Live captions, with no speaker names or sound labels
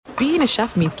being a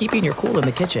chef means keeping your cool in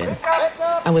the kitchen.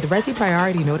 And with Resi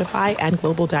Priority Notify and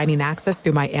Global Dining Access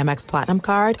through my Amex Platinum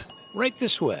card, right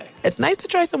this way. It's nice to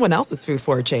try someone else's food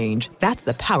for a change. That's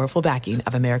the powerful backing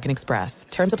of American Express.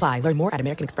 Terms apply. Learn more at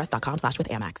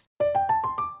americanexpress.com/withAmex.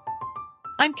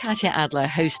 I'm Katya Adler,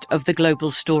 host of The Global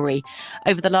Story.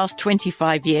 Over the last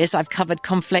 25 years, I've covered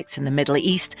conflicts in the Middle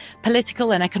East,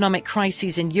 political and economic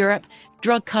crises in Europe,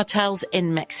 drug cartels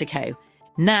in Mexico.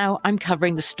 Now I'm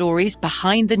covering the stories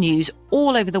behind the news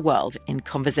all over the world in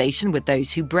conversation with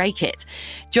those who break it.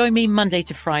 Join me Monday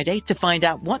to Friday to find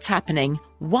out what's happening,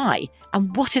 why,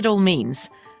 and what it all means.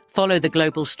 Follow The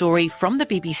Global Story from the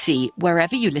BBC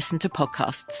wherever you listen to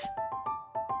podcasts.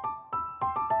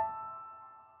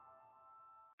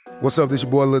 What's up, this your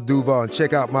boy Lil Duval, and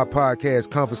check out my podcast,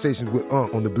 Conversations with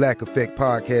Unc, on the Black Effect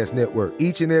Podcast Network.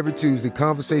 Each and every Tuesday,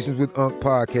 Conversations with Unc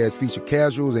podcast feature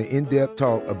casuals and in-depth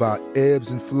talk about ebbs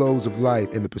and flows of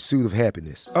life and the pursuit of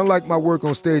happiness. Unlike my work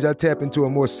on stage, I tap into a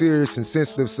more serious and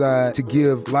sensitive side to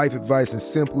give life advice and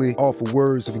simply offer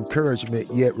words of encouragement,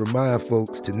 yet remind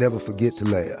folks to never forget to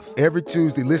laugh. Every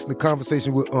Tuesday, listen to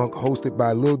Conversation with Unc, hosted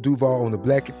by Lil Duval on the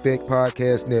Black Effect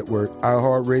Podcast Network,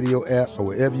 iHeartRadio app, or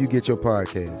wherever you get your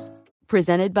podcasts.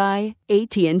 Presented by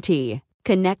AT&T.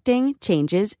 Connecting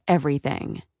changes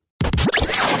everything.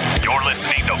 You're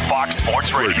listening to Fox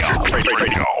Sports Radio.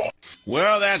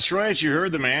 Well, that's right. You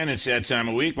heard the man. It's that time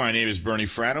of week. My name is Bernie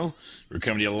Fratto. We're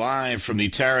coming to you live from the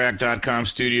TireRack.com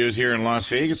studios here in Las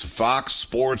Vegas, Fox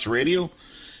Sports Radio.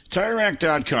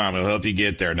 TireRack.com will help you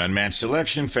get there. An unmatched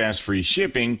selection, fast, free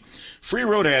shipping, free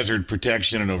road hazard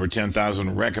protection, and over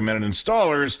 10,000 recommended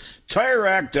installers.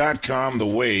 TireRack.com, the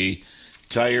way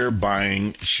tire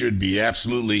buying should be.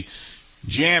 Absolutely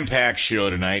jam-packed show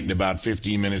tonight. In about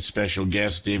 15 minutes, special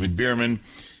guest David Bierman.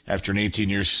 After an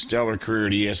 18-year stellar career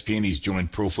at ESPN, he's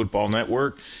joined Pro Football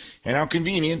Network. And how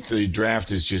convenient, the draft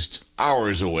is just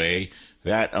hours away.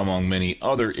 That among many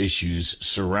other issues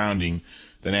surrounding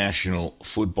the National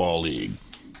Football League.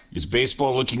 Is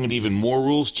baseball looking at even more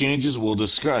rules changes? We'll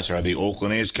discuss. Are the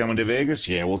Oakland A's coming to Vegas?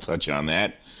 Yeah, we'll touch on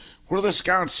that. What are the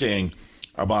scouts saying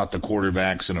about the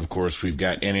quarterbacks? And, of course, we've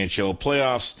got NHL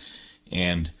playoffs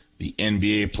and the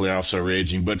NBA playoffs are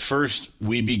raging. But first,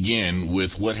 we begin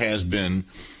with what has been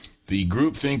the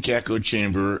Groupthink Echo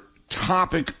Chamber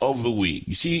topic of the week.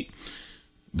 You see,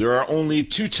 there are only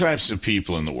two types of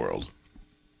people in the world.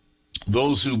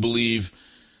 Those who believe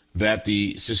that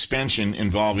the suspension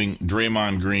involving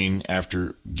Draymond Green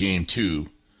after Game 2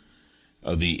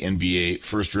 of the NBA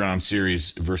first-round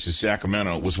series versus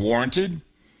Sacramento was warranted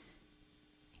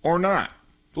or not.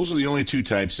 Those are the only two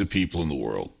types of people in the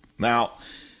world. Now,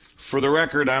 for the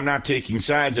record, I'm not taking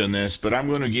sides on this, but I'm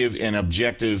going to give an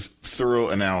objective, thorough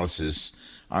analysis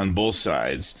on both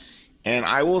sides. And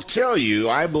I will tell you,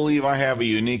 I believe I have a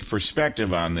unique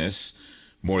perspective on this,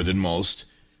 more than most,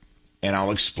 and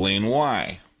I'll explain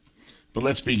why. But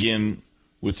let's begin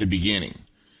with the beginning.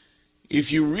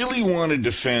 If you really want to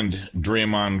defend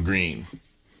Draymond Green,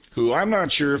 who I'm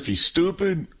not sure if he's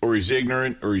stupid or he's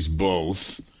ignorant or he's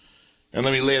both, and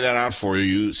let me lay that out for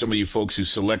you, some of you folks who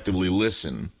selectively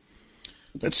listen.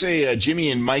 Let's say Jimmy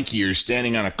and Mikey are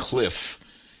standing on a cliff,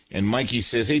 and Mikey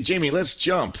says, "Hey, Jimmy, let's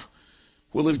jump."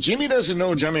 Well, if Jimmy doesn't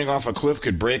know jumping off a cliff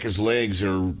could break his legs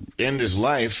or end his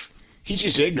life, he's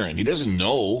just ignorant. He doesn't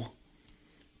know.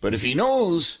 But if he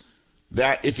knows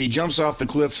that if he jumps off the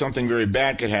cliff, something very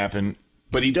bad could happen,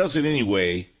 but he does it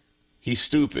anyway, he's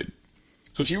stupid.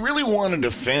 So if you really want to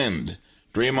defend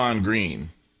Draymond Green,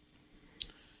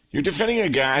 you're defending a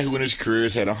guy who in his career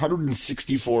has had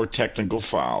 164 technical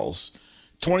fouls,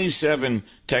 27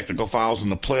 technical fouls in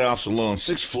the playoffs alone,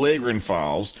 6 flagrant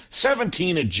fouls,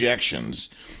 17 ejections.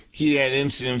 He had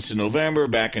incidents in November,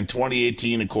 back in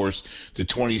 2018, of course, the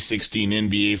 2016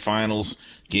 NBA Finals,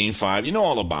 Game 5. You know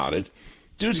all about it.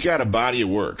 Dude's got a body of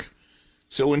work.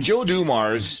 So when Joe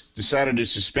Dumars decided to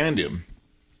suspend him,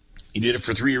 he did it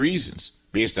for 3 reasons.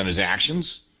 Based on his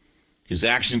actions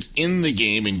in the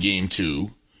game in Game 2,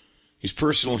 his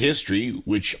personal history,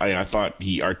 which I thought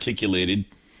he articulated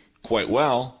quite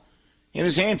well, and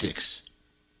his antics.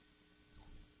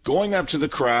 Going up to the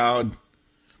crowd,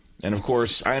 and of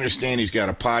course, I understand he's got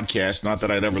a podcast, not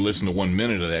that I'd ever listen to 1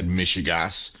 minute of that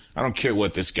mishigas. I don't care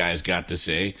what this guy's got to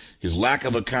say. His lack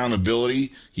of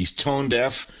accountability, he's tone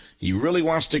deaf. He really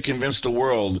wants to convince the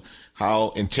world how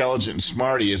intelligent and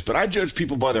smart he is, but I judge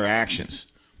people by their actions.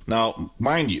 Now,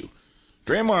 mind you,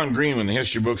 Draymond Green, when the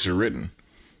history books are written,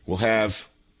 will have,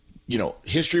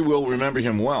 history will remember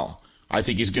him well. I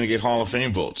think he's going to get Hall of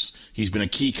Fame votes. He's been a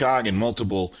key cog in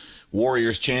multiple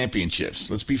Warriors championships.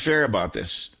 Let's be fair about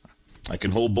this. I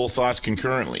can hold both thoughts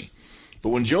concurrently. But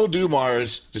when Joe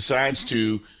Dumars decides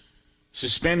to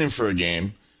suspend him for a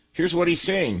game. Here's what he's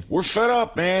saying. We're fed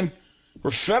up, man.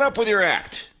 We're fed up with your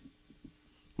act.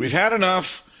 We've had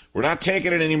enough. We're not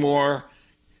taking it anymore.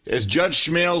 As Judge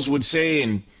Schmales would say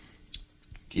in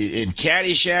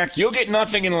Caddyshack, you'll get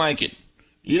nothing and like it.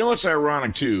 You know what's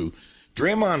ironic, too?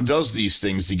 Draymond does these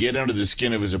things to get under the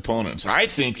skin of his opponents. I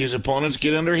think his opponents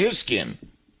get under his skin.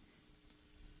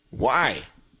 Why?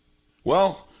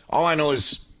 Well, all I know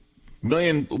is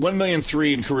 1.3 million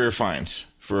in career fines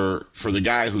for the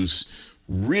guy who's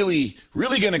really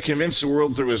going to convince the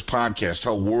world through his podcast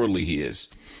how worldly he is.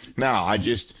 Now, I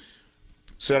just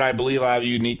said I believe I have a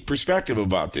unique perspective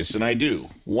about this, and I do.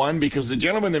 One, because the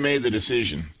gentleman that made the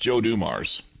decision, Joe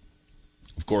Dumars,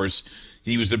 of course,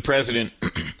 he was the president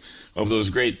of those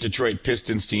great Detroit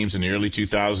Pistons teams in the early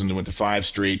 2000s and went to 5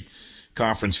 straight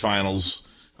conference finals,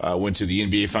 went to the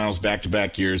NBA finals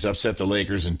back-to-back years, upset the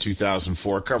Lakers in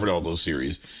 2004, covered all those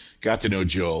series, got to know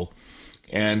Joe.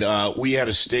 And we had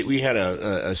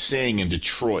a saying in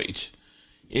Detroit,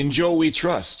 in Joe we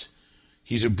trust.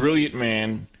 He's a brilliant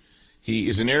man. He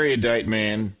is an erudite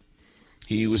man.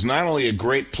 He was not only a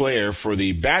great player for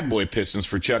the bad boy Pistons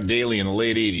for Chuck Daly in the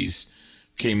late 80s,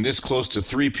 came this close to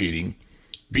three-peating,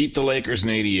 beat the Lakers in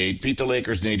 88, beat the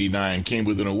Lakers in 89, came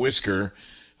within a whisker.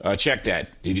 Check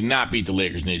that. They did not beat the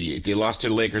Lakers in 88. They lost to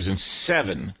the Lakers in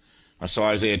 7. I saw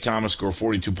Isaiah Thomas score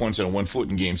 42 points on 1 foot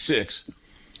in Game 6.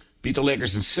 Beat the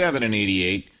Lakers in 7 in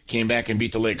 88, came back and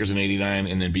beat the Lakers in 89,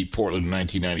 and then beat Portland in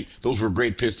 1990. Those were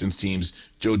great Pistons teams.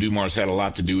 Joe Dumars had a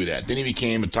lot to do with that. Then he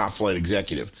became a top-flight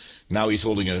executive. Now he's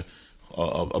holding a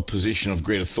position of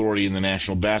great authority in the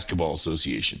National Basketball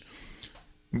Association.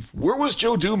 Where was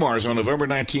Joe Dumars on November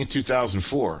 19,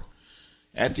 2004?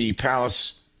 At the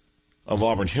Palace of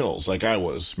Auburn Hills, like I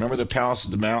was. Remember the Palace,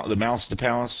 the Malice at the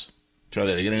Palace? Try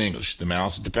that again in English. The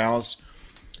Malice at the Palace.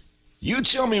 You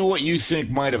tell me what you think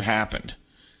might have happened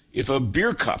if a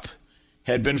beer cup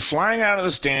had been flying out of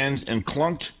the stands and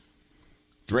clunked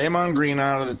Draymond Green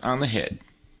on the head.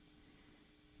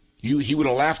 He would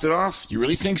have laughed it off? You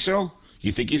really think so?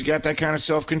 You think he's got that kind of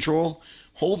self-control?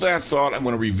 Hold that thought. I'm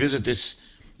going to revisit this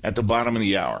at the bottom of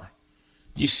the hour.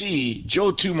 You see,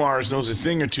 Joe Dumars knows a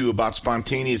thing or two about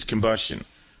spontaneous combustion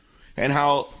and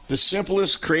how the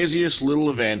simplest, craziest little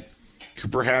event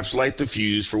could perhaps light the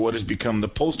fuse for what has become the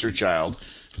poster child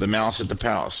for the Malice at the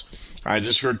Palace. I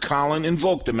just heard Colin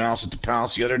invoke the Malice at the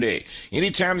Palace the other day.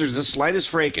 Anytime there's the slightest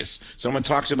fracas, someone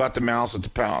talks about the Malice at the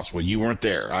Palace. Well, you weren't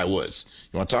there. I was.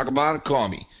 You want to talk about it? Call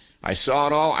me. I saw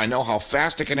it all. I know how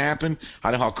fast it can happen.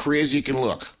 I know how crazy it can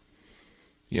look.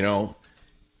 You know,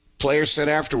 players said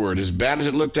afterward, as bad as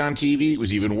it looked on TV, it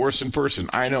was even worse in person.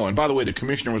 I know. And by the way, the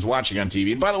commissioner was watching on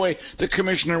TV. And by the way, the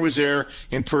commissioner was there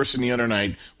in person the other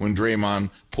night when Draymond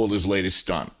pulled his latest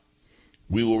stunt.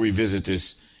 We will revisit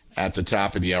this at the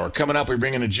top of the hour. Coming up, we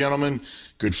bring in a gentleman,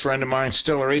 good friend of mine,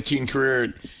 stellar 18 career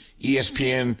at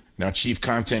ESPN, now chief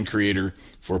content creator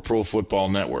for Pro Football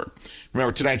Network.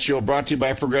 Remember, tonight's show brought to you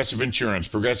by Progressive Insurance.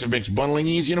 Progressive makes bundling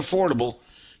easy and affordable.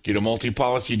 Get a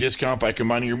multi-policy discount by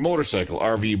combining your motorcycle,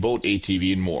 RV, boat,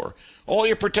 ATV, and more. All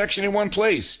your protection in one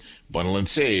place. Bundle and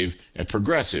save at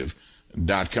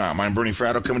Progressive.com. I'm Bernie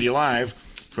Fratto coming to you live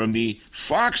from the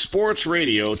Fox Sports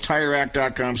Radio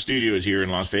TireRack.com studios here in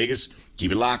Las Vegas.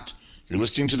 Keep it locked. You're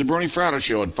listening to the Bernie Fratto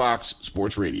Show on Fox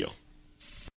Sports Radio.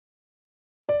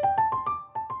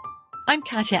 I'm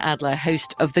Katya Adler,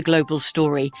 host of The Global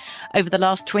Story. Over the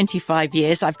last 25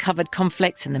 years, I've covered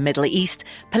conflicts in the Middle East,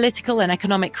 political and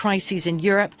economic crises in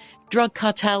Europe, drug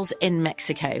cartels in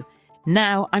Mexico.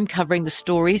 Now I'm covering the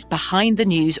stories behind the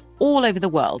news all over the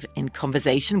world in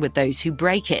conversation with those who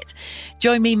break it.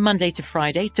 Join me Monday to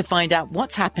Friday to find out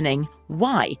what's happening,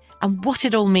 why, and what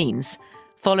it all means.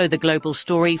 Follow The Global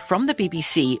Story from the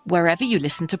BBC wherever you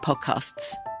listen to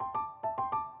podcasts.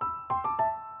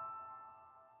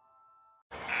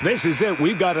 This is it.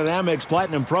 We've got an Amex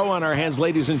Platinum Pro on our hands,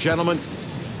 ladies and gentlemen.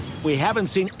 We haven't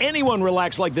seen anyone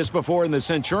relax like this before in the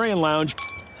Centurion Lounge.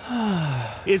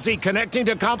 Is he connecting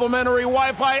to complimentary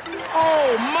Wi-Fi?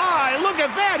 Oh, my! Look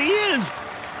at that! He is!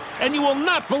 And you will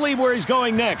not believe where he's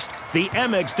going next. The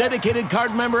Amex dedicated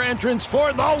card member entrance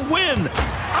for the win!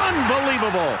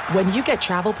 Unbelievable! When you get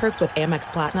travel perks with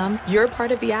Amex Platinum, you're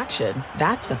part of the action.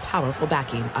 That's the powerful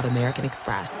backing of American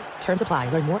Express. Terms apply.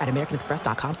 Learn more at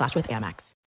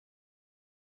americanexpress.com/withAmex.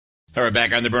 All right,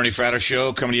 back on the Bernie Fratto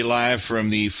Show, coming to you live from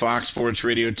the Fox Sports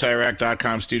Radio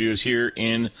TireRack.com studios here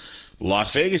in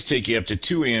Las Vegas. Take you up to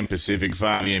 2 a.m. Pacific,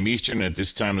 5 a.m. Eastern. At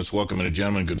this time, let's welcome in a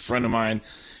gentleman, a good friend of mine.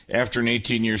 After an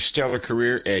 18-year stellar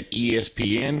career at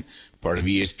ESPN, part of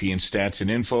ESPN Stats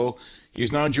and Info,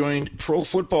 he's now joined Pro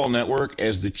Football Network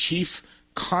as the Chief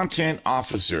Content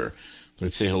Officer.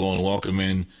 Let's say hello and welcome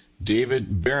in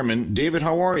David Behrman. David,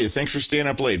 how are you? Thanks for staying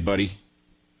up late, buddy.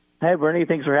 Hey, Bernie,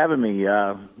 thanks for having me.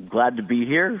 Glad to be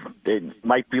here. It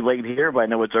might be late here, but I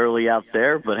know it's early out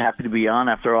there, but happy to be on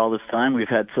after all this time. We've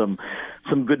had some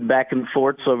good back and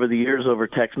forths over the years over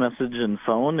text message and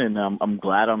phone, and I'm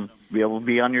glad I'm be able to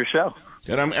be on your show.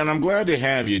 And I'm glad to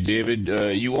have you, David.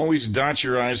 You always dot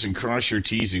your I's and cross your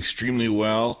T's extremely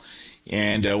well.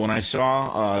 And when I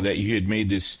saw that you had made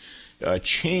this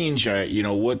change,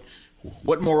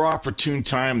 what more opportune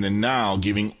time than now,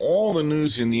 giving all the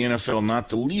news in the NFL, not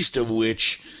the least of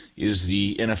which is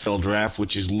the NFL draft,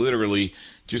 which is literally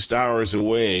just hours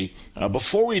away.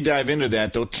 Before we dive into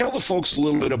that, though, tell the folks a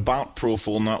little bit about Pro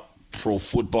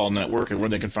Football Network and where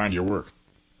they can find your work.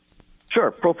 Sure.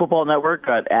 Pro Football Network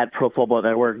at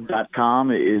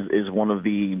profootballnetwork.com is one of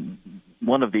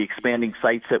the expanding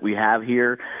sites that we have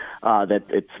here. That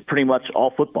it's pretty much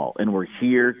all football, and we're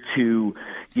here to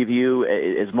give you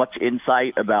as much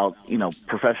insight about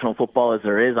professional football as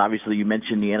there is. Obviously, you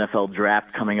mentioned the NFL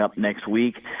draft coming up next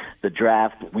week. The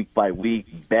draft week by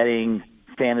week, betting,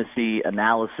 fantasy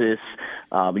analysis,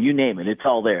 you name it, it's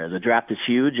all there. The draft is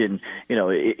huge, and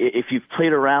if you've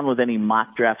played around with any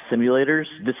mock draft simulators,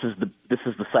 this is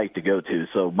the site to go to.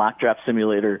 So Mock Draft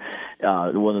Simulator,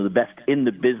 one of the best in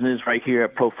the business right here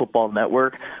at Pro Football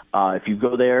Network. If you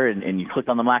go there and you click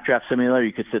on the Mock Draft Simulator,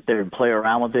 you can sit there and play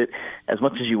around with it as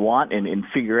much as you want and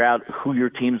figure out who your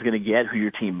team's going to get, who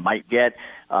your team might get.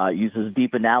 Uses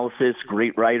deep analysis,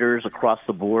 great writers across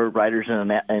the board, writers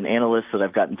and analysts that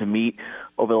I've gotten to meet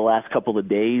over the last couple of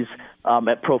days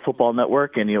at Pro Football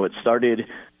Network. And, it started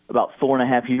about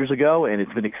 4.5 years ago, and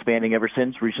it's been expanding ever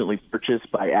since, recently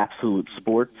purchased by Absolute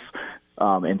Sports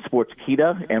and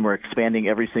Sportskeeda, and we're expanding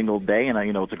every single day. And,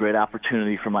 it's a great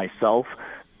opportunity for myself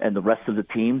and the rest of the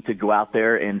team to go out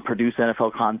there and produce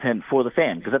NFL content for the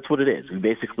fan, because that's what it is. We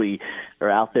basically are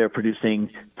out there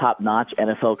producing top-notch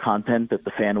NFL content that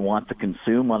the fan wants to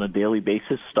consume on a daily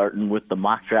basis, starting with the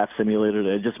mock draft simulator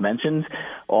that I just mentioned,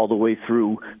 all the way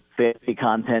through fantasy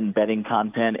content, betting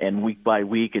content, and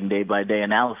week-by-week and day-by-day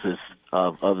analysis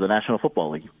of the National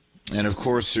Football League. And, of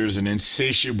course, there's an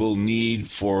insatiable need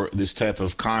for this type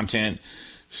of content,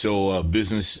 so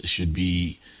business should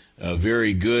be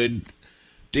very good.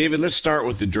 David, let's start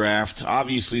with the draft.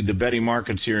 Obviously, the betting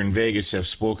markets here in Vegas have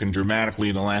spoken dramatically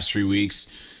in the last 3 weeks,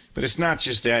 but it's not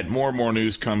just that. More and more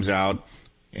news comes out,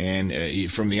 and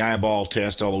from the eyeball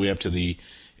test all the way up to the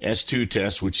S2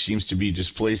 test, which seems to be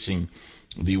displacing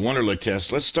the Wonderlic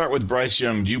test. Let's start with Bryce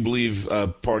Young. Do you believe,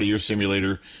 part of your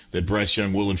simulator, that Bryce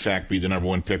Young will, in fact, be the number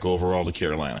one pick overall to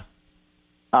Carolina?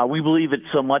 We believe it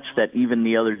so much that even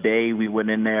the other day we went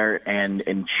in there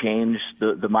and changed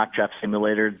the mock draft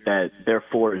simulator, that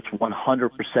therefore it's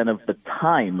 100% of the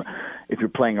time, if you're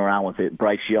playing around with it,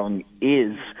 Bryce Young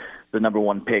is the number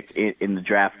one pick in the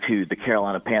draft to the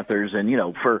Carolina Panthers. And,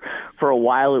 for a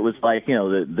while it was like,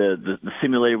 the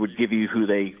simulator would give you who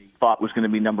they thought was going to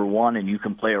be number one, and you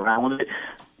can play around with it.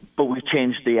 But we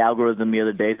changed the algorithm the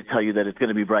other day to tell you that it's going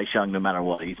to be Bryce Young no matter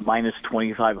what. He's minus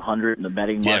 2,500 in the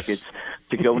betting markets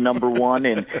to go number one,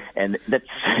 and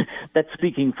that's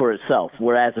speaking for itself.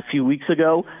 Whereas a few weeks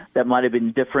ago, that might have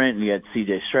been different, and you had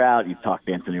C.J. Stroud, you talked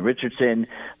to Anthony Richardson,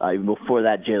 even before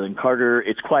that, Jalen Carter.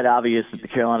 It's quite obvious that the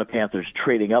Carolina Panthers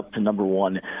trading up to number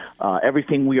one.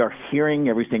 Everything we are hearing,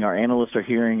 everything our analysts are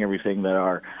hearing, everything that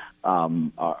our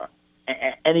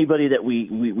anybody that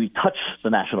we touch the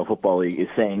National Football League is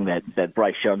saying that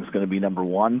Bryce Young is going to be number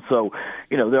one. So,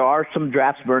 there are some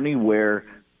drafts, Bernie, where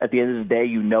at the end of the day,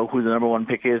 who the number one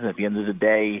pick is, and at the end of the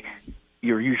day,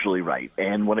 you're usually right.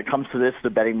 And when it comes to this, the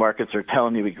betting markets are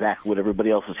telling you exactly what everybody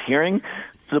else is hearing,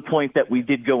 to the point that we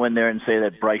did go in there and say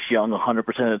that Bryce Young 100%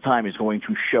 of the time is going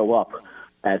to show up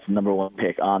as the number one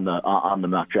pick on the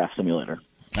mock draft simulator.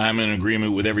 I'm in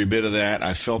agreement with every bit of that.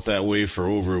 I felt that way for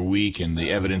over a week, and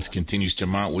the evidence continues to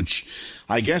mount, which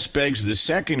I guess begs the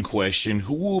second question: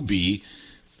 who will be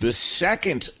the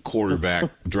second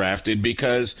quarterback drafted?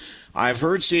 Because I've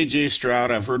heard C.J. Stroud,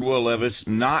 I've heard Will Levis,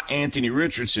 not Anthony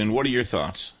Richardson. What are your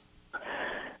thoughts?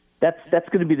 That's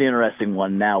going to be the interesting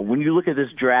one. Now, when you look at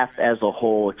this draft as a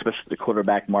whole, especially the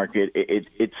quarterback market,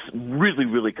 it's really,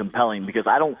 really compelling, because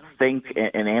I don't think,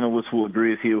 and analysts will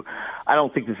agree with you, I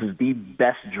don't think this is the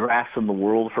best draft in the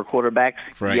world for quarterbacks.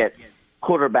 Right. Yet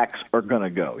quarterbacks are going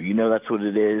to go. That's what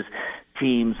it is.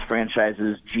 Teams,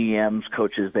 franchises, GMs,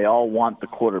 coaches, they all want the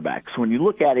quarterback. So when you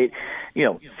look at it,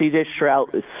 C.J.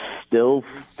 Stroud is still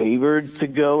favored to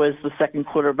go as the second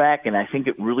quarterback, and I think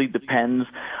it really depends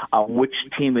on which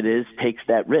team it is takes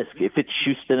that risk. If it's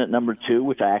Houston at number 2,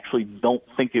 which I actually don't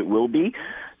think it will be,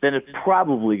 then it's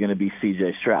probably going to be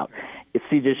C.J. Stroud. if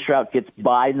C.J. Stroud gets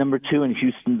by number 2 and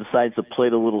Houston decides to play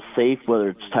it a little safe, whether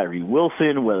it's Tyree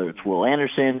Wilson, whether it's Will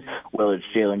Anderson, whether it's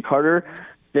Jalen Carter,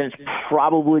 then it's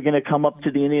probably going to come up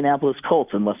to the Indianapolis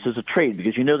Colts unless there's a trade,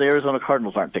 because the Arizona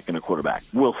Cardinals aren't picking a quarterback.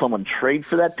 Will someone trade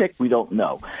for that pick? We don't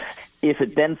know. If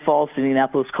it then falls to the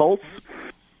Indianapolis Colts,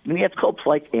 then you have Colts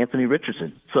like Anthony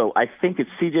Richardson. So I think if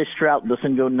C.J. Stroud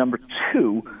doesn't go number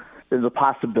 2, there's a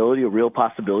real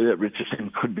possibility that Richardson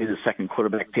could be the second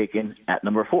quarterback taken at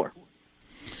number 4.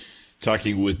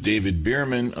 Talking with David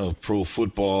Bierman of Pro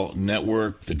Football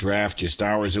Network, the draft just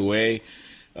hours away.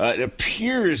 It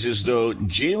appears as though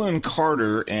Jalen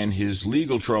Carter and his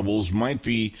legal troubles might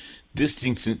be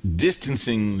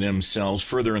distancing themselves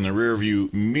further in the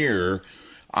rearview mirror.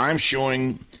 I'm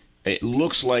showing it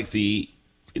looks like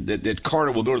that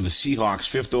Carter will go to the Seahawks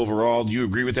 5th overall. Do you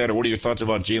agree with that, or what are your thoughts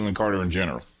about Jalen Carter in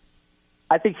general?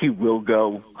 I think he will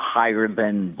go higher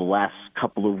than the last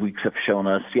couple of weeks have shown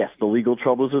us. Yes, the legal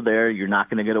troubles are there. You're not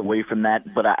going to get away from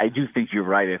that. But I do think you're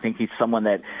right. I think he's someone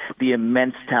that the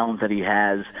immense talent that he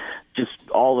has, just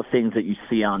all the things that you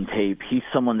see on tape, he's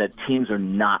someone that teams are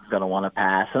not going to want to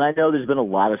pass. And I know there's been a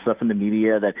lot of stuff in the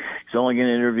media that he's only going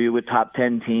to interview with top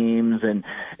 10 teams and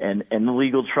the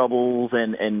legal troubles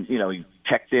and he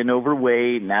checked in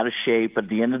overweight and out of shape. But at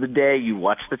the end of the day, you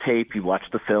watch the tape, you watch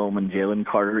the film, and Jalen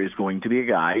Carter is going to be a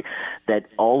guy that,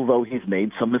 although he's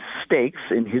made some mistakes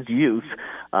in his youth,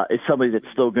 is somebody that's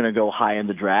still going to go high in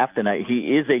the draft. And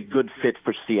he is a good fit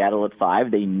for Seattle at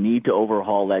 5. They need to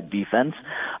overhaul that defense.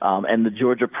 And the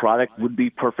Georgia product would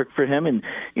be perfect for him. And,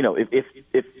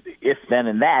 if then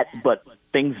and that, but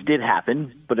things did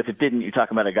happen, but if it didn't, you're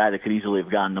talking about a guy that could easily have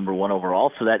gone number 1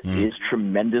 overall. So that is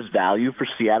tremendous value for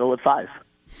Seattle at 5.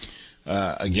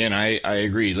 Again, I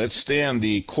agree. Let's stay on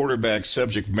the quarterback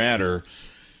subject matter.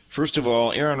 First of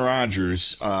all, Aaron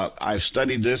Rodgers, I've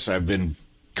studied this. I've been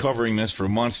covering this for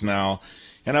months now,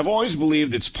 and I've always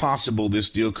believed it's possible this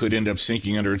deal could end up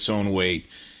sinking under its own weight.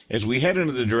 As we head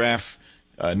into the draft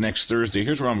next Thursday,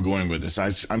 here's where I'm going with this.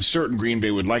 I'm certain Green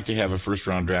Bay would like to have a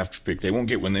first-round draft pick. They won't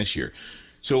get one this year.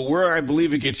 So where I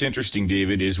believe it gets interesting,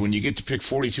 David, is when you get to pick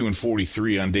 42 and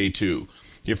 43 on day 2.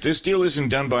 If this deal isn't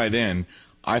done by then,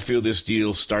 I feel this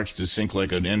deal starts to sink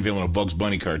like an anvil in a Bugs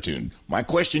Bunny cartoon. My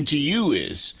question to you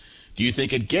is, do you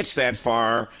think it gets that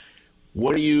far?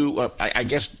 What do you, I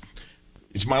guess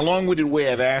it's my long-winded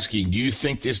way of asking, do you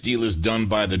think this deal is done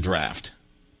by the draft?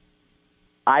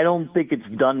 I don't think it's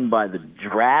done by the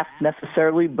draft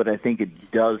necessarily, but I think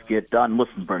it does get done.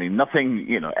 Listen, Bernie,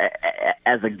 nothing,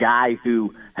 as a guy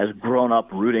who has grown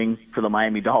up rooting for the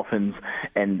Miami Dolphins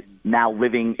and now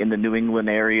living in the New England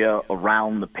area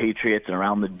around the Patriots and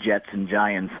around the Jets and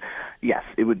Giants, yes,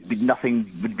 it would be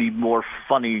nothing would be more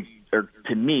funny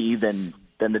to me than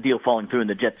the deal falling through and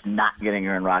the Jets not getting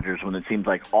Aaron Rodgers when it seems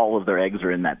like all of their eggs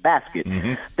are in that basket.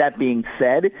 Mm-hmm. That being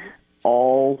said,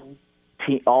 all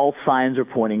signs are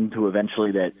pointing to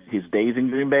eventually that his days in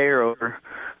Green Bay are over.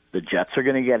 The Jets are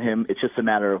going to get him. It's just a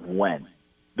matter of when.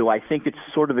 Do I think it's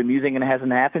sort of amusing and it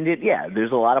hasn't happened yet? Yeah,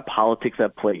 there's a lot of politics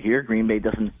at play here. Green Bay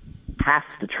doesn't have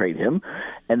to trade him,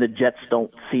 and the Jets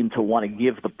don't seem to want to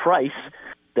give the price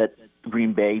that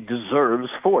Green Bay deserves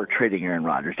for trading Aaron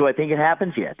Rodgers. Do I think it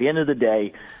happens? Yeah. At the end of the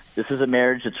day, this is a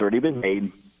marriage that's already been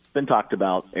made. Been talked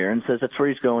about. Aaron says that's where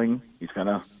he's going. He's going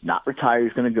to not retire.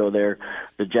 He's going to go there.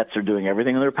 The Jets are doing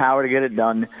everything in their power to get it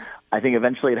done. I think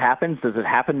eventually it happens. Does it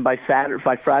happen by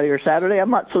Friday or Saturday? I'm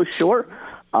not so sure.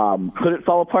 Could it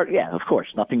fall apart? Yeah, of course.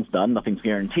 Nothing's done. Nothing's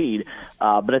guaranteed.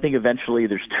 But I think eventually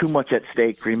there's too much at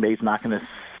stake. Green Bay's not going to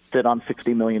sit on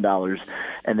 $60 million,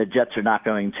 and the Jets are not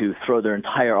going to throw their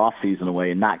entire offseason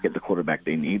away and not get the quarterback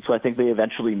they need. So I think they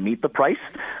eventually meet the price.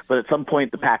 But at some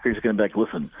point, the Packers are going to be like,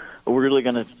 listen, we're really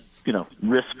going to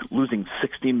risk losing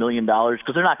 $60 million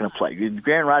because they're not going to play.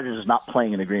 Aaron Rodgers is not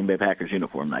playing in a Green Bay Packers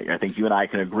uniform that year. I think you and I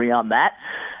can agree on that.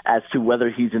 As to whether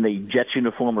he's in a Jets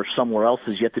uniform or somewhere else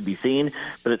is yet to be seen.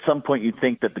 But at some point, you'd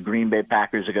think that the Green Bay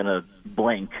Packers are going to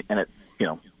blink and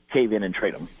cave in and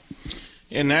trade him.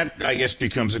 And that, I guess,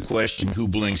 becomes a question, who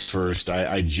blinks first?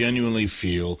 I genuinely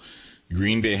feel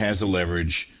Green Bay has the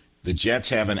leverage. The Jets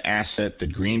have an asset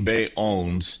that Green Bay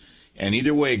owns. And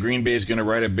either way, Green Bay is going to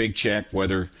write a big check,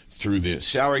 whether through the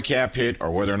salary cap hit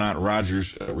or whether or not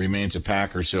Rodgers remains a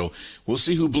Packer. So we'll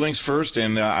see who blinks first.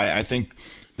 And I think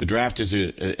the draft is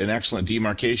an excellent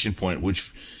demarcation point,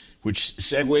 which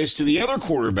segues to the other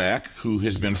quarterback who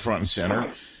has been front and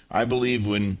center. I believe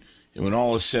when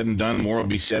all is said and done, more will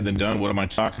be said than done. What am I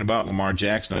talking about? Lamar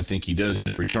Jackson. I think he does,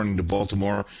 returning to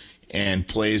Baltimore and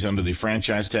plays under the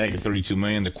franchise tag of $32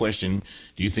 million. The question,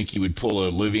 do you think he would pull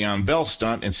a Le'Veon Bell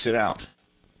stunt and sit out?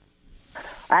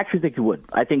 I actually think it would.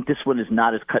 I think this one is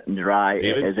not as cut and dry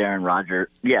as Aaron Rodgers.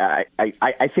 Yeah,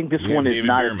 I think this one is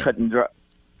not as cut and dry.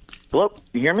 Hello,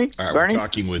 you hear me, All right, Bernie? we're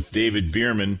talking with David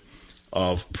Bierman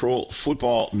of Pro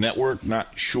Football Network.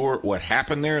 Not sure what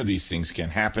happened there. These things can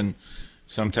happen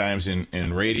sometimes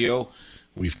in radio.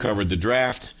 We've covered the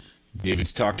draft.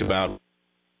 David's talked about.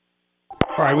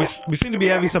 All right, we seem to be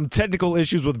having some technical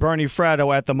issues with Bernie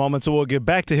Fratto at the moment, so we'll get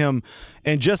back to him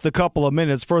in just a couple of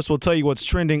minutes. First, we'll tell you what's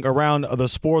trending around the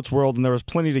sports world, and there is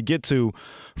plenty to get to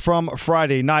from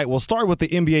Friday night. We'll start with the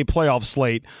NBA playoff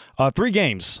slate. 3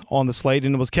 games on the slate,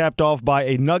 and it was capped off by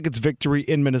a Nuggets victory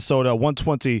in Minnesota,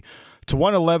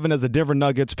 120-111 as the Denver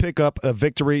Nuggets pick up a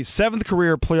victory. 7th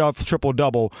career playoff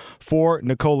triple-double for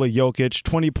Nikola Jokic,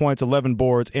 20 points, 11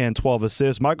 boards, and 12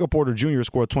 assists. Michael Porter Jr.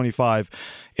 scored 25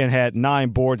 and had 9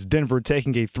 boards. Denver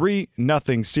taking a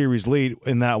 3-0 series lead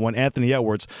in that one. Anthony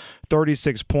Edwards,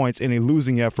 36 points in a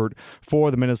losing effort for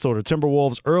the Minnesota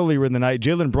Timberwolves. Earlier in the night,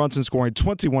 Jalen Brunson scoring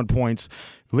 21 points,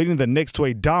 leading the Knicks to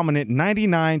a dominant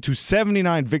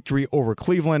 99-79 victory over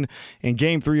Cleveland. In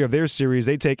Game 3 of their series,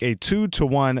 they take a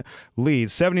 2-1 lead.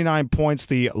 79 points,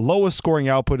 the lowest scoring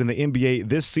output in the NBA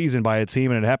this season by a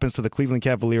team, and it happens to the Cleveland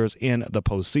Cavaliers in the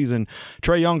postseason.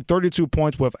 Trae Young, 32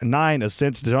 points with 9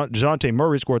 assists. DeJounte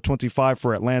Murray scored 25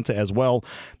 for Atlanta as well.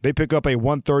 They pick up a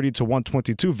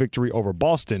 130-122 victory over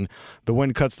Boston. The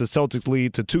win cuts the Celtics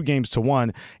lead to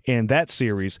 2-1 in that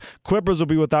series. Clippers will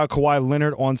be without Kawhi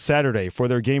Leonard on Saturday for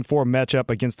their Game 4 matchup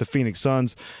against the Phoenix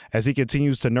Suns as he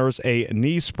continues to nurse a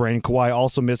knee sprain. Kawhi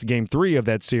also missed Game 3 of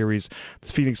that series.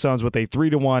 The Phoenix Suns with a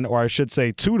 3-1, or I should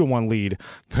say 2-1 lead,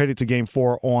 headed to Game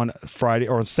 4 on Friday,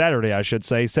 or on Saturday, I should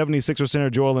say. 76er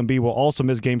center Joel Embiid will also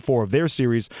miss Game 4 of their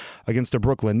series against the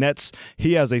Brooklyn Nets.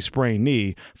 He has a sprained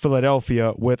knee.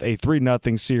 Philadelphia with a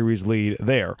 3-0 series lead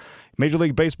there. Major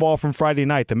League Baseball from Friday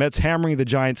night. The Mets hammering the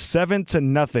Giants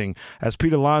 7-0 as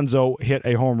Pete Alonso hit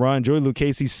a home run. Joey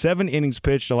Lucchesi, 7 innings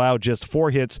pitched, allowed just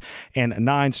 4 hits and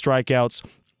 9 strikeouts.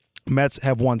 Mets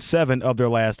have won 7 of their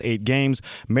last 8 games.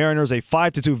 Mariners a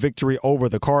 5-2 victory over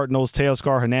the Cardinals.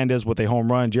 Teoscar Hernandez with a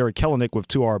home run. Jared Kelenic with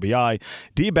 2 RBI.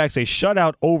 D-backs a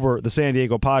shutout over the San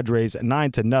Diego Padres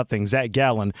 9-0. Zach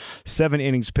Gallen, 7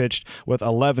 innings pitched with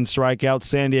 11 strikeouts.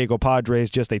 San Diego Padres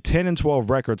just a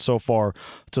 10-12 record so far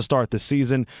to start the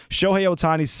season. Shohei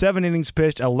Ohtani, 7 innings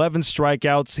pitched, 11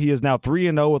 strikeouts. He is now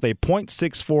 3-0 with a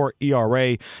 .64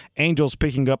 ERA. Angels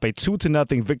picking up a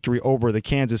 2-0 victory over the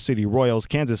Kansas City Royals.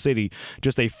 Kansas City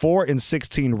just a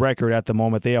 4-16 record at the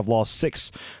moment. They have lost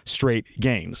 6 straight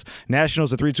games.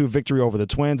 Nationals a 3-2 victory over the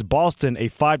Twins. Boston a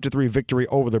 5-3 victory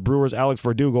over the Brewers. Alex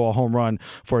Verdugo a home run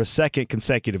for a 2nd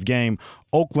consecutive game.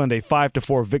 Oakland a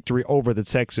 5-4 victory over the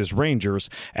Texas Rangers.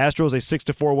 Astros a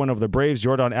 6-4 win over the Braves.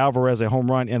 Yordan Alvarez a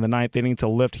home run in the 9th inning to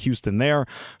lift Houston there.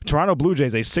 Toronto Blue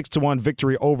Jays a 6-1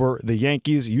 victory over the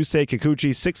Yankees. Yusei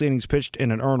Kikuchi, 6 innings pitched in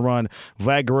an earned run.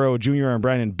 Vlad Guerrero Jr. and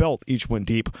Brandon Belt each went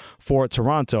deep for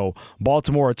Toronto.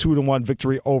 Baltimore a 2-1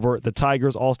 victory over the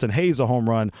Tigers. Austin Hayes a home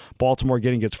run. Baltimore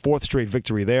getting its 4th straight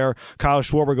victory there. Kyle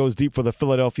Schwarber goes deep for the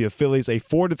Philadelphia Phillies. A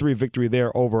 4-3 victory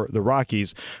there over the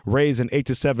Rockies. Rays an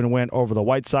 8-7 win over the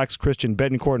White Sox. Christian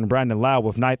Betancourt and Brandon Lau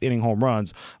with 9th inning home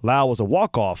runs. Lau was a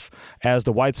walk-off as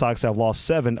the White Sox have lost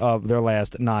 7 of their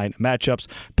last 9 matchups.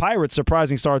 Pirates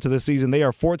surprising start to the season. They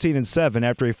are 14-7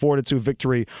 after a 4-2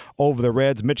 victory over the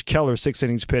Reds. Mitch Keller 6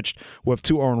 innings pitched with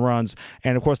 2 earned runs.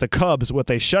 And of course the Cubs with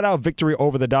a shutout victory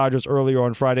over the Dodgers earlier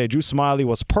on Friday. Drew Smyly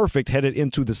was perfect headed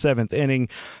into the 7th inning.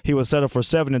 He was settled for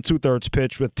 7 2/3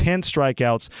 pitch with 10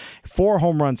 strikeouts, 4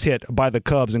 home runs hit by the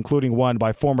Cubs, including one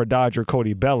by former Dodger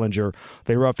Cody Bellinger.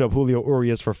 They roughed up Julio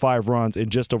Urias for 5 runs in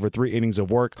just over 3 innings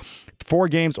of work. 4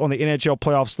 games on the NHL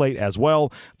playoff slate as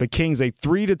well. The Kings a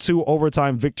 3-2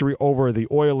 overtime victory over the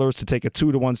Oilers to take a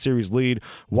 2-1 series lead.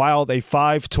 Wild a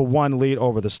 5-1 lead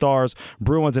over the Stars.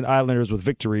 Bruins and Islanders with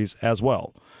victories as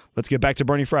well. Let's get back to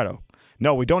Bernie Fratto.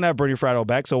 No, we don't have Bernie Fratto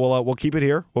back, so we'll keep it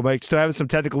here. Still having some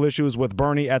technical issues with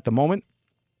Bernie at the moment.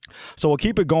 So we'll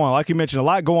keep it going. Like you mentioned, a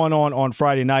lot going on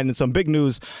Friday night and some big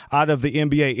news out of the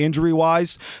NBA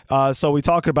injury-wise. So we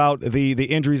talk about the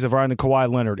injuries of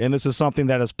Kawhi Leonard, and this is something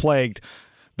that has plagued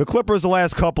the Clippers the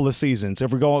last couple of seasons.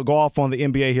 If we go off on the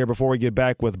NBA here before we get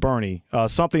back with Bernie,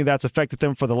 something that's affected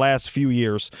them for the last few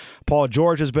years. Paul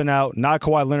George has been out. Now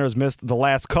Kawhi Leonard has missed the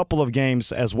last couple of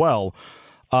games as well.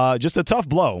 Just a tough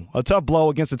blow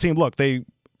against the team. Look, they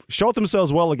showed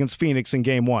themselves well against Phoenix in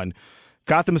Game 1.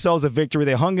 Got themselves a victory.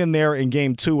 They hung in there in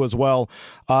Game 2 as well.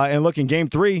 And look, in Game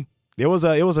 3, it was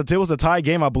a tie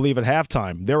game, I believe, at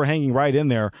halftime. They were hanging right in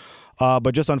there,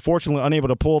 but just unfortunately unable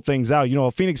to pull things out. You know,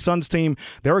 a Phoenix Suns team,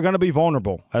 they were going to be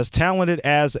vulnerable. As talented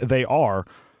as they are,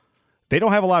 they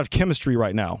don't have a lot of chemistry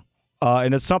right now.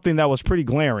 and it's something that was pretty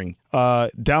glaring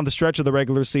down the stretch of the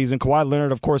regular season. Kawhi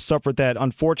Leonard, of course, suffered that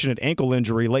unfortunate ankle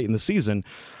injury late in the season,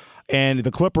 and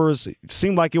the Clippers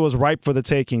seemed like it was ripe for the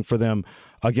taking for them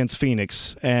against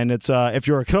Phoenix. And it's if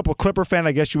you're a Clipper fan,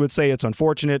 I guess you would say it's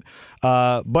unfortunate.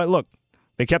 But look,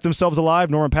 they kept themselves alive.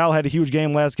 Norman Powell had a huge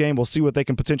game last game. We'll see what they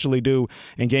can potentially do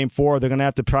in Game 4. They're going to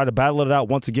have to try to battle it out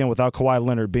once again without Kawhi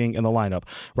Leonard being in the lineup.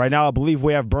 Right now, I believe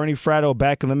we have Bernie Fratto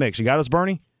back in the mix. You got us,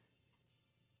 Bernie?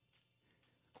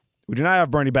 We do not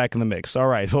have Bernie back in the mix. All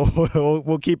right,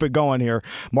 we'll keep it going here.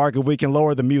 Mark, if we can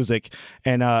lower the music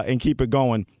and keep it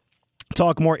going.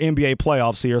 Talk more NBA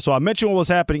playoffs here. So I mentioned what was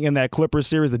happening in that Clippers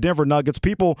series, the Denver Nuggets.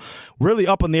 People really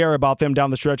up in the air about them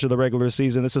down the stretch of the regular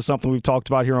season. This is something we've talked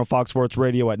about here on Fox Sports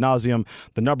Radio ad nauseum.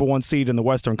 The number 1 seed in the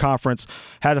Western Conference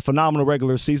had a phenomenal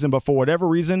regular season, but for whatever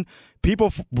reason,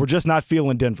 people were just not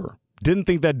feeling Denver. Didn't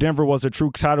think that Denver was a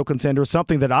true title contender,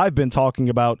 something that I've been talking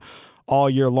about all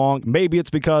year long. Maybe it's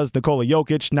because Nikola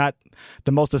Jokic, not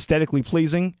the most aesthetically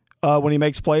pleasing when he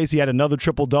makes plays. He had another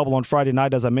triple-double on Friday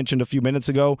night, as I mentioned a few minutes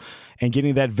ago, and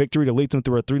getting that victory to lead them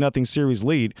through a 3-0 series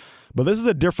lead. But this is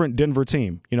a different Denver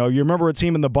team. You know, you remember a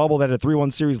team in the bubble that had a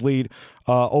 3-1 series lead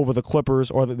over the Clippers,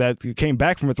 or that came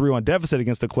back from a 3-1 deficit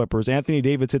against the Clippers. Anthony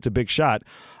Davis hits a big shot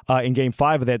in Game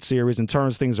 5 of that series and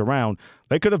turns things around.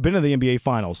 They could have been in the NBA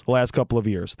Finals the last couple of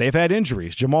years. They've had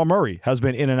injuries. Jamal Murray has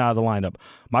been in and out of the lineup.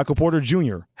 Michael Porter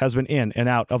Jr. has been in and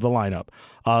out of the lineup.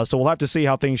 So we'll have to see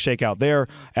how things shake out there.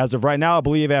 As of right now, I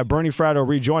believe I have Bernie Fratto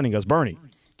rejoining us. Bernie.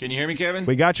 Can you hear me, Kevin?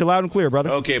 We got you loud and clear, brother.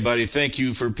 Okay, buddy. Thank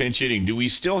you for pinch hitting. Do we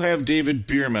still have David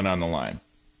Bierman on the line?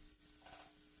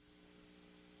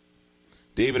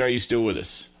 David, are you still with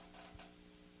us?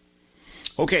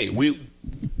 Okay,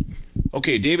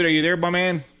 David, are you there, my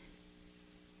man?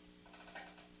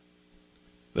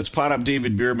 Let's pot up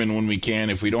David Bierman when we can.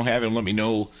 If we don't have him, let me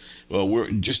know. Well,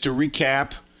 just to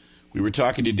recap, we were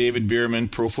talking to David Bierman,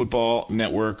 Pro Football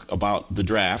Network, about the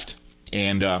draft,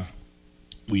 and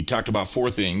we talked about 4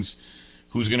 things.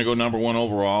 Who's going to go number 1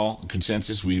 overall?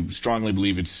 Consensus, we strongly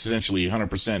believe it's essentially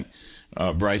 100%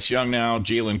 Bryce Young now.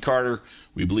 Jalen Carter,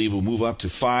 we believe, will move up to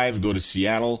 5, go to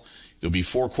Seattle. There'll be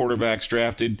 4 quarterbacks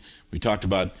drafted. We talked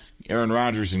about Aaron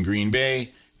Rodgers in Green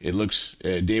Bay. It looks,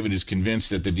 David is convinced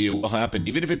that the deal will happen.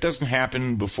 Even if it doesn't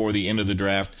happen before the end of the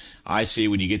draft, I say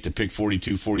when you get to pick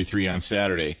 42, 43 on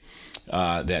Saturday, we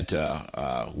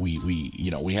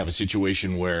have a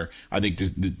situation where I think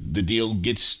the deal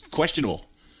gets questionable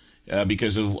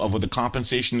because of the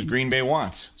compensation that Green Bay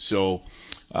wants. So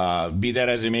be that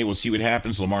as it may, we'll see what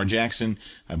happens. Lamar Jackson,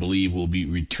 I believe, will be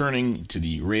returning to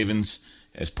the Ravens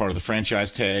as part of the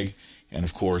franchise tag. And,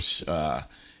 of course,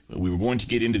 we were going to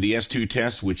get into the S2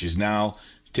 test, which is now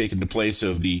taking the place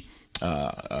of the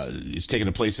Wonderlic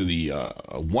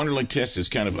test. Is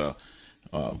kind of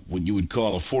what you would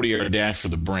call a 40-yard dash for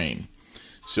the brain.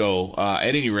 So,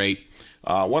 at any rate,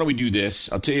 why don't we do this?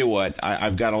 I'll tell you what,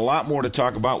 I've got a lot more to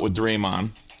talk about with Draymond,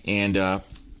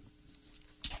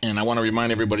 and I want to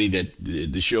remind everybody that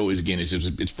the show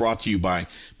it's brought to you by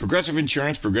Progressive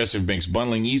Insurance. Progressive makes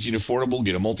bundling easy and affordable.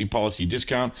 Get a multi-policy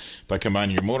discount by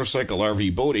combining your motorcycle,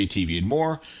 RV, boat, ATV, and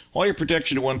more. All your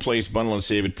protection in one place. Bundle and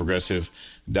save at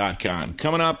Progressive.com.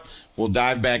 Coming up, we'll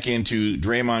dive back into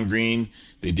Draymond Green.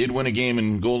 They did win a game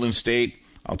in Golden State.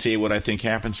 I'll tell you what I think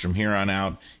happens from here on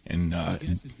out. And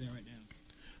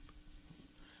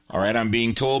all right, I'm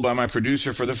being told by my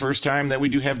producer for the first time that we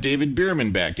do have David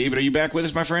Bierman back. David, are you back with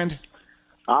us, my friend?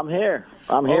 I'm here.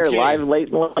 Okay. Live,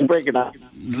 late, and breaking up.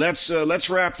 Let's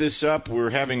wrap this up.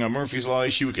 We're having a Murphy's Law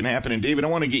issue. It can happen. And, David, I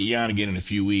want to get you on again in a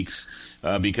few weeks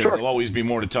because there'll always be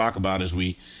more to talk about as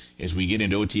we get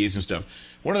into OTAs and stuff.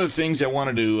 One of the things I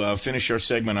wanted to finish our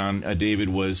segment on, David,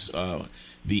 was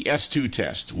the S2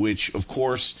 test, which, of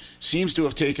course, seems to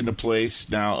have taken the place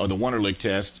now of the Wonderlic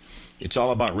test. It's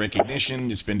all about recognition.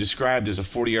 It's been described as a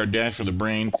 40-yard dash for the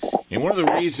brain. And one of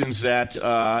the reasons that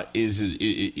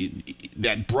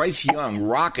that Bryce Young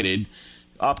rocketed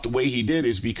up the way he did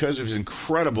is because of his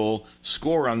incredible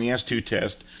score on the S2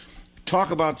 test.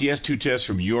 Talk about the S2 test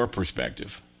from your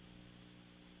perspective.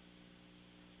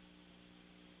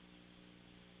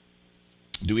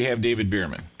 Do we have David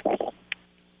Bierman?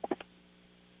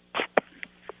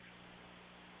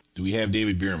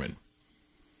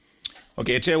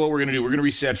 Okay, I tell you what we're going to do. We're going to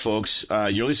reset, folks.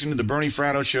 You're listening to the Bernie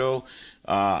Fratto Show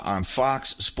on Fox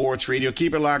Sports Radio.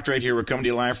 Keep it locked right here. We're coming to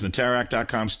you live from the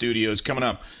TireRack.com studios. Coming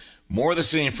up, more of the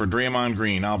same for Draymond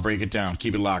Green. I'll break it down.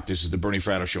 Keep it locked. This is the Bernie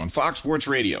Fratto Show on Fox Sports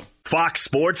Radio. Fox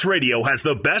Sports Radio has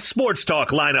the best sports talk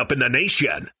lineup in the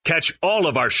nation. Catch all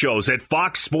of our shows at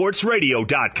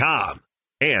foxsportsradio.com.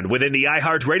 And within the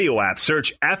iHeartRadio app,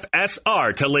 search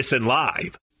FSR to listen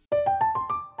live.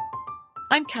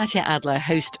 I'm Katya Adler,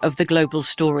 host of The Global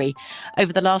Story.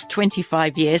 Over the last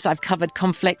 25 years, I've covered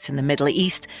conflicts in the Middle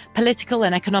East, political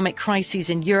and economic crises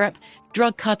in Europe,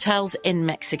 drug cartels in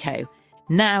Mexico.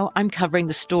 Now I'm covering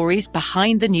the stories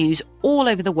behind the news all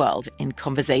over the world in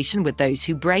conversation with those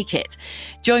who break it.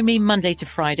 Join me Monday to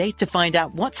Friday to find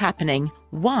out what's happening,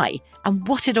 why, and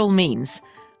what it all means.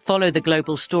 Follow The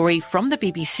Global Story from the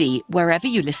BBC wherever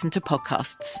you listen to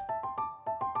podcasts.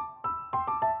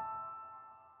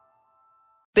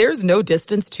 There's no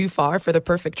distance too far for the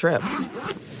perfect trip.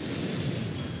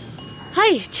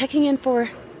 Hi, checking in for...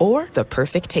 Or the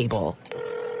perfect table.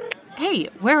 Hey,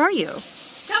 where are you?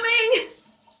 Coming!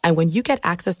 And when you get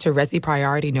access to Resi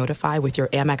Priority Notify with your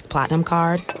Amex Platinum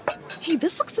card... Hey,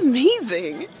 this looks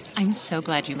amazing. I'm so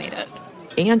glad you made it.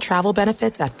 And travel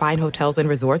benefits at fine hotels and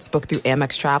resorts booked through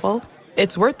Amex Travel,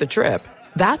 it's worth the trip.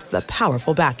 That's the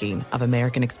powerful backing of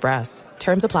American Express.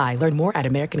 Terms apply. Learn more at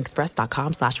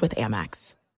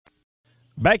americanexpress.com/withAmex.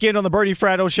 Back in on the Bernie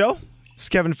Fratto Show. It's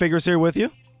Kevin Figures here with you.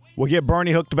 We'll get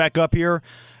Bernie hooked back up here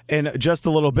in just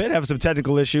a little bit. Having some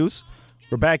technical issues.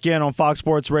 We're back in on Fox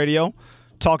Sports Radio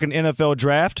talking NFL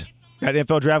Draft. Got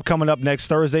NFL Draft coming up next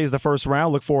Thursday is the first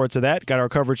round. Look forward to that. Got our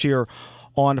coverage here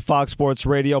on Fox Sports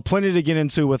Radio. Plenty to get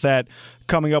into with that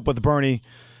coming up with Bernie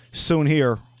soon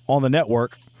here on the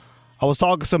network. I was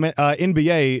talking some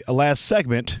NBA last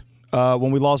segment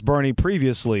when we lost Bernie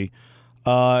previously.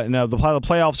 Now the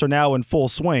playoffs are now in full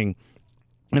swing.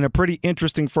 In a pretty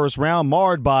interesting first round,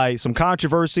 marred by some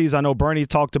controversies. I know Bernie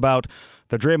talked about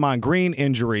the Draymond Green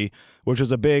injury, which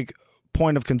was a big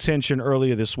point of contention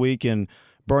earlier this week. And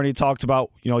Bernie talked about,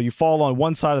 you fall on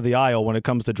one side of the aisle when it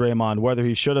comes to Draymond, whether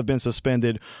he should have been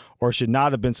suspended or should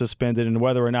not have been suspended, and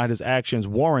whether or not his actions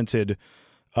warranted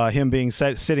him being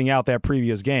sitting out that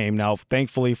previous game. Now,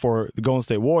 thankfully for the Golden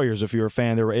State Warriors, if you're a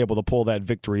fan, they were able to pull that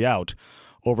victory out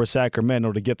over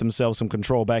Sacramento to get themselves some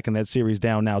control back in that series,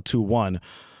 down now 2-1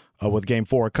 with Game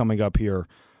 4 coming up here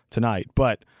tonight.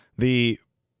 But the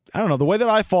way that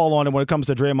I fall on it when it comes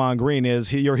to Draymond Green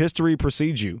is your history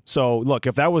precedes you. So, look,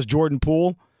 if that was Jordan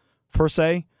Poole, per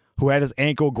se, who had his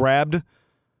ankle grabbed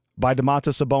by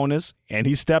Domantas Sabonis and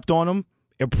he stepped on him,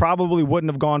 it probably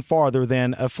wouldn't have gone farther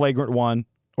than a flagrant one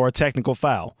or a technical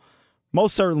foul.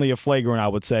 Most certainly a flagrant, I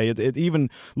would say.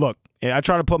 Look, I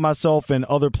try to put myself in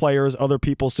other players, other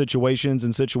people's situations,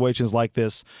 and situations like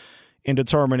this in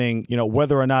determining,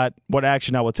 whether or not what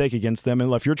action I would take against them.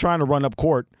 And if you're trying to run up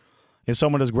court and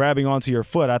someone is grabbing onto your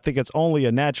foot, I think it's only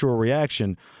a natural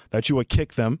reaction that you would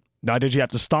kick them. Now, did you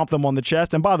have to stomp them on the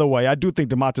chest? And by the way, I do think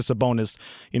Domantas Sabonis,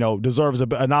 deserves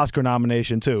an Oscar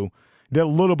nomination too. Did a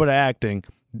little bit of acting.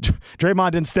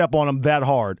 Draymond didn't step on him that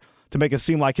hard to make it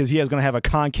seem like he is going to have a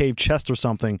concave chest or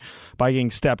something by getting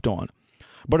stepped on.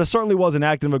 But it certainly was an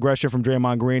act of aggression from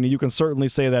Draymond Green, and you can certainly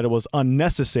say that it was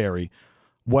unnecessary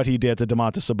what he did to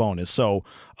Domantas Sabonis. So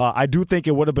I do think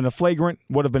it would have been a flagrant,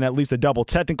 would have been at least a double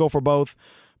technical for both.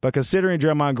 But considering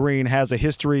Draymond Green has a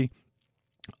history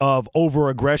of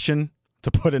over-aggression,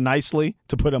 to put it nicely,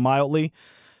 to put it mildly,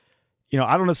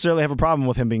 I don't necessarily have a problem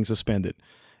with him being suspended.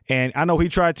 And I know he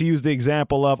tried to use the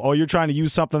example of, you're trying to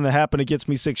use something that happened against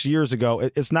me 6 years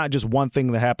ago. It's not just one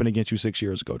thing that happened against you 6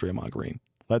 years ago, Draymond Green.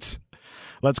 Let's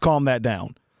calm that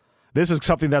down. This is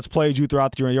something that's plagued you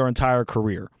throughout your entire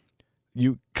career.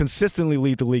 You consistently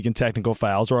lead the league in technical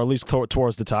fouls, or at least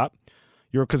towards the top.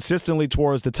 You're consistently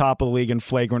towards the top of the league in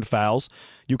flagrant fouls.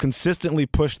 You consistently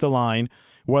push the line,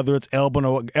 whether it's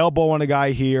elbowing a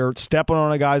guy here, stepping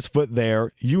on a guy's foot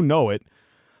there. You know it.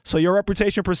 So your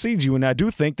reputation precedes you, and I do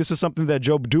think this is something that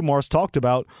Joe Dumars talked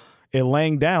about in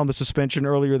laying down the suspension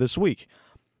earlier this week.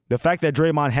 The fact that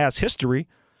Draymond has history,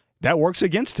 that works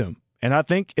against him, and I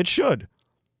think it should.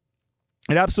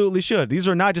 It absolutely should. These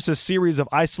are not just a series of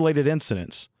isolated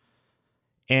incidents,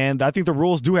 and I think the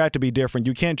rules do have to be different.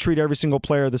 You can't treat every single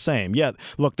player the same. Yeah,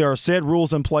 look, there are set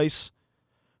rules in place.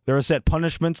 There are set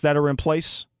punishments that are in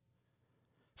place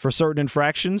for certain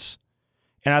infractions.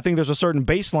 And I think there's a certain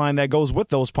baseline that goes with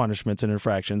those punishments and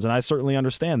infractions, and I certainly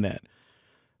understand that.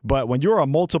 But when you're a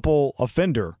multiple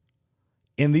offender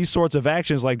in these sorts of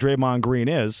actions like Draymond Green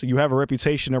is, you have a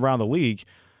reputation around the league,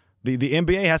 the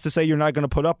NBA has to say you're not going to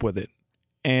put up with it.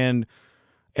 And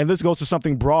this goes to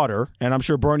something broader, and I'm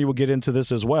sure Bernie will get into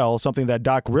this as well, something that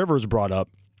Doc Rivers brought up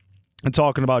and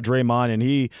talking about Draymond, and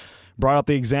he brought up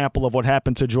the example of what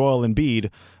happened to Joel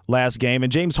Embiid last game,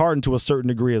 and James Harden to a certain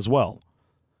degree as well.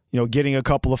 Getting a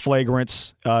couple of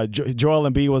flagrants. Joel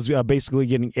Embiid was basically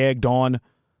getting egged on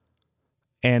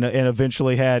and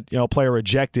eventually had a player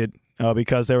ejected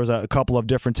because there was a couple of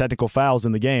different technical fouls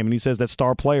in the game. And he says that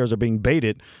star players are being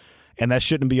baited, and that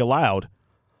shouldn't be allowed.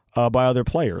 by other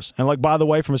players. And, by the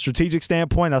way, from a strategic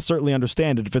standpoint, I certainly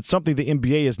understand it. If it's something the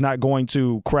NBA is not going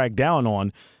to crack down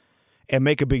on and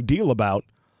make a big deal about,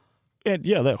 and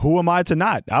who am I to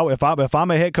not? If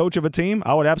I'm a head coach of a team,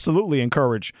 I would absolutely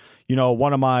encourage,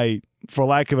 one of my, for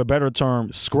lack of a better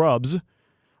term, scrubs,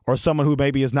 or someone who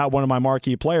maybe is not one of my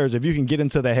marquee players. If you can get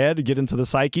into the head, get into the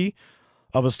psyche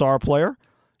of a star player,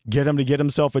 get him to get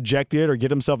himself ejected or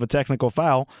get himself a technical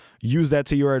foul, use that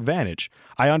to your advantage.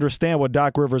 I understand what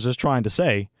Doc Rivers is trying to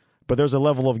say, but there's a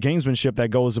level of gamesmanship that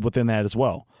goes within that as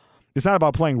well. It's not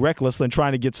about playing reckless and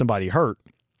trying to get somebody hurt.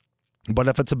 But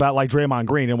if it's about Draymond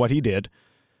Green and what he did,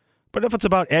 but if it's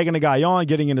about egging a guy on,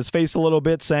 getting in his face a little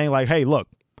bit, saying hey, look,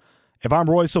 if I'm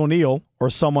Royce O'Neal or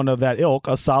someone of that ilk,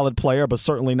 a solid player but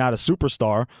certainly not a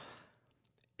superstar,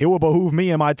 it will behoove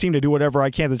me and my team to do whatever I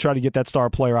can to try to get that star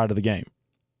player out of the game.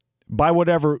 By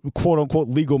whatever quote-unquote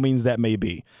legal means that may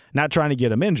be. Not trying to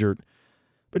get him injured,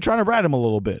 but trying to rat him a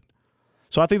little bit.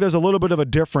 So I think there's a little bit of a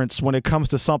difference when it comes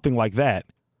to something like that.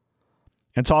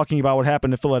 And talking about what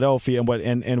happened in Philadelphia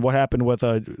and what happened with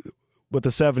the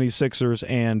 76ers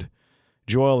and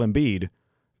Joel Embiid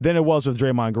than it was with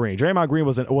Draymond Green. Draymond Green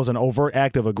was an overt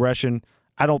act of aggression.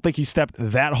 I don't think he stepped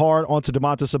that hard onto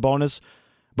Domantas Sabonis,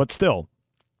 but still,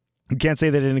 you can't say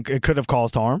that it could have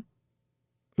caused harm.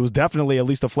 It was definitely at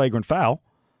least a flagrant foul,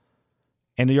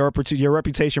 and your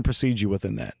reputation precedes you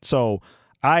within that. So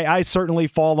I certainly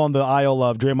fall on the aisle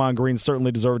of Draymond Green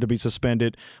certainly deserved to be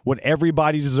suspended. Would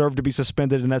everybody deserve to be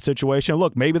suspended in that situation?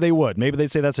 Look, maybe they would. Maybe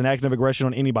they'd say that's an act of aggression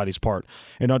on anybody's part,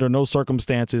 and under no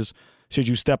circumstances should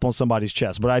you step on somebody's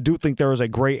chest. But I do think there is a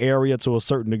gray area to a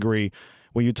certain degree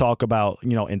when you talk about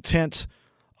intent,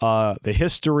 the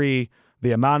history,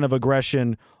 the amount of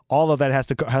aggression. All of that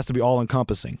has to be all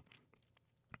encompassing.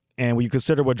 And when you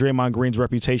consider what Draymond Green's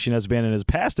reputation has been and his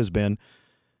past has been,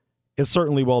 it's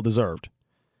certainly well deserved.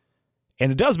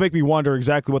 And it does make me wonder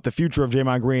exactly what the future of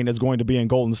Draymond Green is going to be in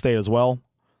Golden State as well,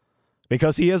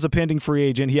 because he is a pending free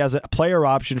agent. He has a player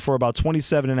option for about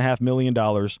 $27.5 million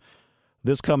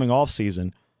this coming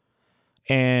offseason.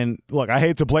 And look, I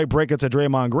hate to break it to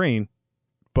Draymond Green,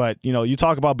 but you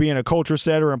talk about being a culture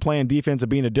setter and playing defense and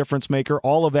being a difference maker.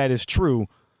 All of that is true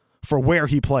for where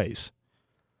he plays.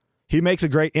 He makes a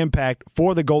great impact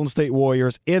for the Golden State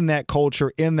Warriors in that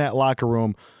culture, in that locker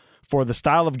room, for the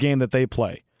style of game that they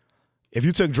play. If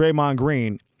you took Draymond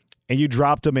Green and you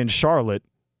dropped him in Charlotte,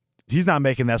 he's not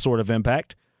making that sort of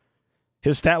impact.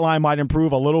 His stat line might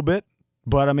improve a little bit,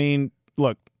 but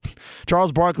look,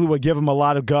 Charles Barkley would give him a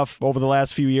lot of guff over the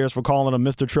last few years for calling him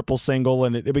Mr. Triple Single,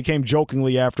 and it became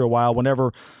jokingly after a while.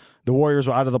 Whenever the Warriors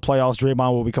were out of the playoffs,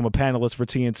 Draymond will become a panelist for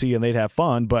TNT and they'd have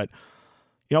fun, but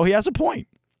he has a point.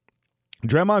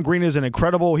 Draymond Green is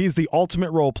he's the ultimate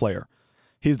role player.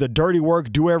 He's the dirty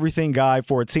work, do everything guy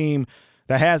for a team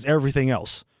that has everything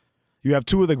else. You have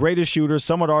two of the greatest shooters,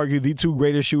 some would argue the two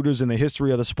greatest shooters in the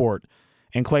history of the sport,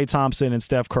 in Klay Thompson and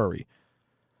Steph Curry.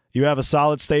 You have a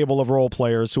solid stable of role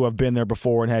players who have been there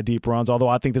before and had deep runs, although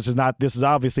I think this is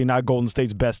obviously not Golden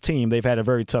State's best team. They've had a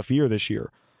very tough year this year.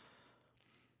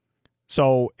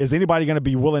 So is anybody going to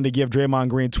be willing to give Draymond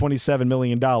Green $27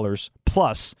 million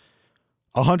plus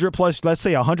let's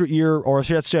say $100-year, or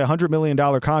let's say $100 million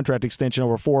contract extension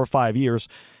over 4 or 5 years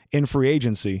in free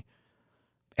agency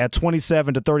at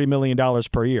 $27 to $30 million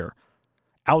per year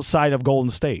outside of Golden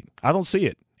State? I don't see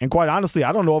it. And quite honestly,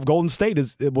 I don't know if Golden State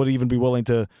would even be willing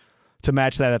to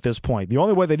match that at this point. The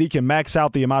only way that he can max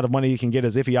out the amount of money he can get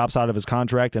is if he opts out of his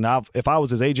contract. And if I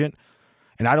was his agent,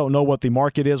 and I don't know what the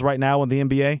market is right now in the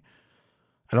NBA,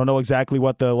 I don't know exactly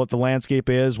what the landscape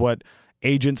is, what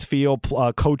agents feel,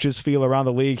 coaches feel around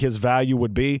the league his value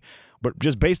would be. But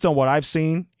just based on what I've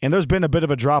seen, and there's been a bit of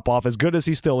a drop-off, as good as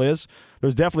he still is,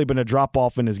 there's definitely been a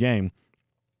drop-off in his game.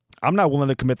 I'm not willing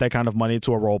to commit that kind of money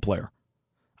to a role player.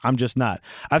 I'm just not.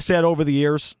 I've said over the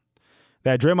years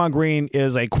that Draymond Green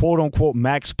is a quote-unquote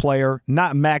max player,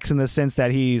 not max in the sense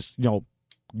that he's, Giannis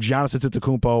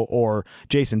Antetokounmpo or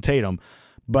Jason Tatum,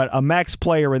 but a max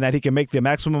player in that he can make the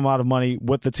maximum amount of money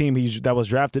with the team he was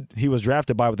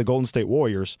drafted by with the Golden State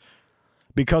Warriors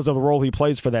because of the role he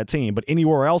plays for that team. But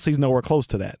anywhere else, he's nowhere close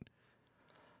to that.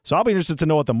 So I'll be interested to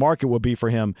know what the market would be for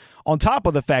him, on top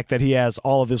of the fact that he has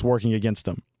all of this working against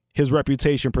him. His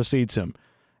reputation precedes him.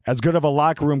 As good of a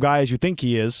locker room guy as you think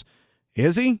he is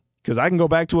he? Because I can go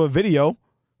back to a video,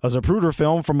 a Zapruder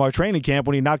film from our training camp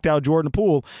when he knocked out Jordan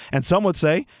Poole, and some would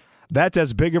say that's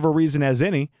as big of a reason as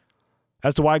any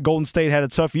as to why Golden State had a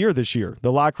tough year this year.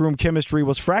 The locker room chemistry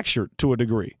was fractured to a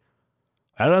degree.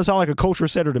 That doesn't sound like a culture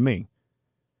setter to me.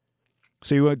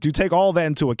 So you take all that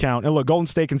into account, and look, Golden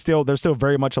State they're still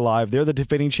very much alive. They're the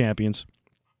defending champions.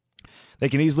 They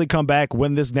can easily come back,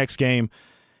 win this next game,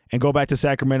 and go back to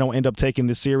Sacramento and end up taking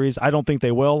this series. I don't think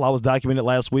they will. I was documented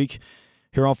last week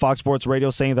here on Fox Sports Radio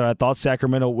saying that I thought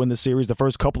Sacramento would win the series. The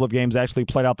first couple of games actually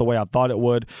played out the way I thought it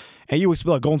would. And you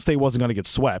expect Golden State wasn't going to get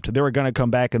swept. They were going to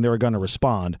come back and they were going to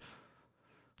respond.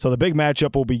 So the big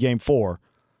matchup will be Game 4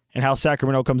 and how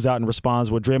Sacramento comes out and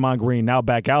responds with Draymond Green now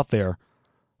back out there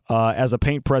as a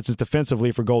paint presence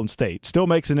defensively for Golden State. Still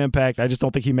makes an impact. I just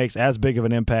don't think he makes as big of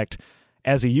an impact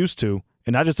as he used to.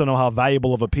 And I just don't know how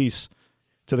valuable of a piece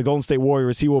to the Golden State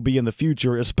Warriors he will be in the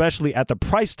future, especially at the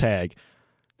price tag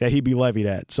that he'd be levied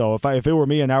at. So if it were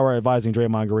me and I were advising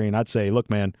Draymond Green, I'd say, look,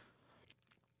 man,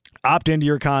 opt into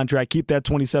your contract, keep that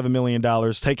 $27 million,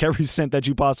 take every cent that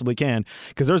you possibly can,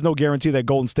 because there's no guarantee that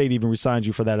Golden State even resigns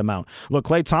you for that amount. Look,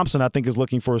 Klay Thompson, I think, is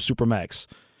looking for a supermax.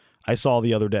 I saw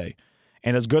the other day.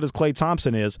 And as good as Klay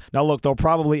Thompson is, now look, they'll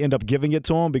probably end up giving it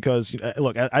to him because,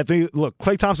 I think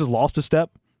Klay Thompson's lost a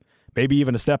step, maybe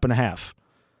even a step and a half.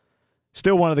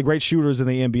 Still one of the great shooters in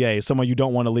the NBA, someone you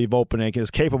don't want to leave open and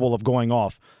is capable of going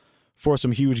off for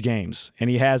some huge games. And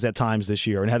he has at times this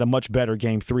year and had a much better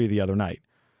Game 3 the other night.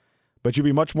 But you'd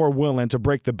be much more willing to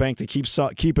break the bank to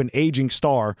keep an aging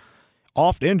star,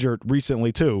 oft injured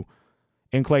recently too,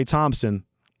 in Klay Thompson,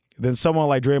 than someone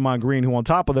like Draymond Green, who on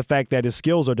top of the fact that his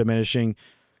skills are diminishing,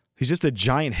 he's just a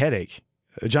giant headache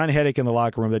in the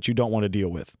locker room that you don't want to deal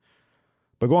with.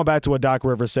 But going back to what Doc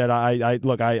Rivers said,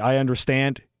 I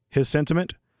understand his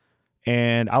sentiment,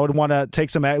 and I would want to take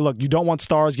some – look, you don't want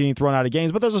stars getting thrown out of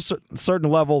games, but there's a certain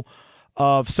level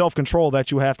of self-control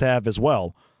that you have to have as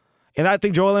well. And I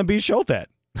think Joel Embiid showed that.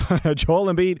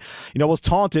 Joel Embiid, was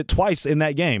taunted twice in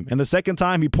that game. And the second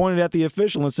time he pointed at the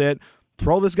official and said,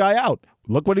 throw this guy out.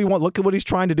 Look what he wants. Look at what he's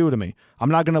trying to do to me. I'm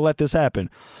not going to let this happen.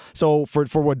 So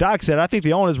for what Doc said, I think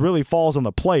the onus really falls on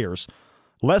the players,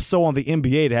 less so on the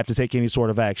NBA to have to take any sort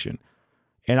of action.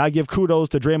 And I give kudos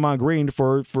to Draymond Green give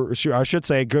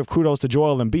kudos to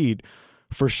Joel Embiid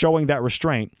for showing that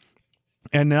restraint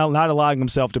and now not allowing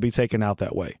himself to be taken out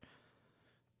that way.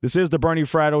 This is the Bernie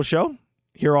Fratto Show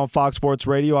here on Fox Sports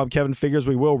Radio. I'm Kevin Figures.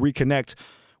 We will reconnect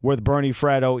with Bernie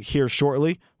Fratto here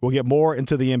shortly. We'll get more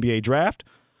into the NBA draft.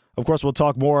 Of course, we'll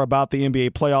talk more about the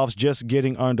NBA playoffs just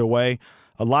getting underway.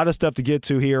 A lot of stuff to get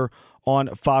to here on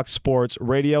Fox Sports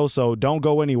Radio, so don't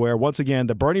go anywhere. Once again,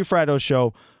 the Bernie Fratto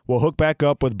Show will hook back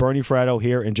up with Bernie Fratto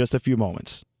here in just a few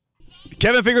moments.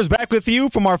 Kevin Figures back with you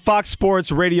from our Fox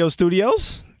Sports Radio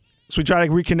studios. So we try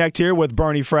to reconnect here with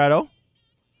Bernie Fratto.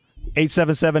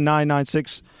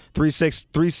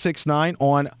 877-996-3639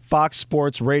 on Fox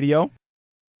Sports Radio.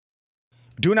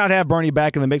 Do not have Bernie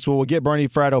back in the mix, but we'll get Bernie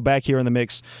Fratto back here in the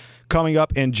mix coming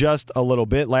up in just a little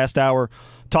bit. Last hour,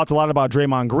 talked a lot about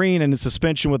Draymond Green and his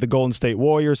suspension with the Golden State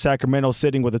Warriors. Sacramento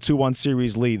sitting with a 2-1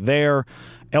 series lead there.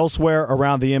 Elsewhere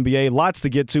around the NBA, lots to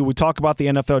get to. We talk about the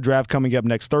NFL draft coming up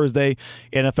next Thursday.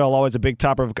 NFL always a big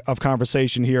topic of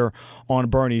conversation here on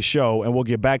Bernie's show, and we'll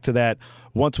get back to that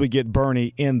once we get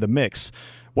Bernie in the mix.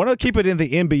 Want to keep it in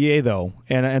the NBA, though,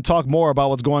 and talk more about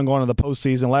what's going on in the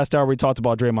postseason. Last hour we talked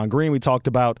about Draymond Green. We talked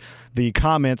about the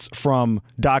comments from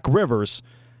Doc Rivers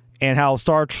and how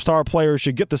star players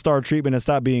should get the star treatment and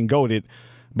stop being goated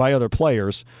by other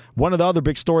players. One of the other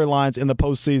big storylines in the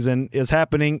postseason is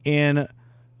happening in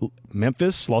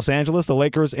Memphis, Los Angeles, the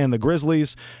Lakers and the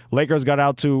Grizzlies. Lakers got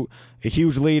out to a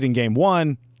huge lead in Game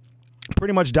 1.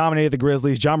 Pretty much dominated the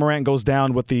Grizzlies. John Morant goes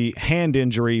down with the hand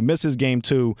injury, misses Game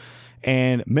 2,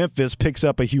 and Memphis picks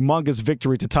up a humongous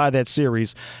victory to tie that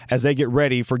series as they get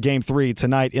ready for Game 3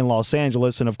 tonight in Los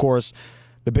Angeles. And, of course,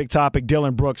 the big topic,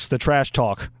 Dylan Brooks, the trash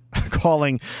talk,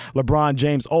 calling LeBron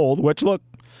James old, which, look,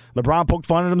 LeBron poked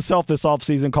fun at himself this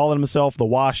offseason, calling himself the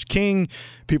washed king.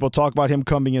 People talk about him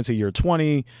coming into year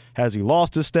 20. Has he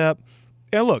lost a step?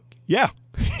 And look, yeah,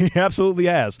 he absolutely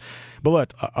has. But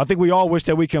look, I think we all wish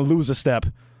that we can lose a step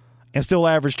and still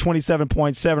average 27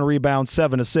 points, 7 rebounds,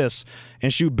 7 assists,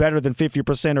 and shoot better than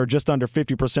 50% or just under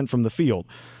 50% from the field.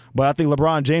 But I think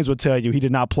LeBron James would tell you he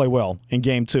did not play well in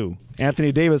Game 2.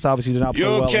 Anthony Davis obviously did not play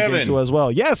well in Game 2 as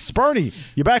well. Yes, Bernie,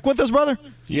 you back with us, brother?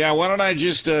 Yeah, why don't I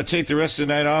just take the rest of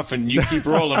the night off and you keep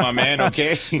rolling, my man,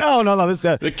 okay? No.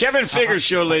 The Kevin Figures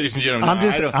Show, ladies and gentlemen.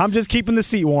 I'm just keeping the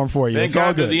seat warm for you. Thank it's all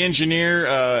God good. to the engineer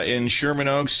in Sherman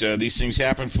Oaks. These things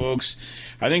happen, folks.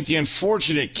 I think the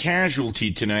unfortunate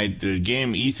casualty tonight, the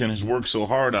game Ethan has worked so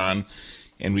hard on,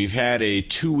 and we've had a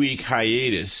 2-week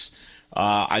hiatus.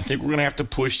 I think we're going to have to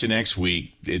push to next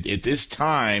week. At this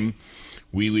time,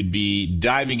 we would be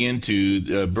diving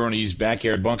into Bernie's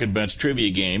Backyard Bunk and Bench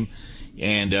trivia game.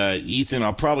 And, Ethan,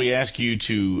 I'll probably ask you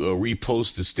to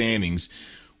repost the standings.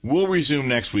 We'll resume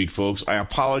next week, folks. I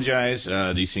apologize.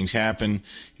 These things happen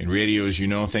in radio, as you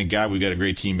know. Thank God we've got a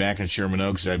great team back in Sherman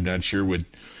Oaks. I'm not sure what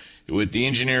what the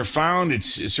engineer found,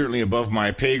 it's certainly above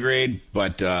my pay grade,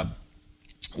 but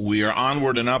we are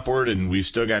onward and upward, and we've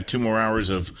still got 2 more hours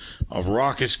of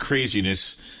raucous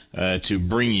craziness to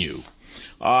bring you.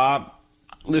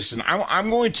 Listen, I'm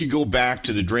going to go back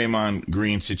to the Draymond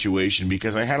Green situation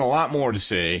because I had a lot more to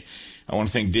say. I want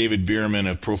to thank David Bierman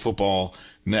of Pro Football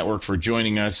Network for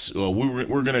joining us. We're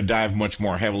going to dive much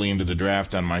more heavily into the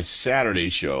draft on my Saturday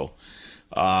show.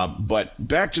 But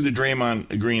back to the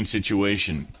Draymond Green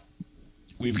situation.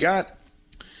 We've got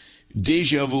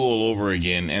deja vu all over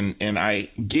again, and I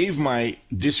gave my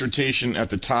dissertation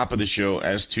at the top of the show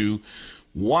as to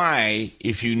why,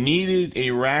 if you needed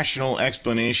a rational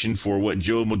explanation for what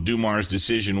Joe Dumars'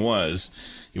 decision was,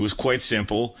 it was quite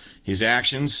simple. His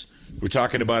actions, we're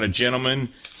talking about a gentleman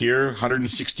here,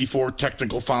 164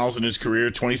 technical fouls in his career,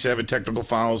 27 technical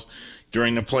fouls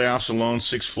during the playoffs alone,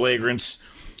 6 flagrants,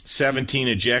 17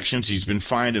 ejections. He's been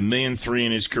fined $1.3 million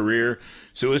in his career.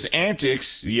 So his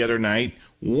antics the other night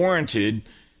warranted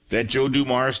that Joe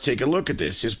Dumars take a look at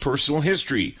this, his personal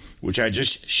history, which I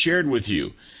just shared with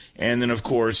you. And then, of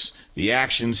course, the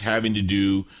actions having to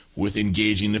do with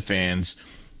engaging the fans,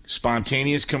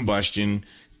 spontaneous combustion,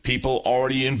 people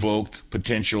already invoked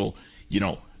potential,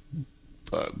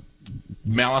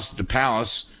 malice at the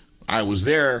palace. I was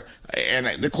there,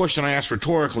 and the question I asked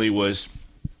rhetorically was,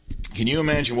 can you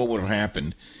imagine what would have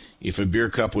happened if a beer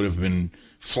cup would have been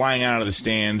flying out of the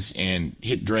stands and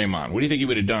hit Draymond? What do you think he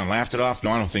would have done? Laughed it off?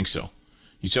 No, I don't think so.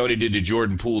 You saw what he did to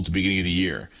Jordan Poole at the beginning of the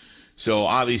year. So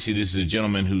obviously this is a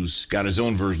gentleman who's got his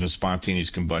own version of spontaneous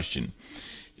combustion.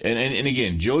 And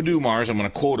again, Joe Dumars, I'm going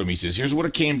to quote him. He says, here's what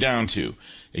it came down to.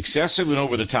 Excessive and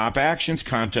over-the-top actions,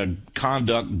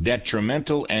 conduct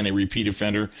detrimental, and a repeat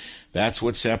offender. That's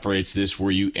what separates this,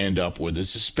 where you end up with a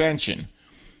suspension.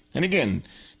 And again,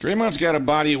 Draymond's got a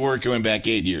body of work going back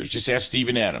 8 years. Just ask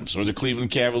Steven Adams or the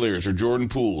Cleveland Cavaliers or Jordan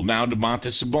Poole, now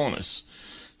Domantas Sabonis.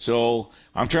 So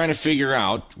I'm trying to figure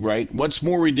out, right, what's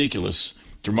more ridiculous?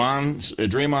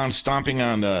 Draymond stomping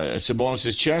on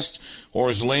Sabonis' chest, or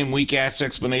his lame, weak-ass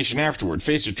explanation afterward?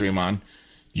 Face it, Draymond.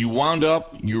 You wound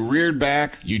up, you reared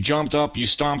back, you jumped up, you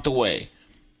stomped away.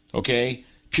 Okay?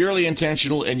 Purely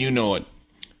intentional, and you know it.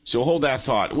 So hold that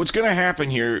thought. What's going to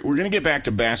happen here, we're going to get back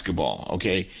to basketball,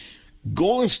 okay?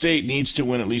 Golden State needs to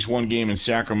win at least one game in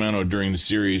Sacramento during the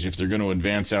series if they're going to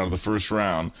advance out of the first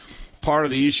round. Part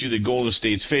of the issue that Golden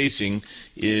State's facing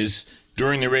is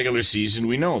during the regular season,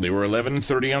 we know they were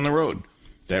 11-30 on the road.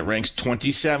 That ranks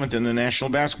 27th in the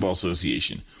National Basketball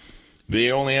Association.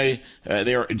 They're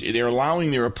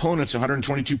allowing their opponents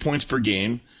 122 points per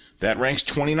game. That ranks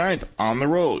 29th on the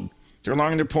road. They're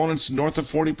allowing their opponents north of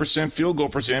 40% field goal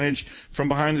percentage from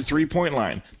behind the three-point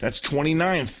line. That's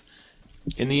 29th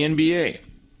in the NBA.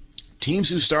 Teams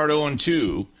who start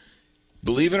 0-2,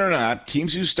 believe it or not,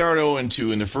 teams who start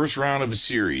 0-2 in the first round of a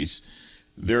series,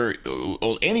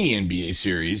 any NBA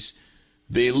series,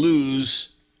 they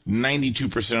lose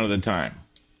 92% of the time.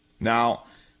 Now,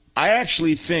 I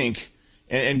actually think,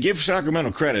 and give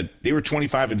Sacramento credit, they were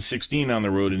 25-16 on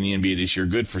the road in the NBA this year,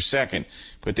 good for second,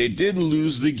 but they did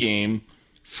lose the game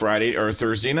Friday or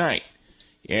Thursday night.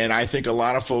 And I think a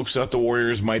lot of folks thought the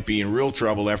Warriors might be in real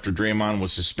trouble after Draymond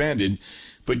was suspended,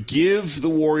 but give the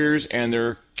Warriors and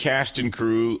their cast and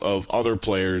crew of other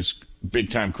players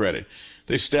big-time credit.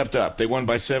 They stepped up. They won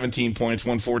by 17 points,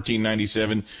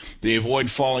 114-97. They avoid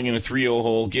falling in a 3-0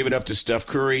 hole. Give it up to Steph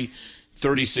Curry,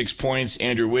 36 points.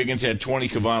 Andrew Wiggins had 20.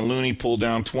 Kevon Looney pulled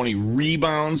down 20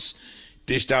 rebounds,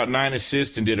 dished out 9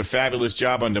 assists, and did a fabulous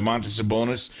job on Domantas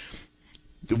Sabonis.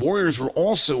 The Warriors were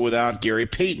also without Gary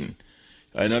Payton,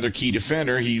 another key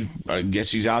defender. I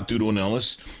guess he's out due to an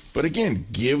illness. But again,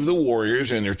 give the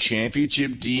Warriors and their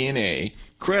championship DNA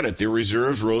credit. Their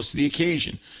reserves rose to the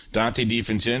occasion. Dante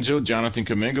DiVincenzo, Jonathan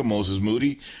Kuminga, Moses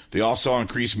Moody, they all saw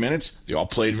increased minutes. They all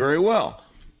played very well.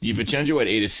 DiVincenzo had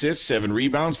 8 assists, 7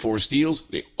 rebounds, 4 steals.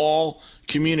 They all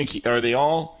contributed.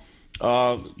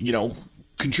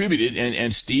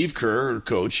 And Steve Kerr,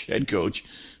 head coach,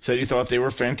 said he thought they were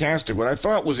fantastic. What I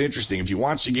thought was interesting, if you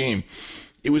watch the game,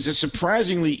 it was a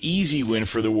surprisingly easy win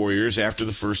for the Warriors after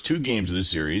the first 2 games of the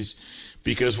series,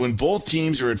 because when both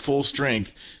teams are at full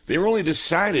strength, they were only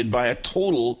decided by a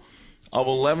total of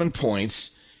 11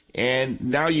 points. And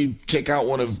now you take out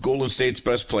one of Golden State's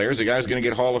best players, a guy who's going to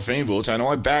get Hall of Fame votes. I know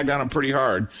I bagged on him pretty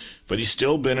hard, but he's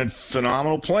still been a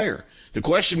phenomenal player. The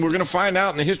question we're going to find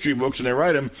out in the history books when they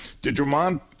write him, did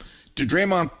Draymond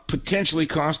potentially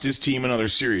cost his team another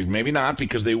series? Maybe not,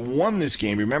 because they won this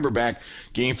game. Remember back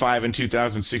Game 5 in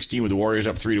 2016 with the Warriors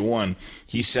up 3-1.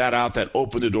 He sat out. That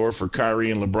opened the door for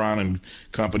Kyrie and LeBron and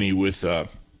company with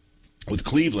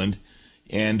Cleveland,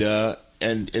 and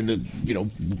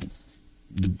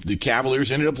the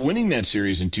Cavaliers ended up winning that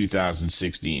series in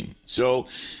 2016. So,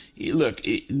 look,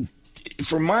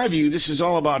 from my view, this is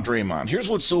all about Draymond. Here's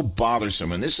what's so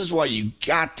bothersome, and this is why you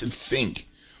got to think.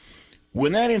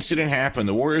 When that incident happened,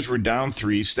 the Warriors were down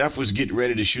 3. Steph was getting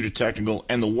ready to shoot a technical,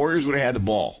 and the Warriors would have had the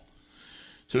ball.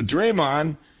 So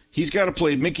Draymond, he's got to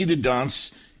play Mickey the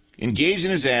Dunce, engage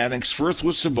in his antics, first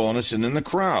with Sabonis, and then the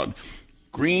crowd.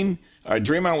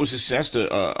 Draymond was assessed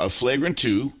a flagrant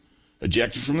 2,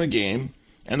 ejected from the game,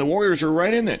 and the Warriors are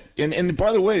right in it. And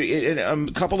by the way,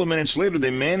 a couple of minutes later,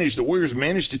 the Warriors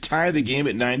managed to tie the game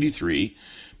at 93,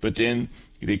 but then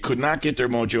they could not get their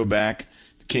mojo back.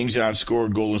 The Kings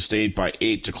outscored Golden State by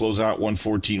 8 to close out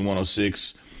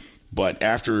 114-106. But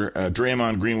after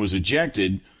Draymond Green was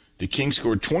ejected, the Kings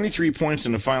scored 23 points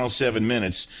in the final 7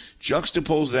 minutes.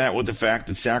 Juxtapose that with the fact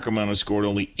that Sacramento scored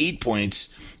only 8 points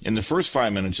in the first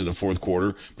 5 minutes of the fourth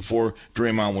quarter before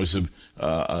Draymond was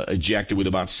ejected with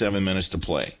about 7 minutes to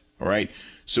play. All right?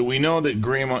 So we know that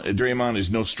Draymond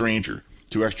is no stranger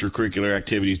to extracurricular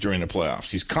activities during the playoffs.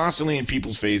 He's constantly in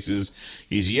people's faces.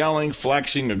 He's yelling,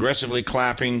 flexing, aggressively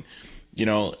clapping,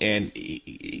 and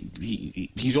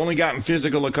he's only gotten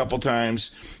physical a couple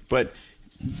times, but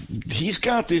he's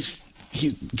got this.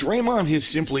 Draymond has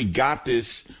simply got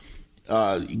this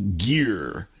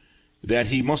gear that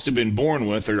he must have been born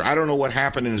with, or I don't know what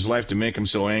happened in his life to make him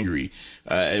so angry.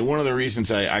 And one of the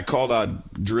reasons I called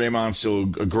out Draymond so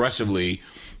aggressively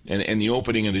in the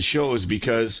opening of the show is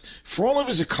because for all of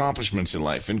his accomplishments in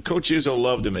life, and Coach Izzo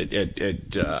loved him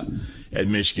at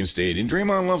Michigan State, and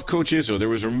Draymond loved Coach Izzo. There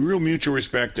was a real mutual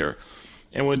respect there.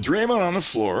 And with Draymond on the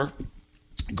floor,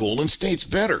 Golden State's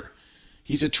better.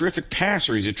 He's a terrific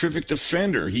passer. He's a terrific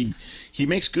defender. He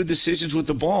makes good decisions with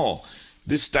the ball.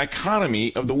 This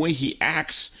dichotomy of the way he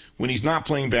acts when he's not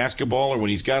playing basketball or when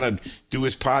he's got to do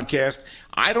his podcast,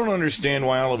 I don't understand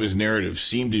why all of his narratives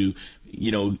seem to,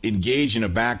 engage in a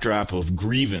backdrop of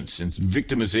grievance and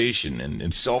victimization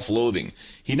and self-loathing.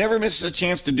 He never misses a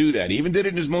chance to do that. He even did it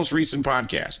in his most recent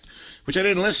podcast, which I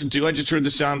didn't listen to. I just heard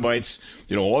the sound bites.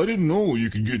 I didn't know you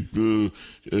could get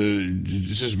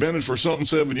suspended for something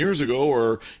 7 years ago,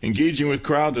 or engaging with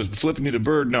crowds as flipping you the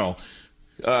bird. No.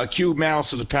 Cue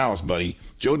Malice of the Palace, buddy.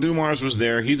 Joe Dumars was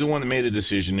there. He's the one that made the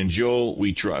decision, and Joe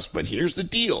we trust. But here's the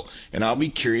deal, and I'll be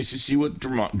curious to see what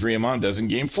Draymond does in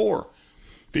Game 4.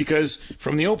 Because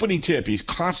from the opening tip, he's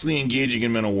constantly engaging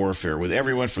in mental warfare with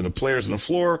everyone from the players on the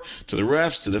floor to the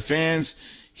refs to the fans.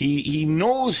 He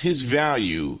knows his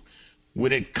value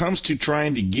when it comes to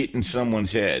trying to get in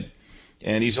someone's head.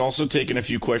 And he's also taken a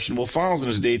few questionable fouls in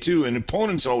his day, too. And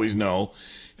opponents always know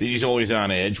that he's always on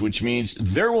edge, which means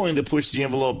they're willing to push the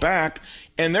envelope back,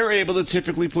 and they're able to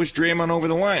typically push Draymond over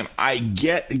the line.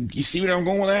 You see what I'm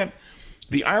going with that?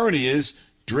 The irony is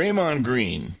Draymond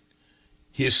Green,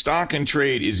 his stock and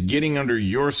trade is getting under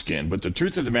your skin. But the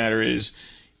truth of the matter is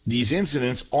these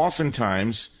incidents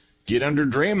oftentimes get under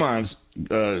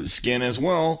Draymond's skin as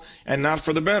well, and not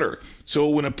for the better. So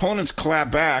when opponents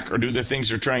clap back or do the things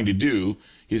they're trying to do,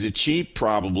 is it cheap?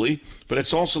 Probably. But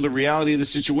it's also the reality of the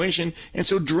situation, and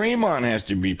so Draymond has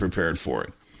to be prepared for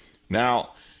it.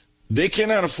 Now, they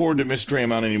cannot afford to miss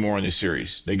Draymond anymore in this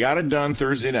series. They got it done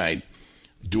Thursday night.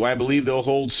 Do I believe they'll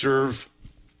hold serve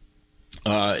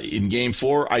in Game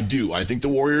 4? I do. I think the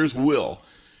Warriors will.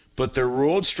 But their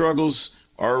road struggles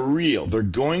are real. They're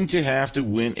going to have to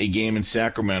win a game in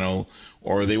Sacramento,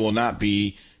 or they will not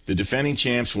be. The defending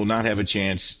champs will not have a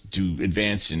chance to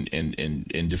advance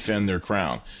and defend their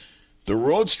crown. The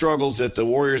road struggles that the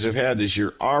Warriors have had this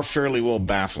year are fairly well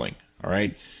baffling. All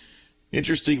right.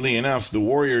 Interestingly enough, the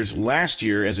Warriors last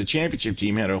year as a championship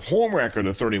team had a home record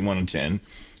of 31-10.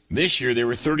 This year, they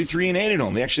were 33-8 at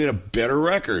home. They actually had a better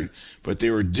record, but they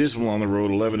were dismal on the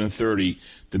road, 11-30.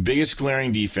 The biggest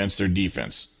glaring difference, was their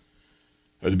defense.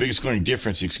 Their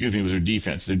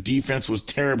defense was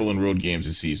terrible in road games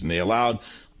this season. They allowed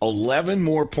 11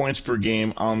 more points per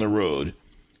game on the road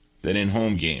than in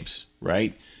home games,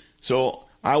 right? So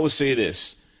I will say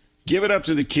this. Give it up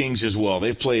to the Kings as well.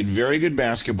 They've played very good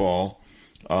basketball.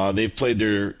 They've played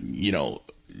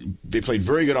they played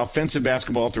very good offensive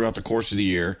basketball throughout the course of the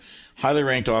year. Highly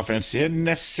ranked offense. They didn't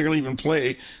necessarily even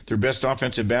play their best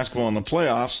offensive basketball in the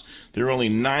playoffs. They were only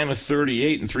 9 of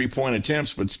 38 in three-point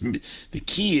attempts. But the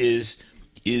key is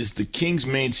the Kings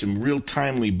made some real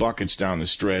timely buckets down the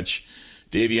stretch.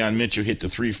 Davion Mitchell hit the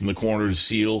three from the corner to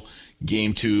seal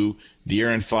Game 2.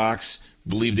 De'Aaron Fox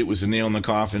believed it was a nail in the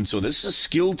coffin. So this is a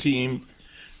skilled team.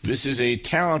 This is a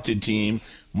talented team.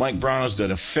 Mike Brown has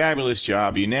done a fabulous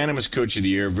job. Unanimous Coach of the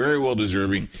Year. Very well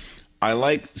deserving. I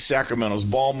like Sacramento's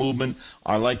ball movement.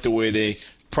 I like the way they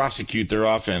prosecute their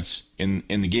offense in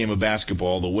the game of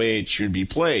basketball the way it should be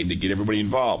played to get everybody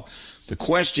involved. The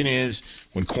question is,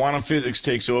 when quantum physics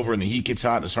takes over and the heat gets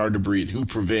hot and it's hard to breathe, who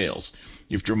prevails?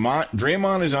 If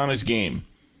Draymond is on his game,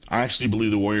 I actually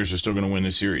believe the Warriors are still going to win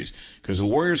this series because the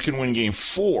Warriors can win game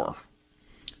 4.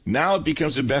 Now it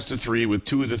becomes a best of 3 with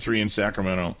 2 of the 3 in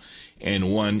Sacramento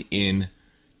and 1 in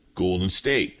Golden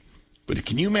State. But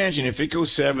can you imagine if it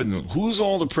goes 7, who's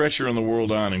all the pressure in the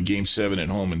world on in game 7 at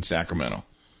home in Sacramento?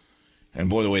 And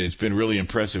boy, the way it's been really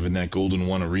impressive in that Golden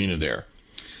One arena there.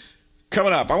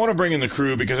 Coming up, I want to bring in the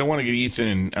crew because I want to get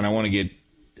Ethan and I want to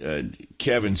get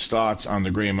Kevin's thoughts on the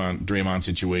Draymond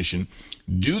situation.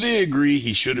 Do they agree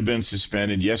he should have been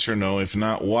suspended? Yes or no? If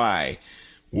not, why?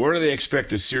 Where do they expect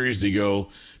the series to go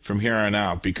from here on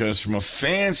out? Because from a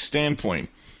fan standpoint,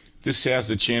 this has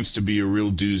the chance to be a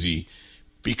real doozy.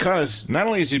 Because not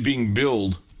only is it being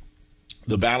billed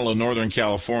the Battle of Northern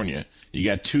California, you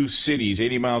got 2 cities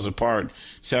 80 miles apart,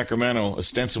 Sacramento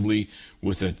ostensibly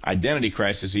with an identity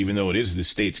crisis, even though it is the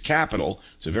state's capital.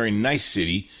 It's a very nice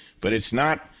city, but it's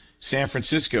not San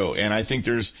Francisco. And I think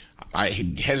I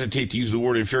hesitate to use the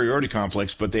word inferiority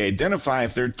complex, but they identify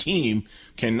if their team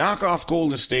can knock off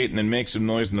Golden State and then make some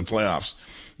noise in the playoffs,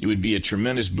 it would be a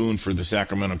tremendous boon for the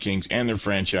Sacramento Kings and their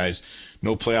franchise.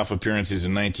 No playoff appearances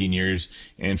in 19 years,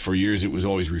 and for years it was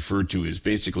always referred to as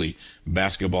basically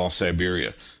basketball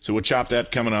Siberia. So we'll chop that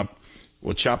up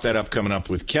coming up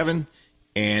with Kevin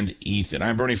and Ethan.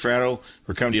 I'm Bernie Fratto.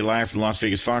 We're coming to you live from the Las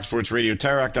Vegas Fox Sports Radio,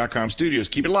 TireRack.com studios.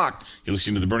 Keep it locked. You're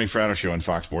listening to the Bernie Fratto Show on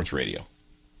Fox Sports Radio.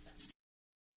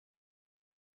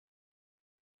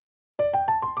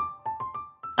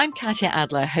 I'm Katya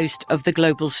Adler, host of The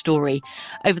Global Story.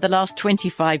 Over the last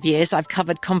 25 years, I've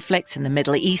covered conflicts in the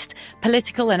Middle East,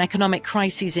 political and economic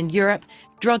crises in Europe,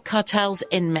 drug cartels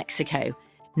in Mexico.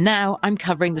 Now I'm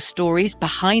covering the stories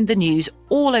behind the news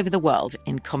all over the world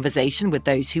in conversation with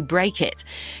those who break it.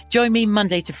 Join me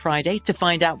Monday to Friday to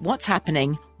find out what's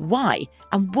happening, why,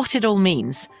 and what it all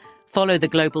means. Follow The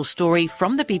Global Story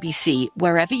from the BBC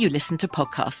wherever you listen to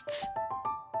podcasts.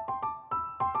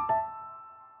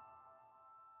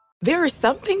 There are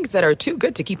some things that are too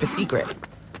good to keep a secret.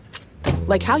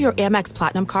 Like how your Amex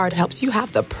Platinum card helps you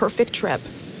have the perfect trip.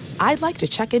 I'd like to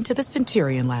check into the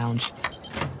Centurion Lounge.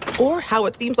 Or how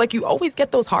it seems like you always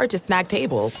get those hard-to-snag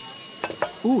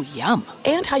tables. Ooh, yum.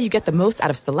 And how you get the most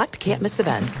out of select can't-miss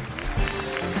events.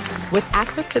 With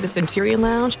access to the Centurion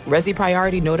Lounge, Resi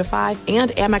Priority Notified,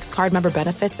 and Amex card member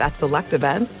benefits at select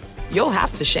events, you'll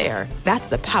have to share. That's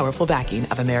the powerful backing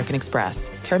of American Express.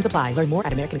 Terms apply. Learn more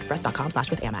at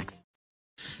americanexpress.com/withAmex.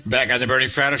 Back on the Bernie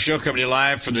Fratto Show, coming to you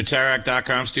live from the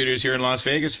TireRack.com studios here in Las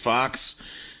Vegas, Fox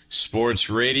Sports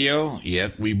Radio.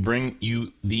 Yet we bring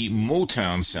you the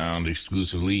Motown sound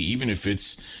exclusively, even if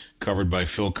it's covered by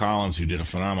Phil Collins, who did a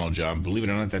phenomenal job. Believe it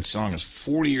or not, that song is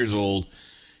 40 years old.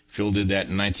 Phil did that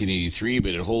in 1983,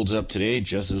 but it holds up today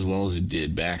just as well as it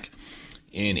did back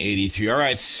in 83. All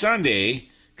right, Sunday,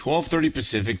 12:30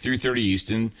 Pacific, 3:30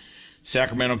 Eastern,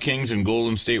 Sacramento Kings and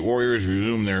Golden State Warriors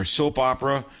resume their soap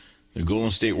opera. The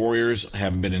Golden State Warriors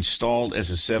have been installed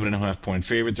as a 7.5-point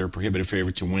favorite. They're a prohibitive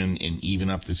favorite to win and even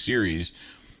up the series.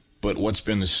 But what's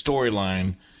been the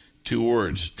storyline? 2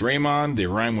 words. Draymond, they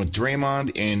rhyme with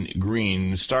Draymond and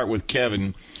Green. Start with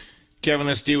Kevin. Kevin,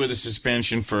 let's deal with the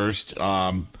suspension first.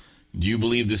 Do you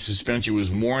believe the suspension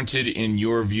was warranted in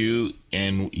your view?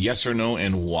 And yes or no,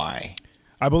 and why?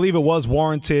 I believe it was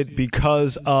warranted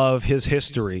because of his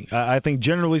history. I think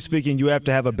generally speaking, you have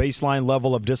to have a baseline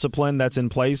level of discipline that's in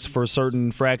place for certain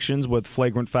infractions with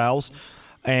flagrant fouls.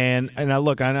 And I know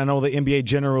the NBA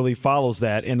generally follows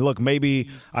that. And look, maybe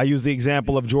I use the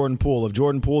example of Jordan Poole. If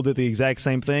Jordan Poole did the exact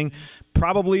same thing,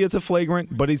 probably it's a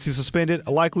flagrant, but is he suspended?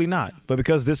 Likely not. But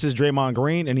because this is Draymond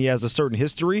Green and he has a certain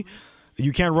history,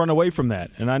 you can't run away from that.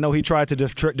 And I know he tried to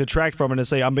detract from it and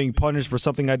say, I'm being punished for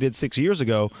something I did 6 years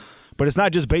ago. But it's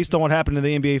not just based on what happened in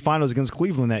the NBA Finals against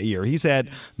Cleveland that year. He's had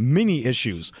many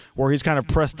issues where he's kind of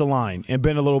pressed the line and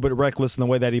been a little bit reckless in the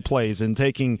way that he plays and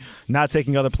not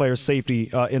taking other players'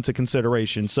 safety into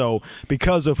consideration. So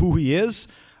because of who he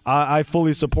is, I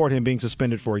fully support him being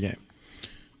suspended for a game.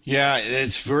 Yeah,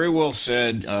 it's very well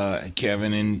said,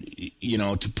 Kevin. And,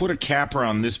 to put a capper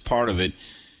on this part of it,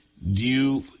 do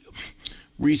you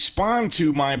respond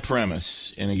to my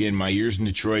premise? And again, my years in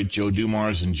Detroit, Joe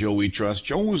Dumars and Joe We Trust.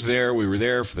 Joe was there. We were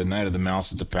there for the night of the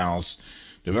Mouse at the Palace,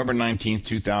 November 19th,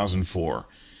 2004.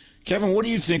 Kevin, what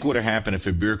do you think would have happened if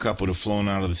a beer cup would have flown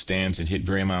out of the stands and hit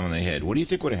Draymond on the head? What do you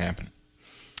think would have happened?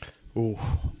 Ooh.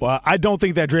 Well, I don't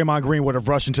think that Draymond Green would have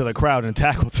rushed into the crowd and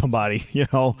tackled somebody,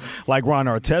 like Ron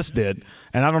Artest did.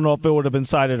 And I don't know if it would have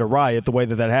incited a riot the way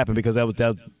that happened, because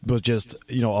that was just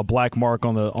a black mark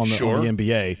on the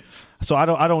NBA. So I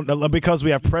don't because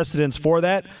we have precedents for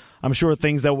that. I'm sure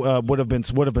things that would have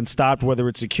been stopped, whether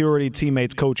it's security,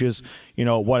 teammates, coaches,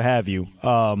 what have you.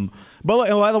 But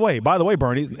by the way,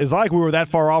 Bernie, it's like we were that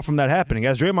far off from that happening.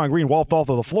 As Draymond Green walked off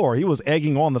of the floor, he was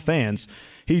egging on the fans.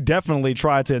 He definitely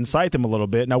tried to incite them a little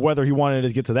bit. Now, whether he wanted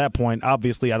to get to that point,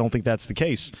 obviously, I don't think that's the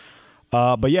case.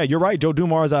 But yeah, you're right. Joe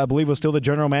Dumars, I believe, was still the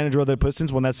general manager of the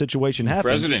Pistons when that situation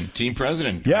happened. Team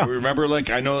president. Yeah. I remember,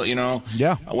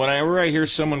 Yeah. Whenever I hear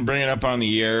someone bring it up on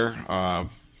the air,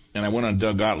 and I went on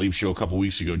Doug Gottlieb's show a couple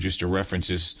weeks ago just to reference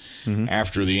this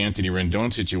after the Anthony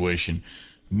Rendon situation.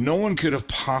 No one could have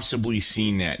possibly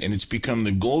seen that, and it's become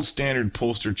the gold standard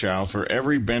poster child for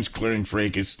every bench-clearing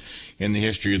fracas in the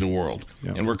history of the world.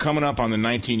 Yeah. And we're coming up on the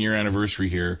 19-year anniversary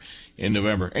here in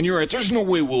November. And you're right, there's no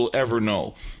way we'll ever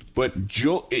know. But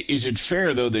is it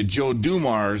fair, though, that Joe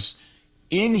Dumars,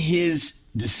 in his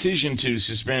decision to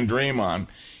suspend Draymond,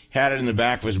 had it in the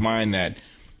back of his mind that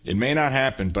it may not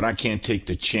happen, but I can't take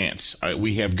the chance.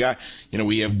 We have got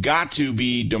to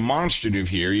be demonstrative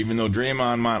here, even though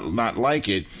Draymond might not like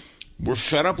it. We're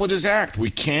fed up with his act. We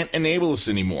can't enable this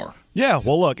anymore. Yeah,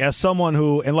 well, look, as someone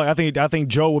who, and look, I think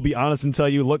Joe would be honest and tell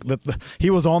you, look, he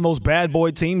was on those bad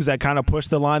boy teams that kind of pushed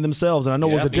the line themselves, and I know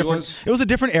it was a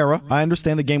different era. I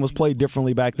understand the game was played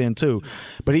differently back then too,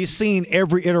 but he's seen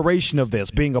every iteration of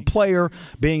this, being a player,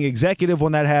 being executive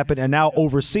when that happened, and now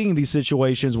overseeing these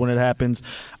situations when it happens.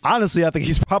 Honestly, I think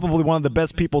he's probably one of the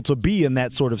best people to be in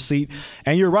that sort of seat.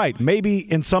 And you're right, maybe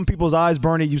in some people's eyes,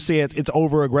 Bernie, you see it's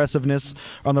over aggressiveness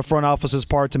on the front office's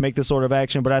part to make this sort of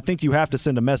action, but I think you have to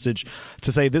send a message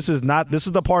to say this is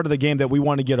the part of the game that we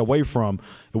want to get away from.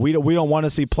 We don't want to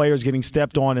see players getting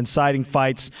stepped on, inciting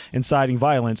fights, inciting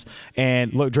violence.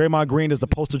 And look, Draymond Green is the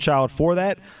poster child for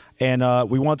that. And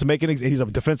we want to make he's a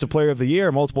defensive player of the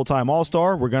year, multiple-time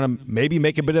All-Star. We're going to maybe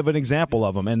make a bit of an example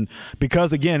of him. And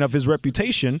because, again, of his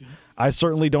reputation, I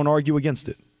certainly don't argue against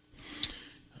it.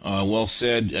 Well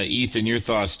said. Ethan, your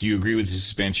thoughts. Do you agree with the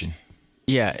suspension?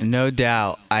 Yeah, no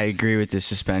doubt I agree with the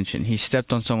suspension. He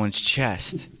stepped on someone's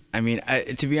chest. I mean,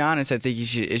 to be honest, I think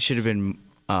it should have been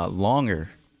longer.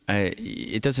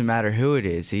 It doesn't matter who it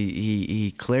is.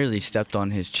 He clearly stepped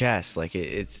on his chest. Like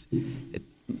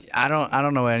I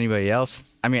don't know anybody else.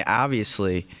 I mean,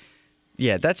 obviously,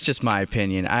 yeah, that's just my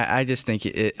opinion. I just think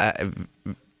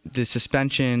the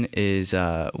suspension is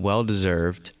well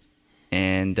deserved,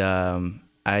 and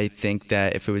I think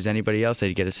that if it was anybody else,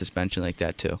 they'd get a suspension like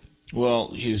that too. Well,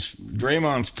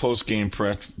 Draymond's post-game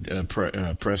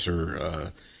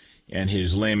presser and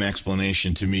his lame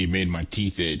explanation to me made my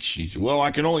teeth itch. He said, well,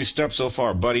 I can only step so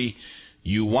far, buddy.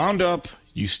 You wound up,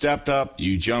 you stepped up,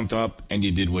 you jumped up, and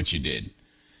you did what you did.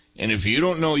 And if you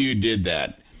don't know you did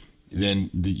that, then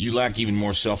you lack even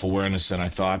more self-awareness than I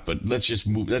thought. But let's just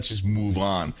move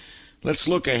on. Let's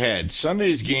look ahead.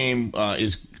 Sunday's game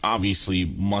is obviously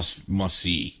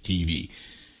must-see TV.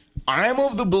 I'm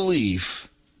of the belief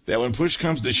that when push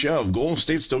comes to shove, Golden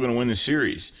State's still going to win the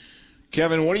series.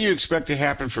 Kevin, what do you expect to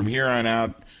happen from here on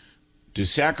out?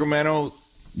 Does Sacramento,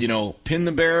 pin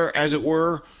the bear, as it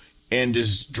were? And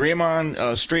does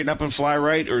Draymond straighten up and fly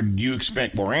right? Or do you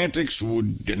expect more antics?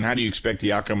 And how do you expect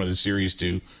the outcome of the series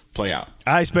to play out?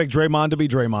 I expect Draymond to be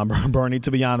Draymond, Bernie,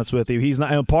 to be honest with you. He's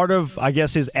not part of, I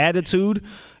guess, his attitude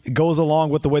goes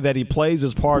along with the way that he plays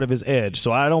as part of his edge.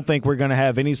 So I don't think we're going to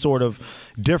have any sort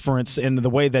of difference in the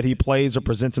way that he plays or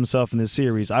presents himself in this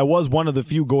series. I was one of the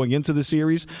few going into the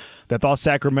series that thought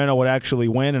Sacramento would actually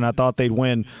win, and I thought they'd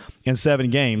win in 7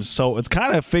 games. So it's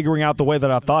kind of figuring out the way that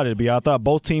I thought it'd be. I thought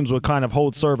both teams would kind of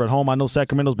hold serve at home. I know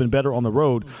Sacramento's been better on the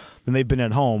road than they've been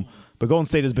at home. But Golden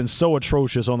State has been so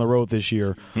atrocious on the road this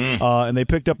year. And they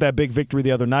picked up that big victory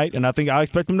the other night, and I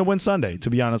expect them to win Sunday,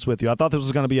 to be honest with you. I thought this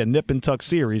was going to be a nip-and-tuck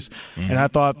series, and I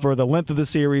thought for the length of the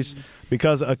series,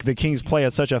 because the Kings play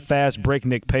at such a fast,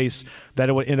 breakneck pace, that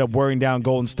it would end up wearing down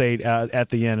Golden State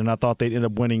at the end, and I thought they'd end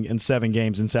up winning in 7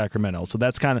 games in Sacramento. So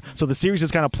so the series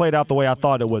has kind of played out the way I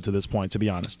thought it would to this point, to be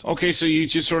honest. Okay, so you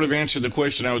just sort of answered the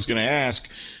question I was going to ask.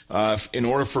 In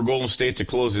order for Golden State to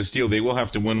close this deal, they will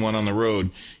have to win one on the road.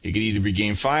 It could either be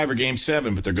Game 5 or Game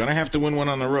 7, but they're going to have to win one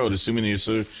on the road, assuming they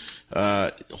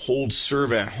hold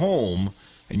serve at home,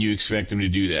 and you expect them to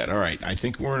do that. All right, I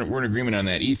think we're in agreement on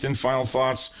that. Ethan, final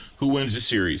thoughts. Who wins the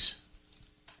series?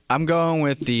 I'm going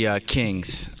with the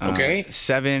Kings. Okay.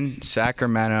 7,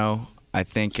 Sacramento. I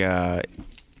think the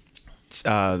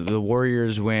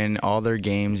Warriors win all their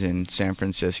games in San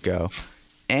Francisco.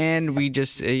 And we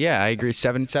just, I agree,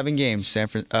 seven games,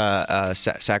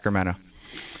 Sacramento.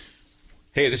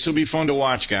 Hey, this will be fun to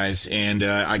watch, guys, and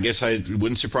I guess I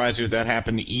wouldn't surprise me if that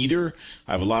happened either.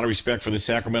 I have a lot of respect for the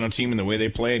Sacramento team and the way they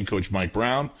play, and Coach Mike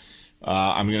Brown.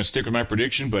 I'm going to stick with my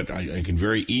prediction, but I can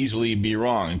very easily be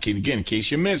wrong. And again, in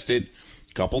case you missed it,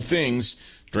 a couple things.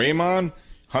 Draymond,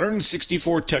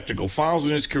 164 technical fouls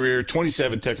in his career,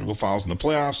 27 technical fouls in the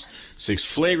playoffs, 6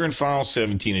 flagrant fouls,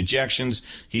 17 ejections.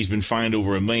 He's been fined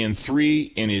over $1.3 million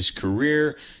in his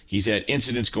career. He's had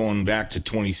incidents going back to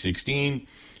 2016.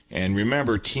 And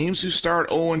remember, teams who start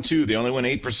 0-2, they only win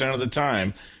 8% of the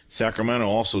time. Sacramento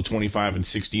also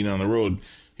 25-16 on the road.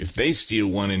 If they steal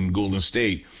one in Golden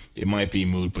State, it might be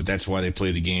moot, but that's why they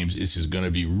play the games. This is going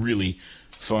to be really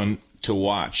fun to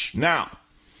watch. Now,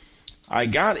 I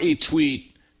got a tweet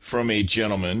from a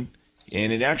gentleman,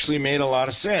 and it actually made a lot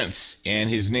of sense. And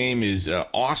his name is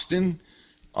Austin,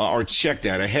 or check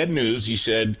that, Ahead News. He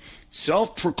said,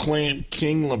 self-proclaimed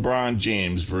King LeBron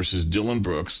James versus Dylan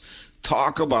Brooks.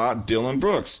 Talk about Dylan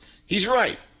Brooks. He's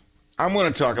right. I'm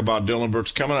going to talk about Dylan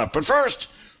Brooks coming up. But first,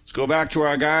 let's go back to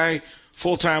our guy,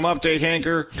 full-time update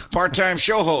hanker, part-time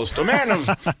show host, a man of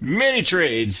many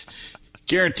trades,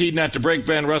 guaranteed not to break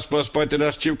Ben, rust, bust, bite the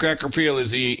dust, chip, crack, or peel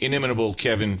is the inimitable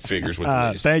Kevin Figures with the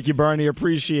latest. Thank you, Bernie.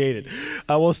 Appreciate it.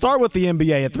 We'll start with the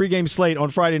NBA. A 3-game slate on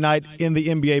Friday night in the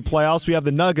NBA playoffs. We have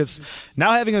the Nuggets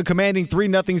now having a commanding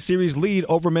 3-0 series lead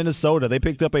over Minnesota. They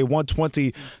picked up a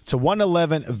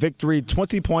 120-111 victory,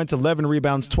 20 points, 11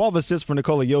 rebounds, 12 assists for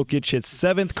Nikola Jokic, his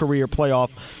 7th career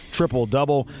playoff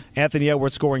triple-double. Anthony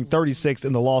Edwards scoring 36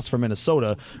 in the loss for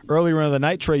Minnesota. Earlier in the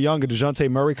night, Trae Young and DeJounte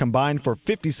Murray combined for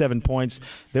 57 points.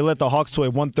 They led the Hawks to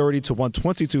a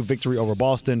 130-122 victory over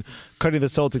Boston, cutting the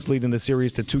Celtics' lead in the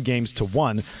series to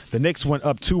 2-1. The Knicks went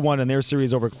up 2-1 in their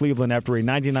series over Cleveland after a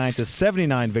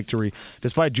 99-79 victory,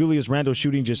 despite Julius Randle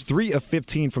shooting just 3 of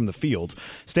 15 from the field.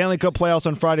 Stanley Cup playoffs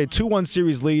on Friday, 2-1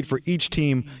 series lead for each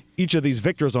team. Each of these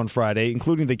victors on Friday,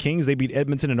 including the Kings, they beat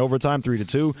Edmonton in overtime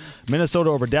 3-2. Minnesota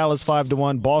over Dallas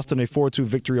 5-1. Boston a 4-2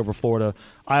 victory over Florida.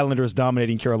 Islanders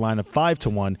dominating Carolina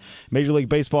 5-1. Major League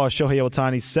Baseball Shohei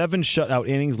Ohtani 7 shutout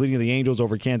innings, leading the Angels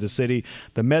over Kansas City.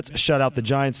 The Mets shut out the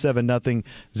Giants 7-0.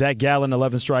 Zach Gallen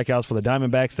 11 strikeouts for the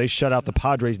Diamondbacks. They shut out the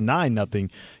Padres 9-0.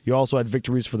 You also had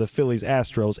victories for the Phillies,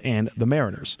 Astros, and the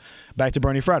Mariners. Back to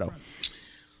Bernie Fratto.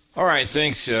 All right,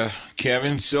 thanks,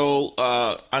 Kevin. So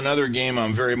another game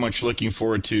I'm very much looking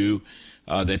forward to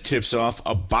that tips off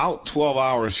about 12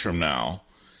 hours from now.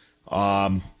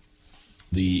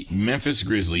 The Memphis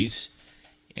Grizzlies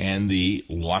and the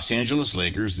Los Angeles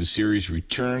Lakers. The series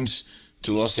returns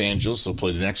to Los Angeles. They'll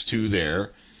play the next two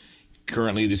there.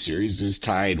 Currently, the series is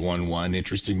tied 1-1.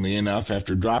 Interestingly enough,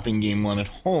 after dropping game 1 at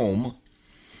home,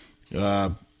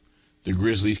 the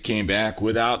Grizzlies came back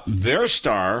without their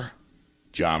star,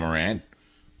 Ja Morant,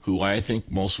 who I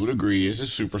think most would agree is a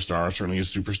superstar, certainly a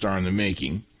superstar in the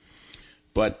making.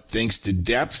 But thanks to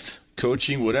depth,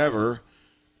 coaching, whatever,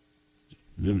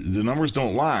 the numbers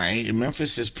don't lie.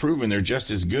 Memphis has proven they're just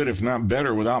as good, if not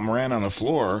better, without Morant on the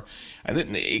floor. I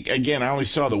only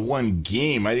saw the one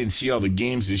game. I didn't see all the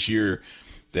games this year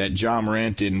that Ja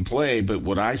Morant didn't play. But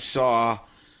what I saw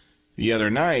the other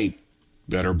night,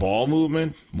 better ball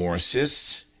movement, more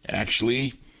assists,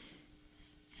 actually,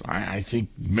 I think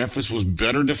Memphis was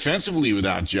better defensively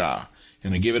without Ja.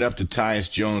 And I give it up to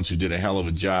Tyus Jones, who did a hell of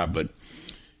a job. But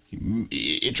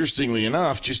interestingly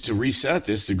enough, just to reset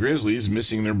this, the Grizzlies,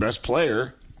 missing their best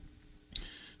player,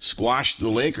 squashed the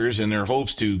Lakers in their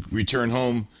hopes to return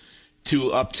home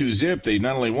up 2-zip. They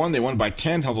not only won, they won by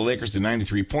 10, held the Lakers to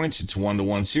 93 points. It's a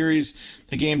 1-1 series.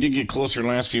 The game did get closer in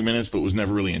the last few minutes, but was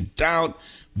never really in doubt.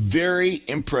 Very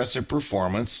impressive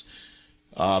performance.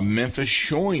 Memphis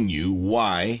showing you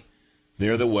why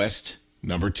they're the West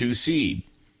number 2 seed.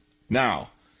 Now,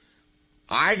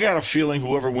 I got a feeling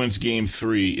whoever wins Game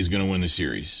 3 is going to win the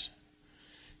series.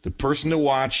 The person to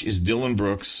watch is Dylan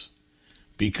Brooks,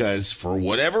 because for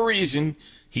whatever reason,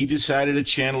 he decided to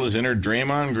channel his inner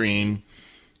Draymond Green,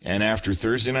 and after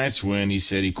Thursday night's win, he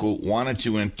said he, quote, wanted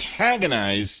to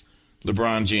antagonize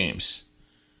LeBron James.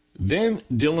 Then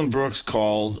Dylan Brooks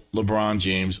called LeBron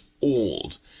James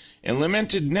old and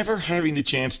lamented never having the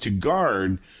chance to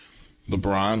guard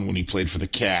LeBron when he played for the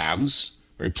Cavs,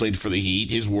 or he played for the Heat.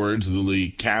 His words,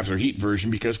 the Cavs or Heat version,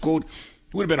 because, quote,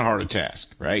 it would have been a harder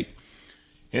task, right?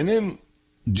 And then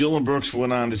Dylan Brooks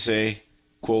went on to say,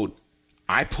 quote,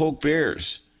 I poke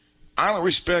bears. I don't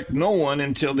respect no one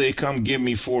until they come give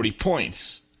me 40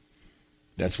 points.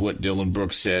 That's what Dylan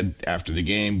Brooks said after the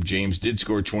game. James did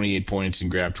score 28 points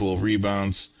and grab 12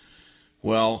 rebounds.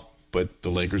 Well, but the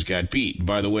Lakers got beat.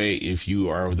 By the way, if you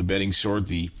are of the betting sort,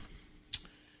 the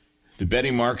The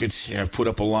betting markets have put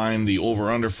up a line. The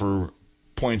over-under for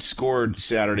points scored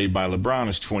Saturday by LeBron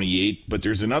is 28, but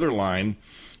there's another line.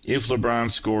 If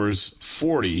LeBron scores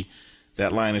 40,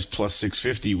 that line is plus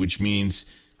 650, which means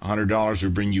 $100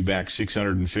 would bring you back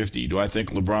 $650. Do I think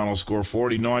LeBron will score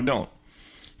 40? No, I don't.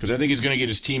 Because I think he's going to get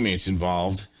his teammates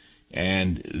involved,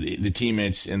 and the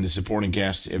teammates and the supporting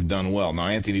cast have done well. Now,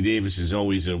 Anthony Davis is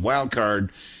always a wild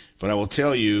card, but I will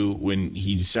tell you, when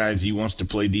he decides he wants to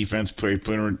play defense, play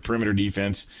perimeter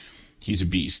defense, he's a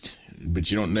beast. But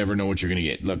you don't never know what you're going to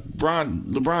get. Look,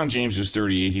 LeBron James is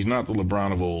 38. He's not the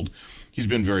LeBron of old. He's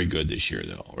been very good this year,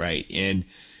 though, right? And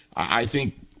I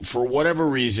think for whatever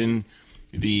reason,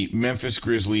 the Memphis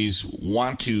Grizzlies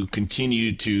want to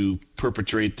continue to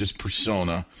perpetrate this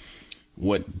persona.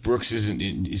 What Brooks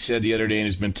said the other day in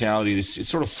his mentality, it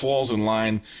sort of falls in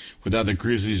line with how the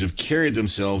Grizzlies have carried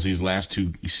themselves these last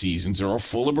 2 seasons. They're all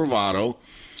full of bravado.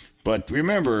 But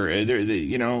remember,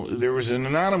 there was an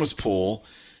anonymous poll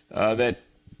that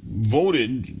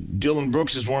voted Dillon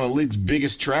Brooks as one of the league's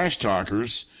biggest trash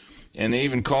talkers, and they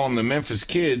even call him the Memphis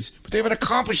Kids, but they haven't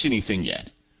accomplished anything yet.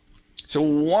 So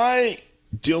why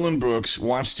Dillon Brooks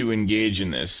wants to engage in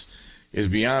this is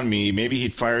beyond me. Maybe he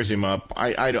fires him up.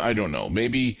 I don't know.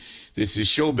 Maybe this is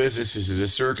show business. This is a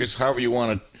circus. However you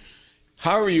want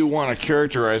to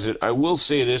characterize it. I will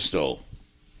say this, though.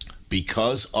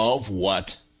 Because of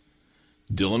what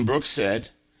Dillon Brooks said,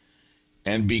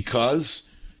 and because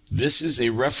this is a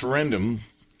referendum,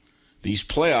 these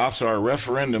playoffs are a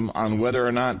referendum on whether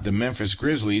or not the Memphis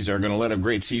Grizzlies are going to let a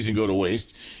great season go to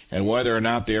waste, and whether or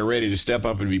not they are ready to step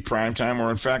up and be primetime,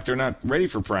 or in fact they're not ready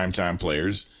for primetime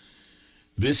players.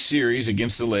 This series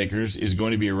against the Lakers is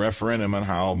going to be a referendum on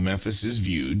how Memphis is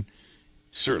viewed,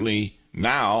 certainly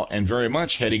now and very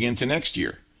much heading into next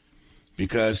year.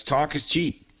 Because talk is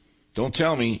cheap. Don't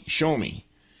tell me, show me.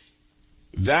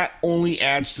 That only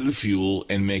adds to the fuel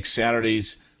and makes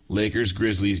Saturday's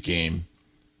Lakers-Grizzlies game,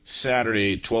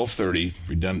 Saturday,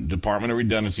 12:30, Department of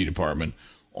Redundancy Department,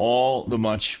 all the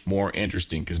much more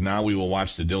interesting, because now we will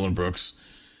watch the Dillon Brooks,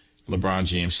 LeBron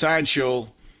James sideshow.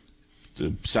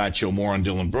 The sideshow more on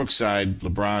Dillon Brooks' side.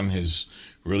 LeBron has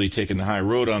really taken the high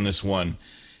road on this one.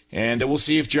 And we'll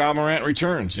see if Ja Morant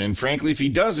returns. And frankly, if he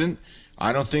doesn't,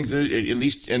 I don't think that, at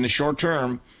least in the short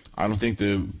term, I don't think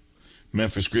the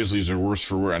Memphis Grizzlies are worse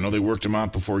for wear. I know they worked him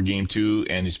out before Game 2,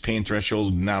 and his pain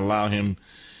threshold did not allow him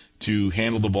to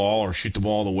handle the ball or shoot the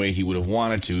ball the way he would have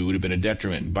wanted to. It would have been a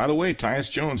detriment. And by the way,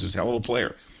 Tyus Jones is a hell of a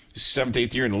player. He's 7th,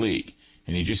 8th year in the league,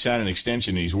 and he just signed an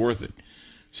extension, and he's worth it.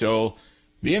 So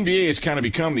the NBA has kind of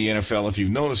become the NFL, if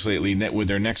you've noticed lately, with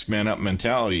their next man up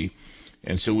mentality.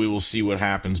 And so we will see what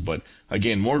happens. But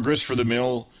again, more grist for the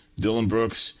mill. Dillon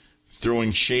Brooks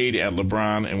throwing shade at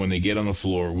LeBron. And when they get on the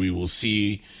floor, we will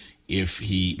see if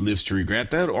he lives to regret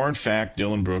that, or in fact,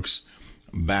 Dillon Brooks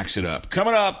backs it up.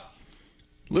 Coming up,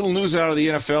 little news out of the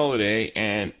NFL today.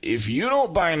 And if you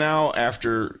don't by now,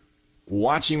 after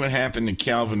watching what happened to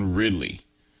Calvin Ridley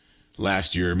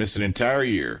last year, missed an entire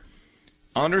year,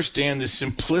 understand the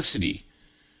simplicity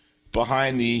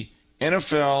behind the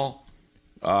NFL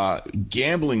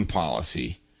gambling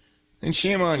policy, then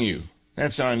shame on you.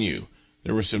 That's on you.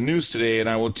 There was some news today, and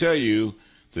I will tell you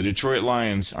the Detroit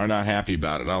Lions are not happy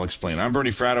about it. I'll explain. I'm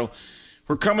Bernie Fratto.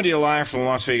 We're coming to you live from the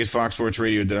Las Vegas Fox Sports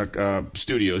Radio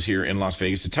studios here in Las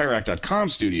Vegas, the TireRack.com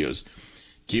studios.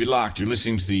 Keep it locked. You're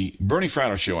listening to the Bernie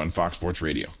Fratto Show on Fox Sports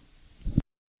Radio.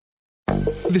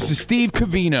 This is Steve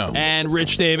Covino and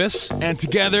Rich Davis, and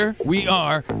together we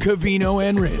are Covino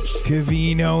and Rich.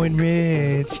 Covino and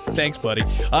Rich. Thanks, buddy.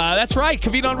 That's right,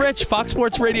 Covino and Rich, Fox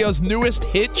Sports Radio's newest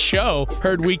hit show.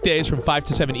 Heard weekdays from 5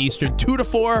 to 7 Eastern, 2 to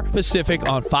 4 Pacific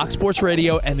on Fox Sports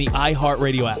Radio and the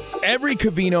iHeartRadio app. Every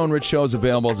Covino and Rich show is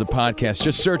available as a podcast.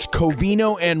 Just search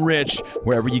Covino and Rich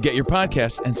wherever you get your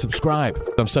podcasts and subscribe.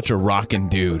 I'm such a rockin'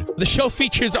 dude. The show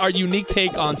features our unique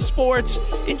take on sports,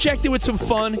 injected with some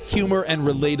fun, humor, and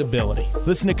relatability.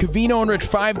 Listen to Covino and Rich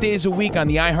 5 days a week on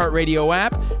the iHeartRadio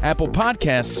app, Apple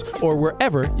Podcasts, or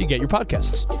wherever you get your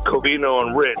podcasts. Covino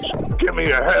and Rich, give me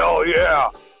a hell yeah!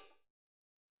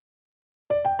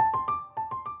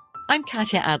 I'm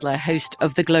Katya Adler, host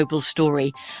of The Global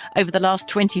Story. Over the last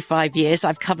 25 years,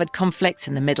 I've covered conflicts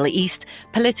in the Middle East,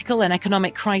 political and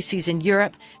economic crises in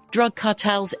Europe, drug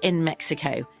cartels in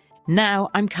Mexico. Now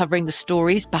I'm covering the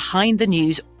stories behind the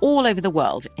news all over the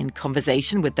world in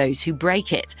conversation with those who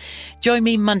break it. Join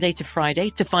me Monday to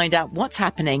Friday to find out what's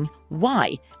happening,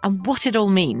 why, and what it all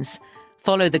means.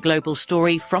 Follow The Global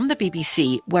Story from the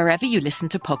BBC wherever you listen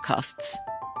to podcasts.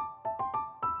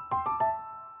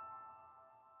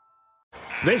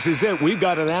 This is it. We've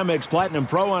got an Amex Platinum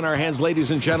Pro on our hands, ladies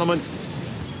and gentlemen.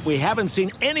 We haven't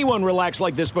seen anyone relax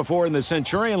like this before in the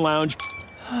Centurion Lounge.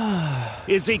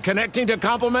 Is he connecting to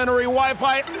complimentary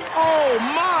Wi-Fi? Oh,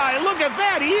 my! Look at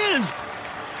that! He is!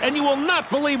 And you will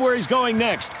not believe where he's going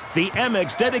next. The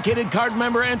Amex dedicated card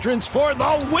member entrance for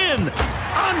the win!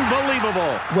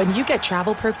 Unbelievable! When you get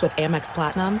travel perks with Amex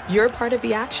Platinum, you're part of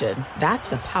the action. That's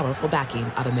the powerful backing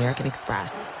of American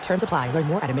Express. Terms apply. Learn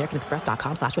more at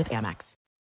americanexpress.com/withAmex.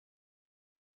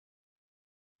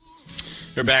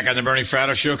 We're back on the Bernie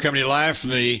Fratto Show, coming to you live from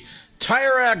the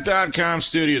TireRack.com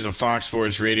studios of Fox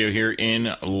Sports Radio here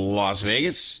in Las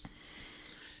Vegas.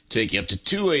 Take you up to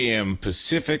 2 a.m.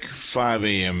 Pacific, 5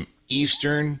 a.m.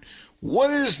 Eastern. What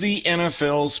is the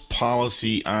NFL's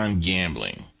policy on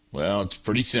gambling? Well, it's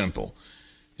pretty simple.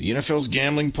 The NFL's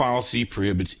gambling policy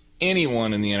prohibits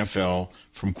anyone in the NFL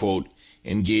from, quote,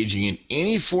 engaging in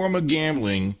any form of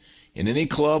gambling in any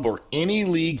club or any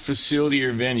league facility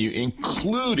or venue,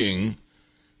 including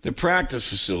the practice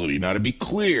facility. Now, to be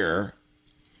clear,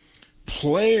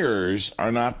 players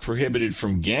are not prohibited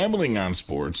from gambling on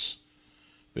sports.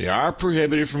 They are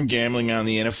prohibited from gambling on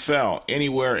the NFL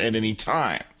anywhere at any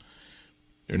time.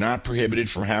 They're not prohibited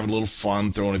from having a little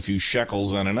fun, throwing a few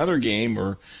shekels on another game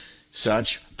or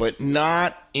such, but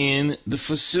not in the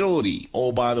facility.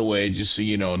 Oh, by the way, just so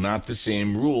you know, not the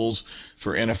same rules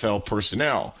for NFL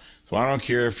personnel. So I don't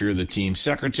care if you're the team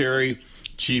secretary,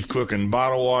 chief cook and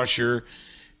bottle washer,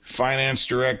 finance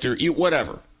director,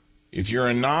 whatever. If you're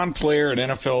a non-player at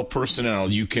NFL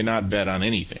personnel, you cannot bet on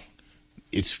anything.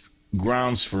 It's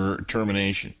grounds for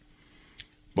termination.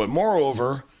 But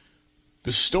moreover,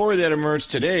 the story that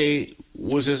emerged today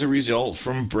was as a result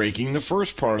from breaking the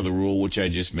first part of the rule, which I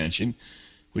just mentioned,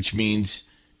 which means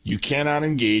you cannot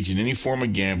engage in any form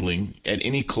of gambling at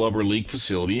any club or league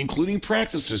facility, including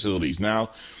practice facilities.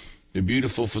 Now, the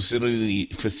beautiful facility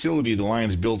the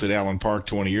Lions built at Allen Park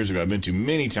 20 years ago, I've been to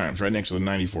many times, right next to the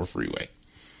 94 freeway.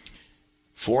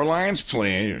 4 Lions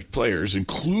players,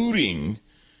 including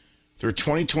their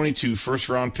 2022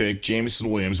 first-round pick, Jameson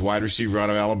Williams, wide receiver out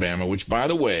of Alabama, which, by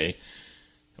the way,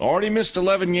 already missed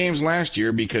 11 games last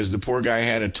year because the poor guy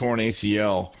had a torn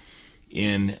ACL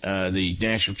in the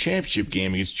national championship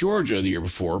game against Georgia the year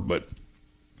before, but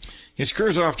his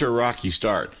career's off to a rocky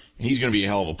start. He's going to be a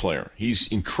hell of a player. He's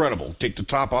incredible. Take the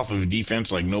top off of a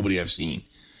defense like nobody I've seen.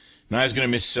 Now he's going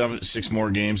to miss 6 more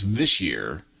games this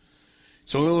year.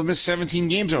 So he'll have missed 17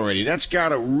 games already. That's got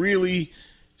to really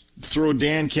throw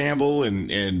Dan Campbell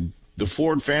and the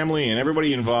Ford family and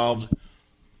everybody involved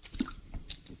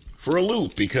for a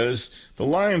loop, because the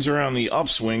Lions are on the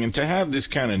upswing, and to have this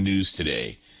kind of news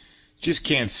today just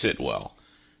can't sit well.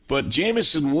 But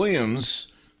Jameson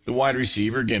Williams, the wide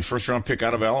receiver, again, first-round pick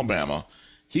out of Alabama,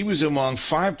 he was among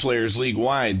 5 players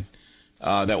league-wide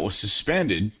that was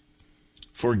suspended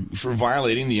for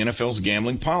violating the NFL's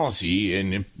gambling policy,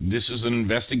 and this was an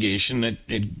investigation that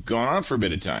had gone on for a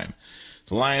bit of time.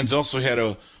 The Lions also had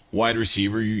a wide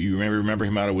receiver. You remember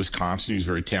him out of Wisconsin. He was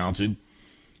very talented.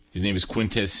 His name is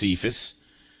Quintez Cephas.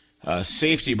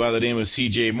 Safety by the name of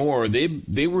C.J. Moore.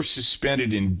 They were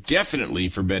suspended indefinitely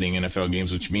for betting NFL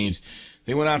games, which means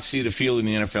they will not see the field in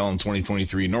the NFL in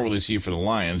 2023, nor will they see it for the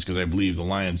Lions, because I believe the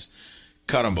Lions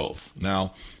cut them both.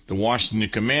 Now, the Washington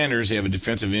Commanders, they have a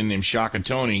defensive end named Shaka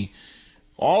Toney.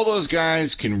 All those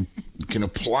guys can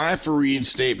apply for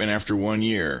reinstatement after 1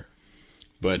 year.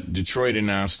 But Detroit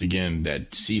announced again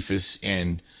that Cephas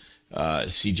and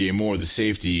C.J. Moore, the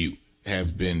safety,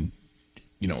 have been,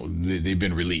 they've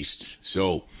been released.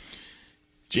 So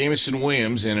Jameson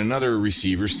Williams and another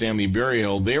receiver, Stanley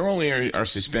Berryhill, they only are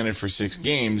suspended for 6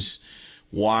 games.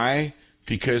 Why?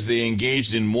 Because they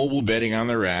engaged in mobile betting on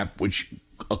their app, which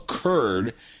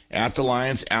occurred at the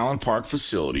Lions Allen Park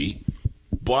facility,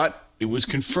 but it was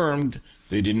confirmed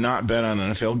they did not bet on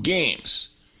NFL games.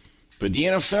 But the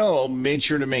NFL made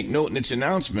sure to make note in its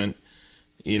announcement,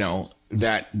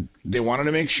 that they wanted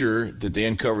to make sure that they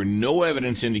uncovered no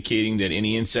evidence indicating that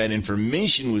any inside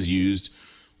information was used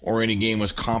or any game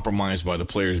was compromised by the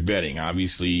players betting.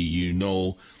 Obviously, you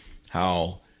know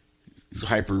how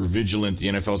hyper-vigilant the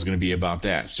NFL is going to be about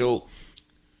that. So,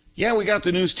 yeah, we got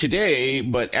the news today,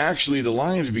 but actually the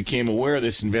Lions became aware of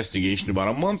this investigation about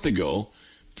a month ago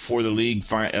before the league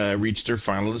reached their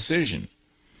final decision.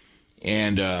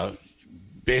 And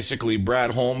basically,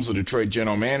 Brad Holmes, the Detroit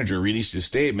general manager, released a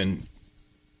statement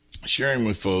sharing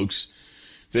with folks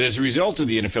that as a result of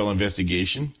the NFL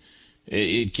investigation,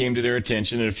 it came to their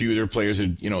attention that a few of their players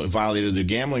had, violated the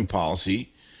gambling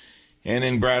policy. And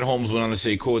then Brad Holmes went on to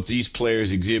say, quote, "These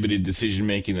players exhibited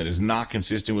decision-making that is not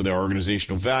consistent with our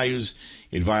organizational values.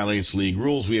 It violates league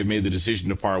rules. We have made the decision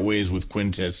to part ways with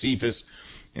Quintez Cephas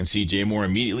and C.J. Moore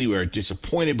immediately. We are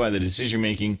disappointed by the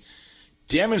decision-making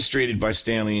demonstrated by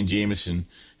Stanley and Jamieson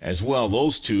as well.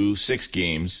 Those 6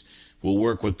 games will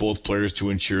work with both players to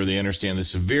ensure they understand the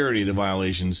severity of the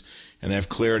violations and have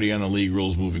clarity on the league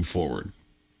rules moving forward.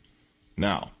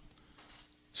 Now,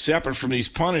 separate from these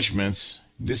punishments,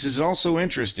 this is also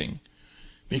interesting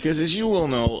because, as you will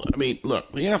know, I mean,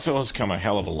 look, the NFL has come a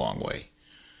hell of a long way.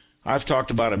 I've talked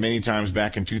about it many times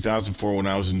back in 2004 when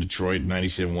I was in Detroit,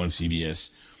 97.1 CBS.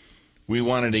 We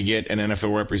wanted to get an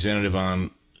NFL representative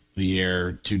on the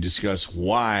air to discuss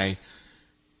why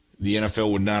the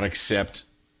NFL would not accept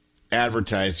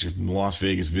advertisers from the Las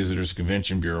Vegas Visitors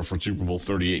Convention Bureau for Super Bowl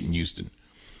 38 in Houston.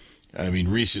 I mean,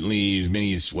 recently, as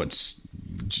many as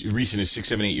recent as 6,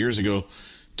 7, 8 years ago,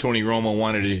 Tony Romo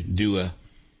wanted to do a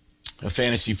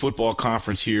fantasy football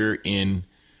conference here in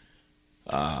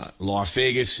Las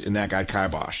Vegas, and that got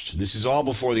kiboshed. This is all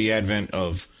before the advent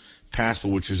of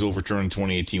PASPA, which was overturned in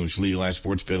 2018, which legalized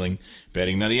sports betting.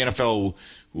 Now, the NFL,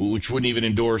 which wouldn't even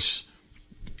endorse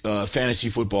fantasy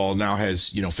football, now has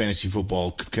fantasy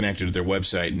football connected to their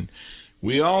website. And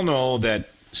we all know that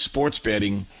sports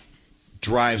betting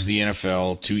drives the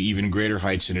NFL to even greater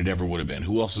heights than it ever would have been.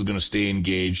 Who else is going to stay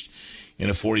engaged in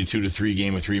a 42-3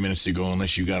 game with 3 minutes to go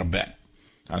unless you got a bet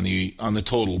on the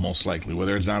total, most likely,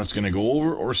 whether or not it's going to go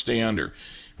over or stay under?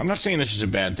 I'm not saying this is a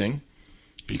bad thing,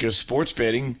 because sports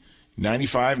betting,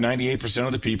 98%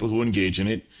 of the people who engage in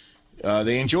it,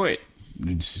 they enjoy it.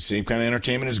 It's the same kind of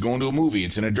entertainment as going to a movie.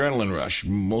 It's an adrenaline rush.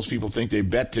 Most people think they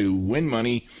bet to win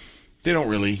money. They don't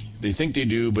really. They think they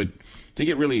do, but they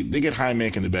get high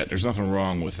making the bet. There's nothing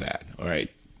wrong with that. All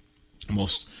right.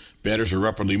 Most bettors are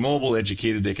upwardly mobile,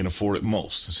 educated. They can afford it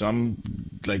most. Some,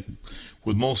 like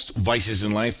with most vices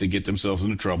in life, they get themselves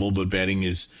into trouble. But betting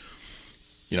is,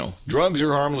 drugs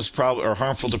are harmful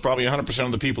to probably 100%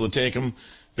 of the people that take them.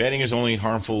 Betting is only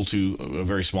harmful to a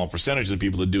very small percentage of the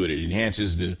people that do it. It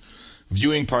enhances the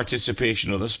viewing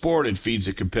participation of the sport. It feeds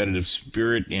a competitive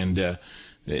spirit and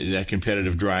that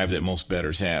competitive drive that most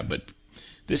bettors have. But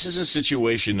this is a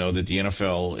situation, though, that the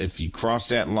NFL, if you cross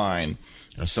that line,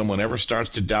 if someone ever starts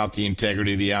to doubt the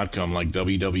integrity of the outcome like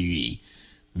WWE,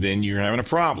 then you're having a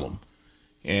problem.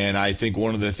 And I think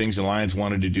one of the things the Lions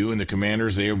wanted to do, and the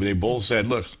Commanders, they both said,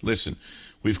 look, listen,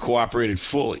 we've cooperated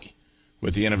fully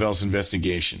with the NFL's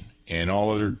investigation and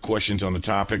all other questions on the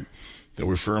topic that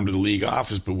were referred to the league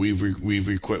office, but we've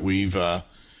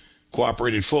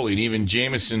cooperated fully. And even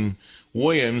Jameson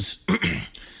Williams,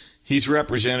 he's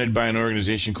represented by an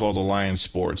organization called Alliance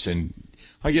Sports, and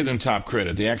I give them top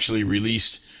credit. They actually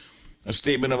released a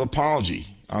statement of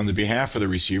apology on the behalf of the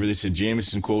receiver. They said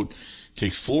Jameson, quote,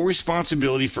 takes full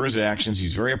responsibility for his actions.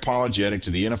 He's very apologetic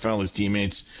to the NFL, his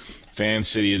teammates, fan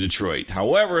city of Detroit.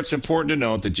 However, it's important to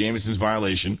note that Jameson's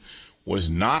violation was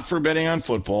not for betting on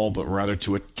football, but rather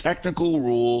to a technical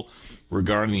rule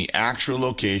regarding the actual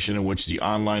location in which the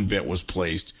online bet was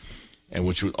placed, and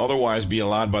which would otherwise be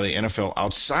allowed by the NFL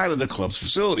outside of the club's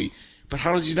facility. But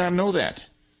how does he not know that?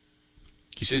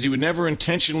 He says he would never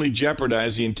intentionally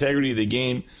jeopardize the integrity of the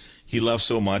game he loves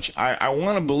so much. I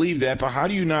want to believe that, but how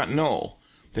do you not know?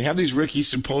 They have these Ricky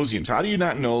symposiums. How do you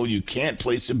not know you can't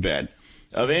place a bet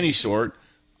of any sort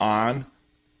on,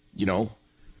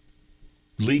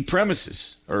 league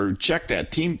premises, or check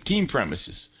that, team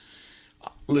premises?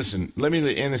 Listen, let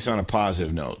me end this on a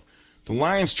positive note. The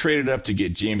Lions traded up to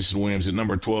get Jameson Williams at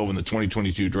number 12 in the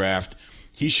 2022 draft.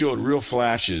 He showed real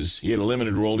flashes. He had a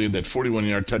limited role. He had that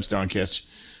 41-yard touchdown catch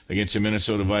against the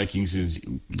Minnesota Vikings. Is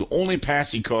the only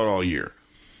pass he caught all year.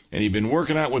 And he'd been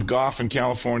working out with Goff in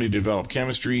California to develop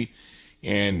chemistry.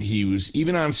 And he was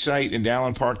even on site in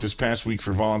Allen Park this past week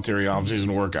for voluntary off-season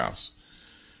workouts.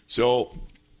 So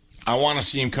I want to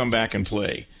see him come back and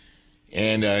play.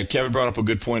 And Kevin brought up a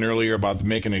good point earlier about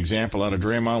making an example out of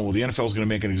Draymond. Well, the NFL is going to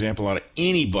make an example out of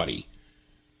anybody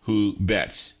who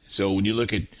bets. So when you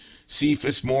look at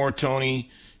Cephas, Moore, Tony,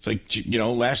 it's like,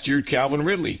 last year, Calvin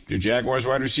Ridley, the Jaguars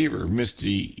wide receiver, missed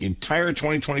the entire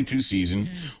 2022 season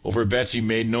over bets he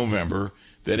made in November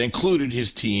that included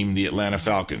his team, the Atlanta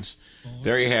Falcons.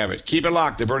 There you have it. Keep it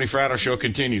locked. The Bernie Fratto Show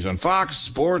continues on Fox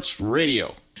Sports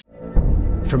Radio.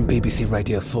 From BBC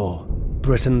Radio 4,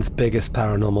 Britain's biggest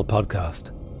paranormal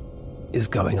podcast is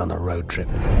going on a road trip.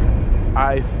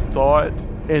 I thought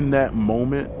in that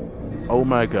moment, oh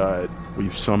my God,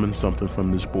 we've summoned something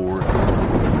from this board.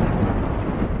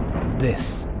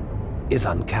 This is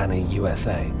Uncanny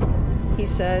USA. He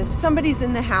says, somebody's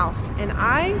in the house, and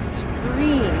I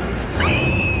screamed.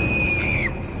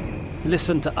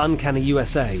 Listen to Uncanny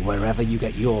USA wherever you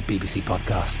get your BBC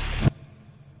podcasts,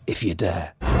 if you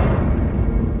dare.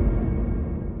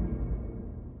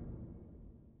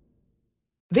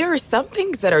 There are some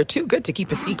things that are too good to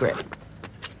keep a secret.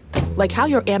 Like how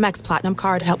your Amex Platinum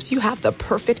card helps you have the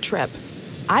perfect trip.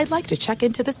 I'd like to check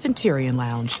into the Centurion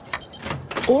Lounge.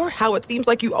 Or how it seems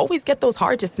like you always get those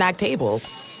hard-to-snag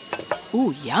tables.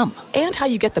 Ooh, yum. And how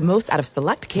you get the most out of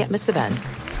select can't-miss events.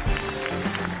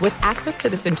 With access to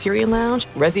the Centurion Lounge,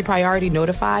 Resi Priority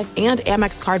Notify, and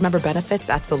Amex card member benefits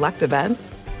at select events,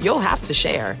 you'll have to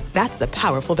share. That's the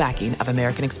powerful backing of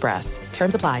American Express.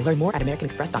 Terms apply. Learn more at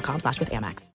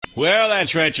americanexpress.com/withAmex. Well,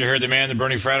 that's right. You heard the man. The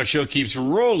Bernie Fratto Show keeps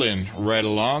rolling right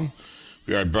along.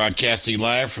 We are broadcasting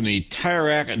live from the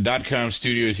TireRack.com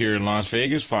studios here in Las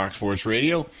Vegas, Fox Sports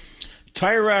Radio.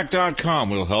 TireRack.com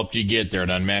will help you get there. An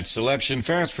unmatched selection,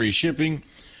 fast free shipping,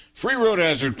 free road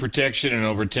hazard protection, and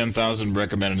over 10,000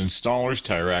 recommended installers.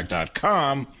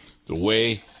 TireRack.com, the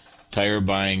way tire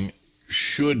buying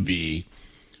should be.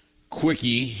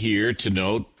 Quickie here to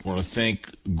note. I want to thank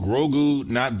Grogu,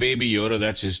 not Baby Yoda.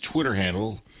 That's his Twitter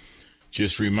handle.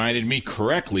 Just reminded me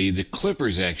correctly, the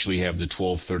Clippers actually have the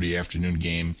 12:30 afternoon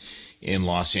game in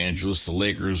Los Angeles. The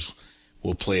Lakers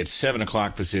will play at 7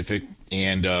 o'clock Pacific,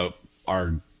 and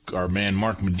our man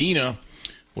Mark Medina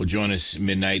will join us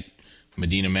midnight.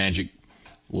 Medina Magic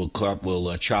will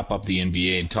chop up the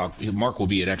NBA and talk. Mark will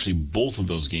be at actually both of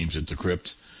those games at the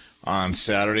Crypt on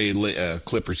Saturday.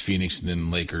 Clippers, Phoenix, and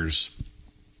then Lakers,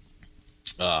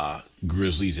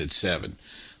 Grizzlies at 7.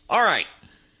 All right.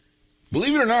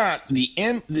 Believe it or not, the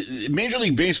Major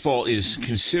League Baseball is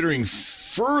considering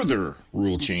further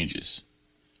rule changes.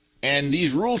 And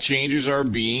these rule changes are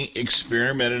being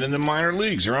experimented in the minor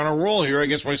leagues. They're on a roll here. I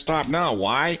guess why stop now?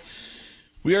 Why?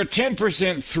 We are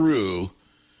 10% through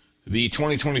the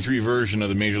 2023 version of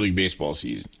the Major League Baseball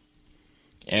season.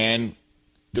 And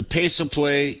the pace of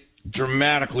play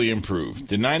dramatically improved.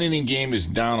 The 9-inning game is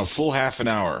down a full half an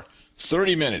hour,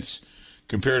 30 minutes,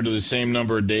 compared to the same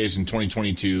number of days in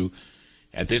 2022.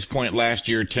 At this point last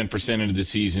year, 10% into the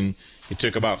season, it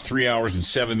took about 3 hours and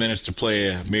 7 minutes to play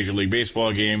a Major League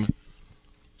Baseball game.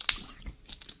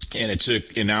 And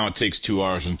now it takes 2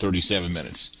 hours and 37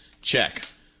 minutes. Check.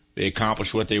 They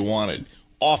accomplished what they wanted.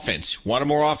 Offense. Wanted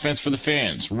more offense for the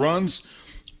fans. Runs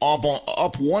up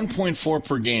 1.4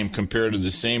 per game compared to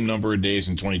the same number of days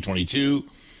in 2022.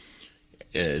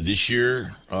 This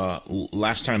year,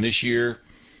 last year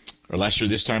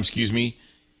this time,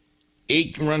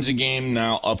 8 runs a game,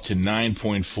 now up to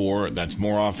 9.4. That's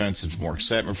more offense. It's more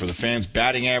excitement for the fans.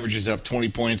 Batting average is up 20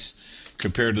 points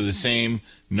compared to the same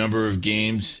number of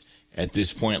games at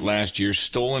this point last year.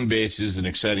 Stolen bases, an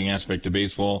exciting aspect of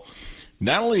baseball.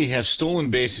 Not only have stolen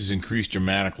bases increased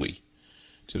dramatically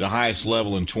to the highest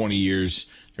level in 20 years,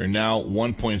 they're now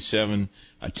 1.7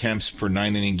 attempts per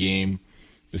 9-inning game.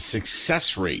 The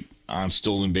success rate on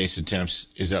stolen base attempts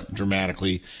is up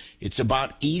dramatically. It's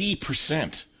about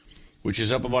 80%. Which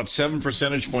is up about 7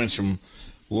 percentage points from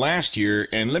last year.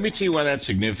 And let me tell you why that's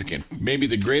significant. Maybe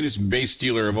the greatest base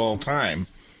stealer of all time,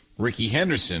 Ricky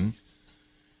Henderson,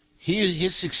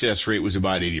 his success rate was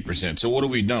about 80%. So what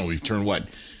have we done? We've turned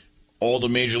all the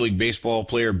Major League Baseball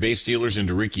player base stealers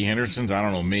into Ricky Hendersons? I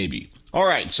don't know, maybe. All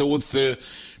right, so with the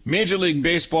Major League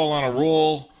Baseball on a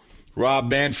roll, Rob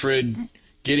Manfred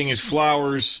getting his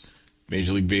flowers,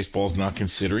 Major League Baseball is not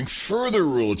considering further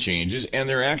rule changes, and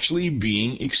they're actually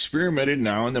being experimented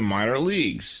now in the minor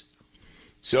leagues.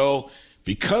 So,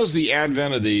 because the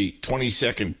advent of the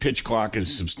 20-second pitch clock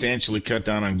has substantially cut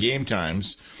down on game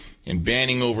times, and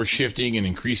banning overshifting and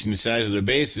increasing the size of the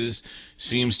bases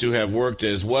seems to have worked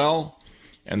as well,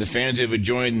 and the fans have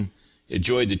enjoyed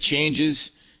the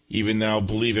changes, even though,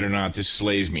 believe it or not, this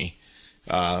slays me.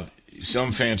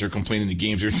 Some fans are complaining the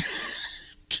games are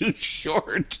too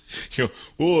short. I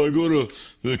go to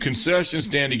the concession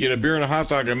stand to get a beer and a hot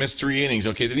dog. I missed 3 innings.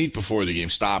 Okay, they eat before the game.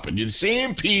 Stop it. The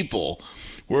same people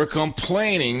were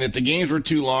complaining that the games were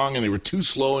too long and they were too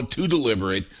slow and too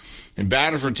deliberate, and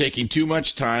batters were taking too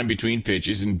much time between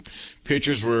pitches, and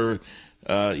pitchers were,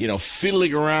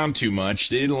 fiddling around too much.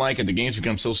 They didn't like it. The games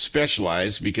become so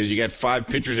specialized because you got 5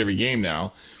 pitchers every game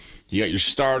now. You got your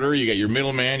starter, you got your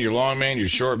middle man, your long man, your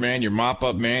short man, your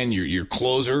mop-up man, your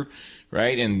closer,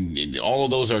 right? And all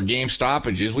of those are game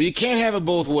stoppages. Well, you can't have it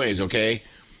both ways, okay?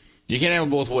 You can't have it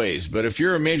both ways. But if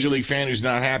you're a Major League fan who's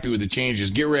not happy with the changes,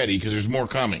 get ready because there's more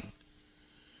coming.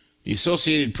 The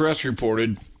Associated Press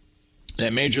reported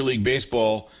that Major League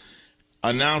Baseball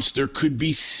announced there could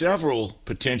be several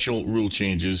potential rule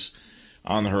changes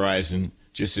on the horizon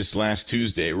just this last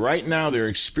Tuesday. Right now, they're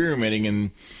experimenting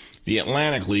in the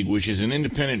Atlantic League, which is an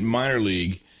independent minor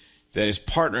league that is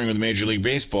partnering with Major League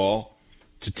Baseball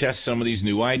to test some of these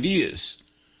new ideas.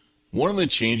 One of the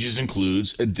changes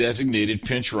includes a designated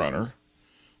pinch runner.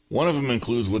 One of them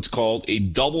includes what's called a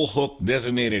double hook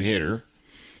designated hitter.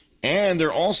 And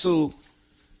they're also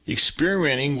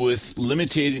experimenting with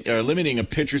limiting a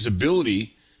pitcher's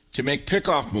ability to make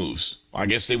pickoff moves. I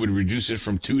guess they would reduce it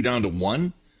from 2 down to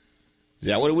 1. Is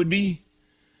that what it would be?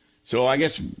 So I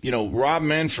guess, Rob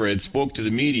Manfred spoke to the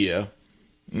media.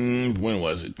 When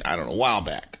was it? I don't know, a while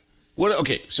back.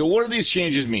 So what do these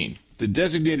changes mean? The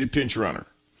designated pinch runner.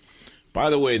 By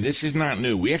the way, this is not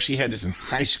new. We actually had this in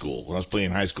high school when I was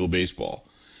playing high school baseball,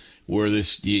 where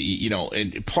this,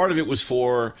 and part of it was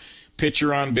for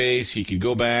pitcher on base. He could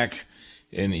go back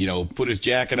and, put his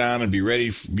jacket on and be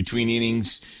ready between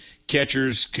innings.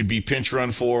 Catchers could be pinch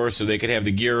run for, so they could have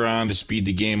the gear on to speed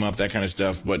the game up, that kind of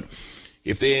stuff. But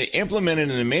if they implement it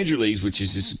in the major leagues, which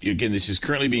is, again, this is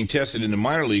currently being tested in the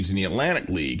minor leagues in the Atlantic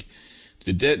League,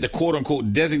 the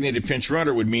quote-unquote designated pinch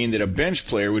runner would mean that a bench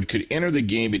player could enter the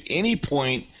game at any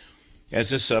point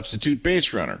as a substitute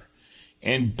base runner.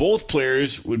 And both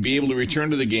players would be able to return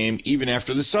to the game even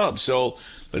after the sub. So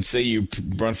let's say you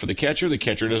run for the catcher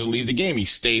doesn't leave the game. He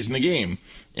stays in the game.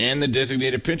 And the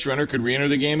designated pinch runner could re-enter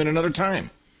the game at another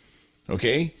time.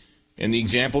 Okay? And the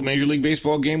example Major League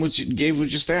Baseball gave was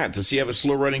just that. Does he have a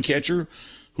slow-running catcher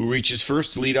who reaches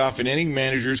first to lead off an inning?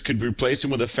 Managers could replace him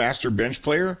with a faster bench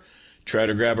player, try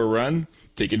to grab a run,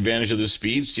 take advantage of the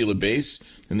speed, steal a base,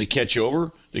 then the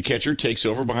catcher takes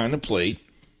over behind the plate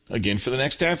again for the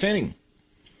next half inning.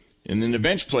 And then the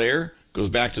bench player goes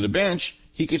back to the bench.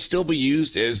 He could still be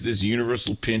used as this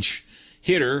universal pinch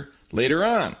hitter later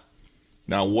on.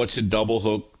 Now, what's a double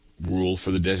hook rule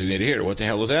for the designated hitter? What the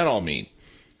hell does that all mean?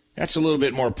 That's a little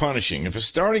bit more punishing. If a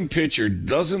starting pitcher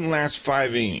doesn't last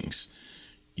 5 innings,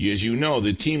 as you know,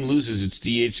 the team loses its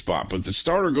DH spot. But if the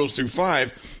starter goes through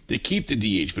 5, they keep the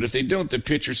DH. But if they don't, the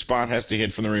pitcher's spot has to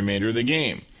hit for the remainder of the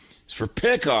game. As for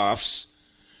pickoffs,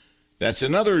 that's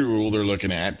another rule they're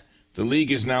looking at. The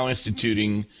league is now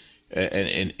instituting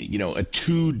a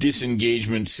 2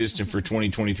 disengagement system for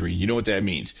 2023. You know what that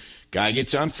means? Guy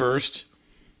gets on first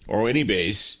or any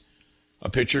base. A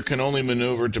pitcher can only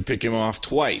maneuver to pick him off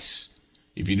twice.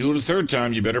 If you do it a third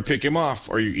time, you better pick him off,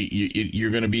 or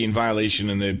you're going to be in violation,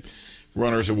 and the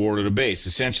runner's awarded a base.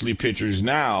 Essentially, pitchers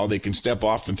now, they can step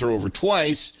off and throw over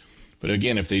twice, but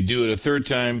again, if they do it a third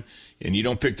time and you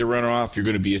don't pick the runner off, you're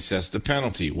going to be assessed the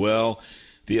penalty. Well,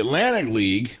 the Atlantic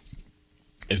League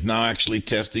is now actually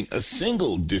testing a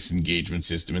single disengagement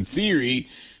system. In theory,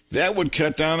 that would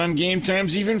cut down on game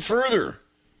times even further.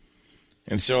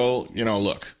 And so,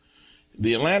 look,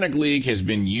 the Atlantic League has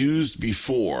been used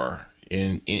before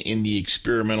in the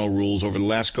experimental rules over the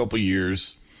last couple of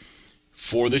years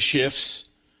for the shifts,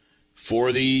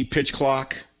 for the pitch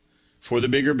clock, for the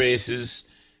bigger bases,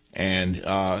 and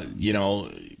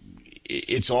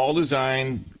it's all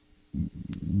designed.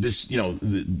 This,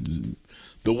 the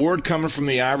word coming from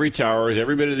the ivory tower is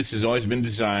every bit of this has always been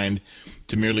designed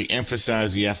to merely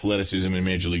emphasize the athleticism in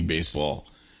Major League Baseball,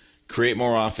 create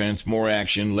more offense, more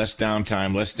action, less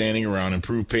downtime, less standing around,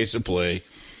 improve pace of play,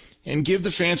 and give the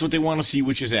fans what they want to see,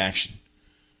 which is action.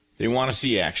 They want to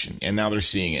see action, and now they're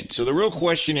seeing it. So the real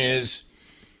question is,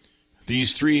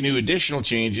 these 3 new additional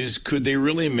changes, could they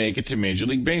really make it to Major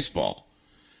League Baseball?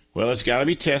 Well, it's got to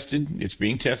be tested. It's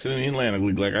being tested in the Atlantic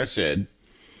League, like I said.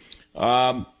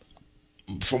 From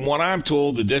what I'm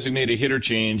told, the designated hitter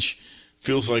change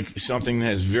feels like something that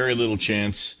has very little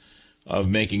chance of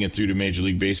making it through to Major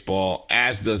League Baseball,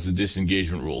 as does the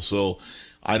disengagement rule. So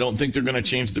I don't think they're going to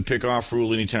change the pickoff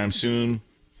rule anytime soon,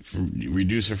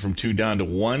 reduce it from 2 down to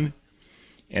 1.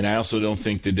 And I also don't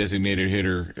think the designated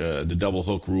hitter, the double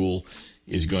hook rule,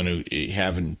 is going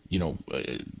to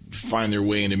find their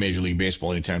way into Major League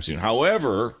Baseball anytime soon.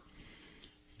 However,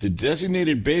 the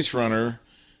designated base runner,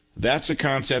 that's a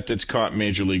concept that's caught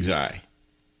Major League's eye,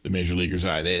 the Major Leaguer's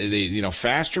eye. They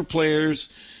faster players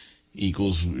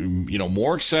equals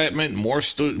more excitement, more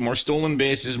stolen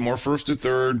bases, more first to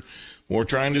third, more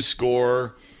trying to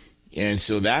score. And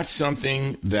so that's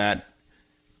something that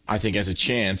I think has a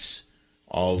chance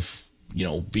of,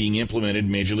 being implemented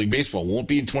in Major League Baseball. Won't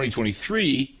be in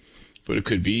 2023, but it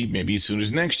could be maybe as soon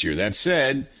as next year. That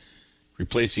said,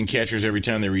 replacing catchers every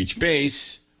time they reach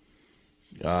base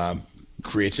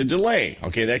creates a delay.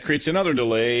 Okay, that creates another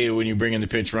delay when you bring in the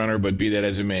pinch runner, but be that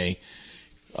as it may,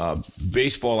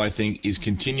 baseball, I think, is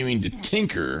continuing to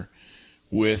tinker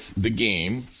with the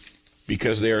game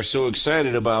because they are so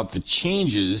excited about the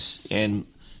changes and,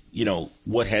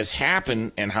 what has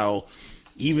happened and how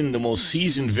even the most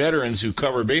seasoned veterans who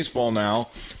cover baseball now,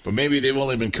 but maybe they've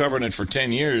only been covering it for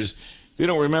 10 years, they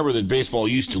don't remember that baseball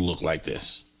used to look like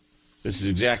this. This is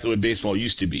exactly what baseball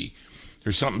used to be.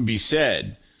 There's something to be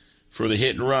said for the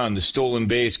hit and run, the stolen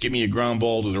base, give me a ground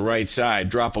ball to the right side,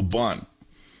 drop a bunt,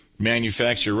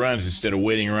 manufacture runs instead of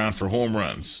waiting around for home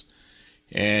runs.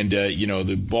 And,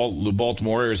 the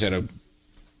Baltimore Orioles had a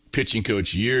pitching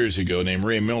coach years ago named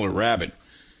Ray Miller Rabbit.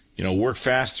 Work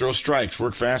fast, throw strikes,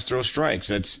 work fast, throw strikes.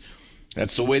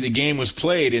 That's the way the game was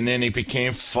played, and then it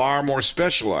became far more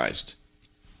specialized.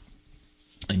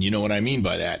 And you know what I mean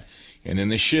by that. And then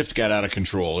the shift got out of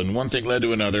control, and one thing led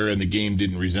to another, and the game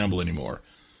didn't resemble anymore.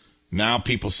 Now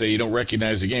people say you don't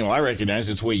recognize the game. Well, I recognize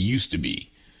it's the way it used to be.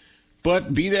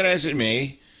 But be that as it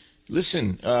may,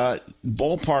 listen,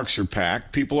 ballparks are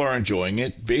packed. People are enjoying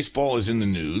it. Baseball is in the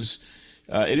news.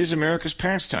 It is America's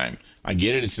pastime. I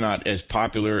get it. It's not as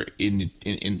popular in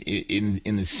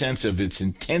the sense of its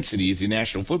intensity as the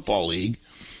National Football League,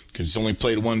 because it's only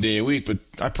played one day a week. But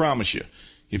I promise you,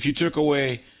 if you took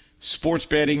away sports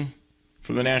betting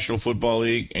from the National Football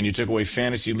League and you took away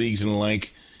fantasy leagues and the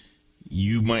like,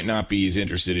 you might not be as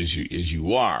interested as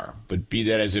you are. But be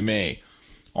that as it may,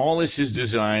 all this is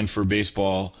designed for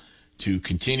baseball to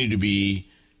continue to be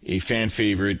a fan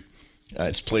favorite.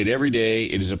 It's played every day.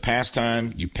 It is a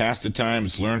pastime. You pass the time.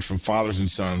 It's learned from fathers and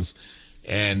sons.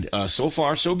 And so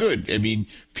far, so good. I mean,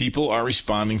 people are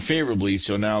responding favorably.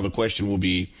 So now the question will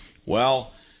be,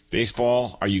 well,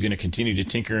 baseball, are you going to continue to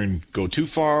tinker and go too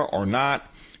far or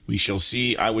not? We shall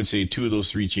see. I would say 2 of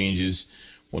those 3 changes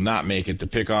will not make it. The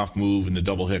pickoff move and the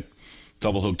double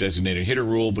hook designated hitter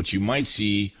rule. But you might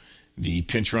see the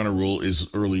pinch runner rule as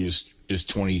early as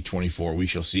 2024. We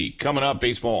shall see. Coming up,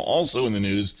 baseball also in the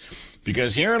news,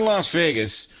 because here in Las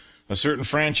Vegas, a certain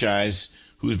franchise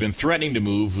who's been threatening to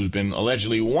move, who's been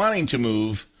allegedly wanting to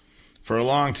move for a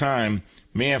long time,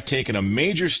 may have taken a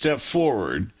major step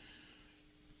forward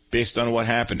based on what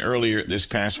happened earlier this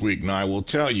past week. Now, I will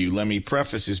tell you, let me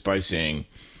preface this by saying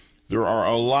there are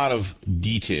a lot of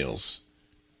details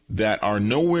that are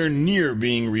nowhere near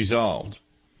being resolved.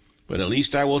 But at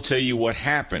least I will tell you what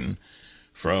happened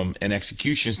from an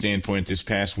execution standpoint this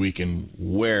past week and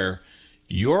where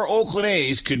your Oakland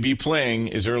A's could be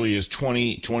playing as early as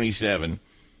 2027.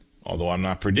 Although I'm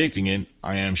not predicting it,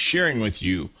 I am sharing with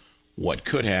you what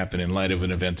could happen in light of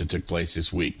an event that took place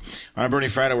this week. I'm Bernie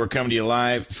Fratto. We're coming to you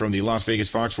live from the Las Vegas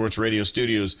Fox Sports Radio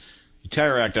studios, the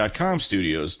TireRack.com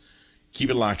studios.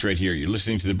 Keep it locked right here. You're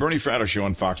listening to the Bernie Fratto Show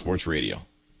on Fox Sports Radio.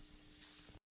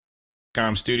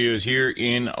 Studios here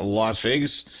in Las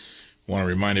Vegas. I want to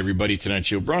remind everybody tonight's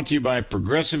show brought to you by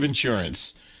Progressive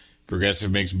Insurance.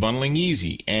 Progressive makes bundling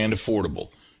easy and affordable.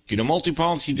 Get a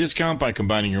multi-policy discount by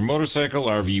combining your motorcycle,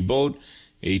 RV, boat,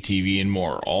 ATV, and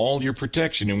more. All your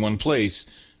protection in one place.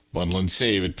 Bundle and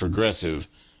save at Progressive.com.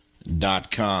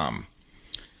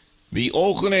 The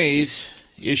Oakland A's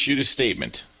issued a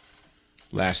statement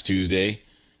last Tuesday.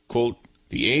 Quote,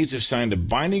 the A's have signed a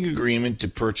binding agreement to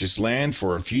purchase land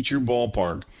for a future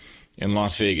ballpark in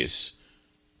Las Vegas.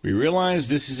 We realize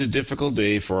this is a difficult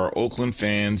day for our Oakland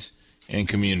fans and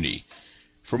community.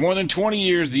 For more than 20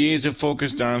 years, the A's have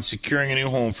focused on securing a new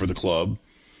home for the club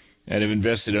and have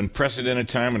invested unprecedented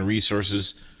time and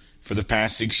resources for the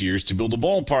past 6 years to build a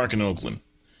ballpark in Oakland.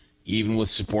 Even with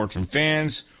support from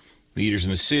fans, leaders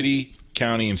in the city,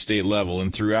 county, and state level,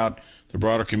 and throughout the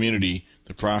broader community,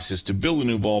 the process to build a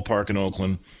new ballpark in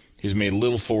Oakland has made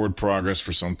little forward progress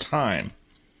for some time.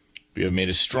 We have made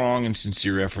a strong and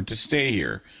sincere effort to stay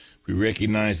here. We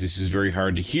recognize this is very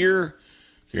hard to hear.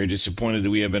 We are disappointed that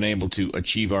we have been able to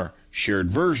achieve our shared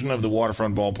version of the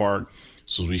waterfront ballpark.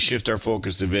 So as we shift our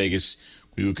focus to Vegas,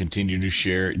 we will continue to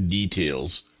share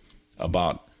details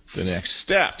about the next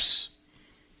steps.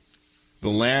 The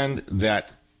land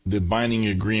that the binding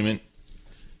agreement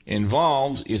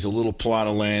involves is a little plot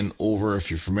of land over,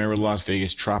 if you're familiar with Las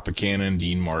Vegas, Tropicana and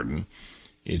Dean Martin.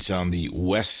 It's on the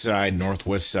west side,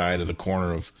 northwest side of the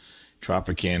corner of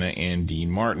Tropicana and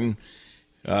Dean Martin.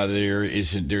 There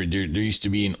used to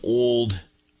be an old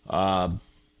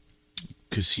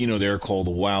casino there called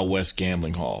the Wild West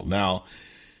Gambling Hall. Now,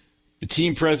 the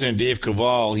team president, Dave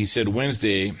Cavall, he said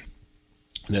Wednesday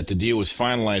that the deal was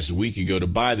finalized a week ago to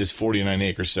buy this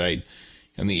 49-acre site,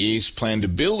 and the A's plan to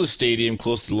build a stadium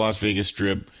close to the Las Vegas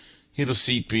Strip. It'll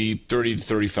seat be 30 to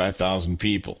 35,000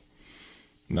 people.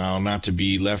 Now, not to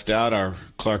be left out, our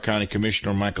Clark County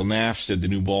Commissioner Michael Naff said the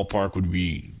new ballpark would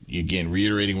be, again,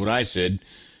 reiterating what I said,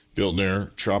 built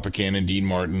near Tropicana and Dean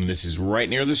Martin. This is right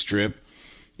near the Strip.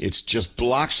 It's just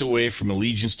blocks away from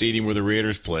Allegiant Stadium where the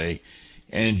Raiders play,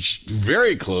 and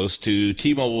very close to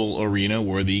T-Mobile Arena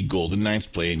where the Golden Knights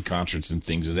play in concerts and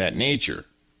things of that nature,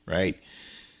 right?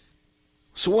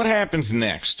 So what happens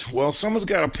next? Well, someone's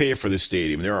got to pay for the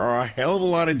stadium. There are a hell of a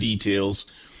lot of details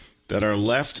that are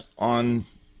left unanswered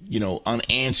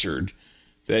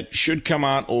that should come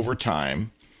out over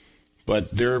time.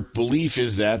 But their belief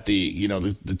is that the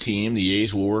team, the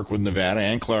A's, will work with Nevada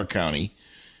and Clark County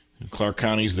Clark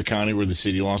County is the county where the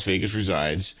city of Las Vegas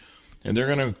resides. And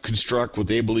they're going to construct what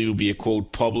they believe will be a,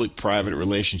 quote, public-private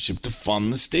relationship to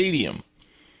fund the stadium.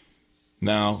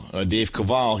 Now, Dave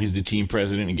Cavall, he's the team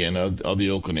president, again, of the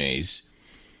Oakland A's.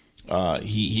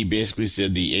 He basically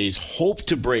said the A's hope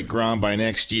to break ground by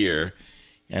next year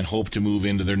and hope to move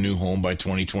into their new home by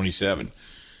 2027.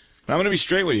 Now, I'm going to be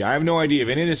straight with you. I have no idea if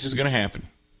any of this is going to happen.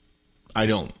 I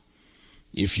don't.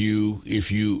 If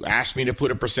you ask me to put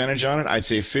a percentage on it, I'd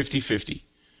say 50-50.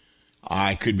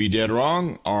 I could be dead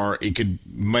wrong, or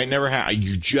might never happen.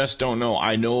 You just don't know.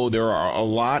 I know there are a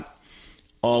lot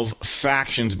of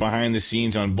factions behind the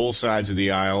scenes on both sides of the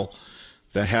aisle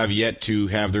that have yet to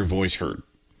have their voice heard.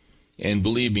 And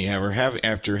believe me,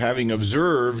 after having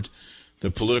observed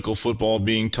the political football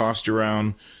being tossed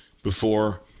around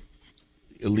before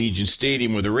Allegiant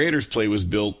Stadium where the Raiders play was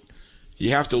built, you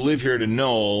have to live here to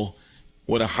know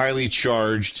what a highly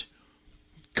charged,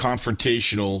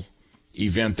 confrontational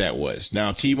event that was.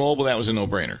 Now, T-Mobile, that was a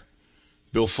no-brainer.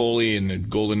 Bill Foley and the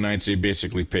Golden Knights, they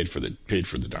basically paid for the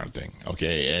darn thing.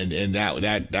 Okay, and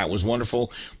that was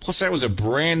wonderful. Plus, that was a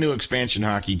brand new expansion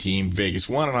hockey team. Vegas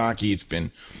won in hockey. It's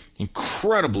been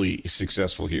incredibly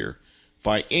successful here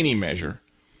by any measure,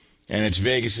 and it's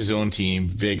Vegas' own team,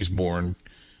 Vegas-born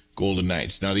Golden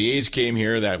Knights. Now, the A's came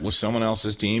here. That was someone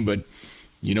else's team, but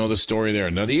you know the story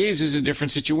there. Now, the A's is a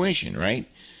different situation, right?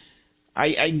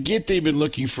 I get they've been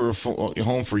looking for a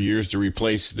home for years to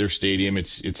replace their stadium.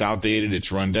 It's outdated.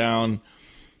 It's run down.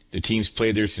 The team's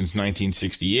played there since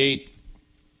 1968.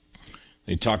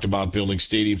 They talked about building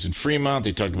stadiums in Fremont.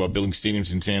 They talked about building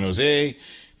stadiums in San Jose.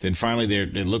 Then finally,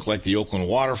 they looked like the Oakland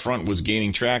waterfront was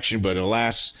gaining traction. But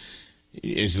alas,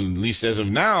 at least as of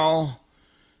now,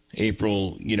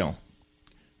 April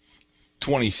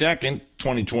 22nd,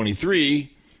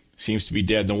 2023, seems to be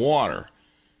dead in the water.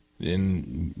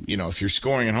 Then, if you're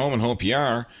scoring at home, and hope you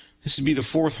are, this would be the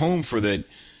fourth home for the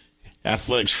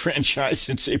athletics franchise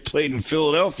since they played in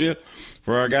Philadelphia,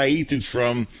 where our guy Ethan's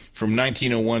from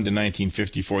 1901 to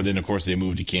 1954. Then, of course, they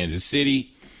moved to Kansas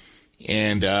City,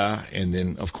 and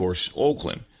then, of course,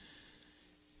 Oakland.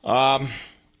 But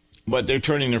they're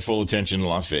turning their full attention to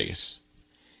Las Vegas.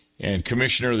 And the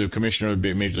commissioner of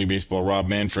Major League Baseball, Rob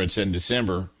Manfred, said in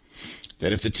December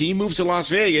that if the team moves to Las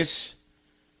Vegas,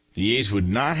 the A's would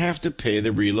not have to pay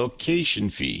the relocation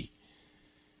fee.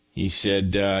 He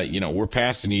said, we're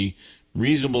past any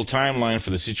reasonable timeline for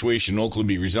the situation in Oakland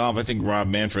to be resolved. I think Rob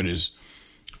Manfred is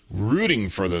rooting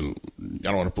for I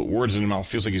don't want to put words in his mouth,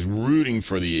 feels like he's rooting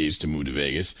for the A's to move to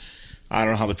Vegas. I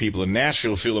don't know how the people in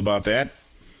Nashville feel about that.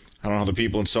 I don't know how the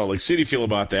people in Salt Lake City feel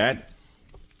about that.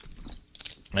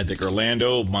 I think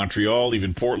Orlando, Montreal,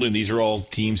 even Portland, these are all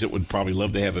teams that would probably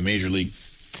love to have a major league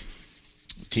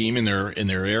team in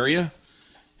their area,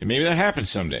 and maybe that happens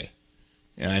someday.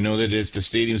 And I know that if the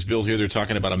stadium's built here, they're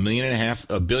talking about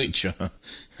 $1.5 billion.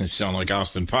 It sounds like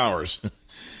Austin Powers.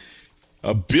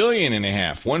 $1.5 billion,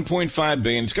 $1.5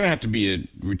 billion. It's going to have to be a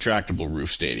retractable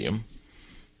roof stadium.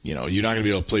 You're not going to be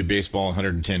able to play baseball in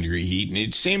 110-degree heat. And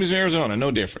it's same as Arizona,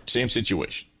 no different. Same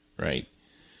situation, right?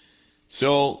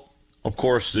 So, of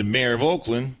course, the mayor of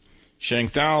Oakland, Sheng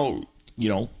Thao,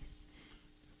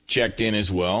 checked in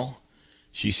as well.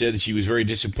 She said that she was very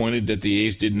disappointed that the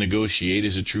A's didn't negotiate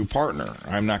as a true partner.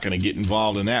 I'm not going to get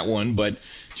involved in that one, but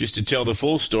just to tell the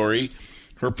full story,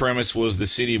 her premise was the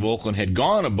city of Oakland had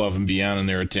gone above and beyond in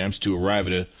their attempts to arrive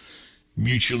at a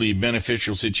mutually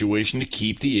beneficial situation to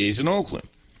keep the A's in Oakland.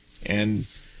 And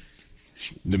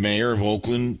the mayor of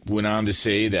Oakland went on to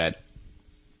say that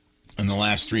in the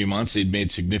last 3 months they'd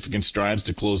made significant strides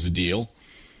to close the deal,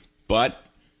 but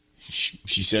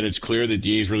she said it's clear that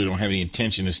the A's really don't have any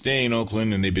intention of staying in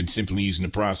Oakland, and they've been simply using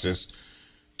the process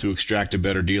to extract a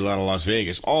better deal out of Las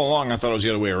Vegas. All along, I thought it was the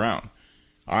other way around.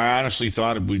 I honestly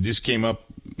thought we just came up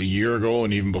a year ago,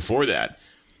 and even before that,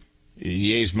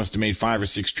 the A's must have made 5 or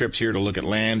 6 trips here to look at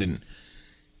land, and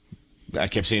I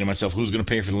kept saying to myself, who's going to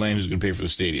pay for the land, who's going to pay for the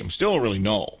stadium? Still don't really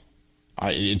know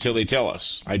until they tell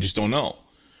us. I just don't know.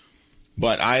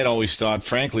 But I had always thought,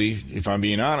 frankly, if I'm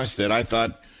being honest, that I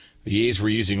thought the A's were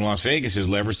using Las Vegas as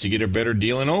leverage to get a better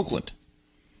deal in Oakland.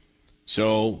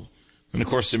 So, and of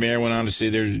course, the mayor went on to say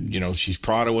she's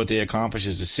proud of what they accomplished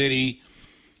as a city.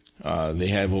 They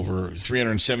have over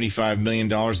 $375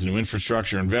 million in new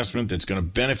infrastructure investment that's going to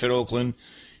benefit Oakland,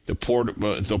 the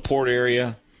port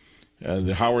area,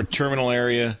 the Howard Terminal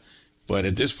area. But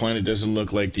at this point, it doesn't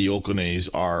look like the Oakland A's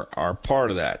are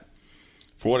part of that.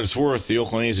 For what it's worth, the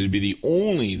Oakland A's would be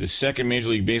the second Major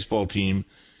League Baseball team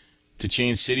to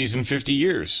change cities in 50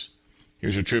 years.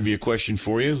 Here's a trivia question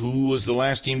for you. Who was the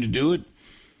last team to do it?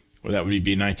 Well, that would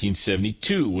be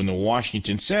 1972 when the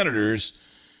Washington Senators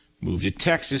moved to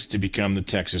Texas to become the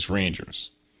Texas Rangers.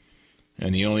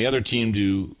 And the only other team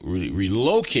to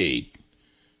relocate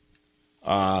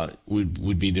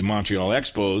would be the Montreal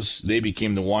Expos. They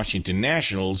became the Washington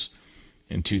Nationals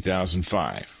in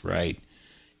 2005, right?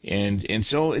 And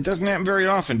so it doesn't happen very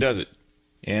often, does it?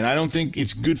 And I don't think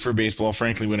it's good for baseball,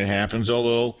 frankly, when it happens,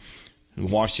 although the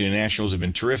Washington Nationals have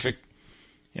been terrific.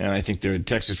 And I think the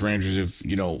Texas Rangers have,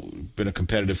 been a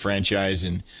competitive franchise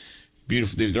and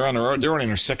beautiful. They're on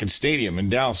their second stadium in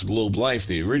Dallas, Globe Life.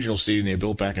 The original stadium they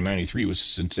built back in '93 was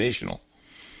sensational.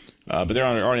 But they're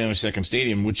already on their second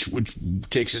stadium, which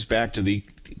takes us back to the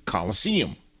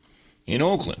Coliseum in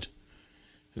Oakland,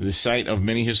 the site of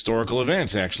many historical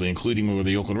events, actually, including where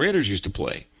the Oakland Raiders used to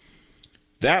play.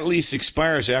 That lease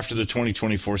expires after the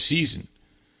 2024 season.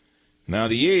 Now,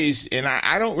 the A's, and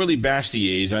I don't really bash the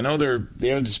A's. I know they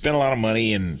haven't spent a lot of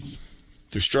money and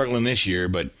they're struggling this year,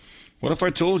 but what if I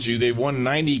told you they've won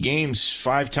 90 games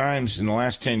 5 times in the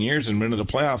last 10 years and been to the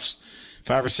playoffs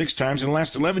 5 or 6 times in the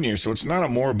last 11 years? So it's not a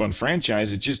moribund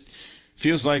franchise. It just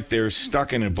feels like they're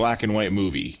stuck in a black and white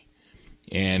movie.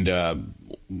 And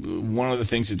one of the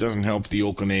things that doesn't help the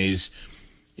Oakland A's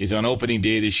is on opening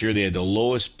day this year, they had the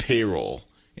lowest payroll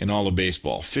in all of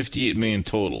baseball, $58 million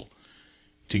total.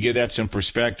 To give that some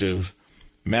perspective,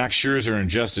 Max Scherzer and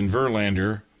Justin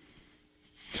Verlander,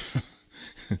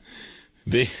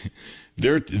 they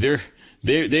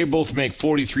both make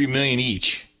 $43 million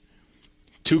each.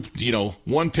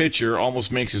 One pitcher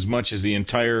almost makes as much as the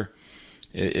entire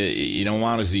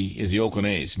amount as the Oakland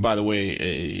A's. By the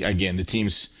way, again, the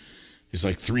team's is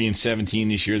like 3-17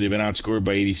 this year. They've been outscored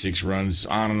by 86 runs.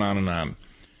 On and on and on.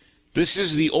 This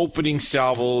is the opening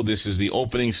salvo. This is the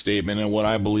opening statement, and what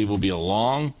I believe will be a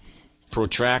long,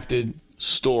 protracted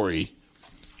story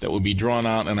that will be drawn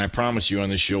out. And I promise you, on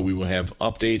this show, we will have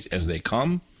updates as they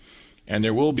come, and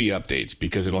there will be updates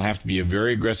because it'll have to be a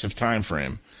very aggressive time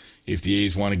frame if the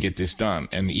A's want to get this done.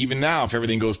 And even now, if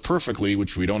everything goes perfectly,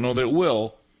 which we don't know that it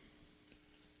will,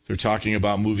 they're talking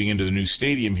about moving into the new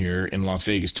stadium here in Las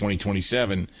Vegas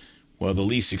 2027. Well, the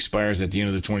lease expires at the end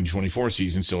of the 2024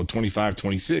 season, so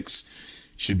 25-26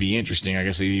 should be interesting. I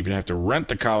guess they'd even have to rent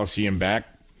the Coliseum back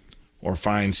or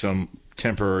find some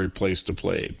temporary place to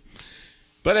play.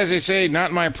 But as I say,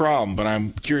 not my problem, but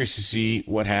I'm curious to see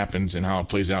what happens and how it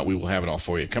plays out. We will have it all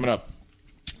for you. Coming up,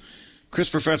 Chris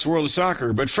Perfett's World of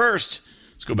Soccer. But first,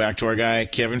 let's go back to our guy,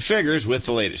 Kevin Figures, with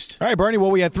the latest. All right, Bernie.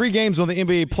 Well, we had 3 games on the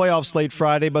NBA playoff slate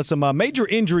Friday, but some major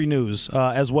injury news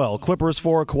as well. Clippers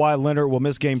forward Kawhi Leonard will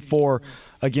miss Game 4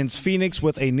 against Phoenix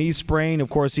with a knee sprain.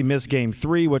 Of course, he missed Game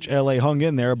 3, which LA hung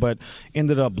in there, but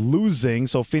ended up losing.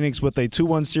 So Phoenix with a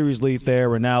 2-1 series lead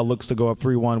there, and now looks to go up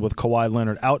 3-1 with Kawhi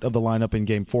Leonard out of the lineup in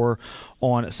Game 4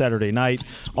 on Saturday night.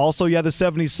 Also, the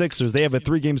 76ers. They have a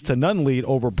 3-0 lead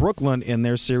over Brooklyn in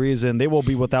their series, and they will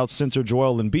be without center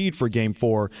Joel Embiid for Game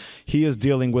 4. He is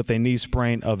dealing with a knee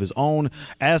sprain of his own.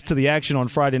 As to the action on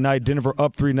Friday night, Denver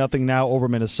up 3-0 now over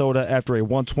Minnesota after a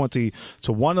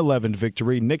 120-111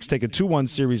 victory. Knicks take a 2-1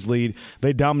 series lead.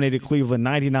 They dominated Cleveland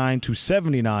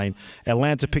 99-79.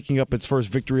 Atlanta picking up its first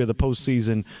victory of the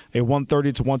postseason, a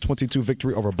 130-122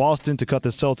 victory over Boston to cut the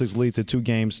Celtics lead to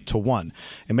 2-1.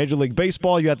 In Major League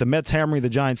Baseball, you had the Mets hammering the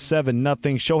Giants 7-0.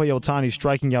 Shohei Ohtani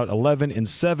striking out 11 in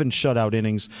 7 shutout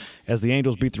innings as the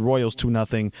Angels beat the Royals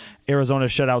 2-0. Arizona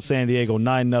shut out San Diego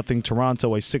 9-0.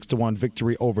 Toronto a 6-1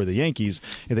 victory over the Yankees.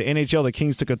 In the NHL, the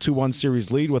Kings took a 2-1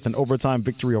 series lead with an overtime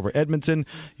victory over Edmonton.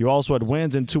 You also had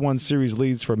wins and 2-1 series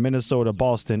leads for Minnesota,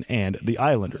 Boston, and the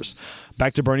Islanders.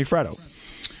 Back to Bernie Fratto.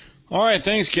 All right,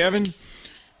 thanks, Kevin.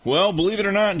 Well, believe it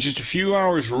or not, in just a few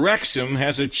hours, Wrexham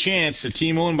has a chance, the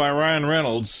team owned by Ryan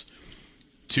Reynolds,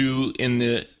 to, in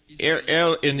this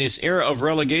era of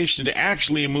relegation, to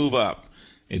actually move up.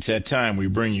 It's that time we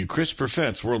bring you Chris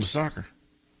Perfett's World of Soccer.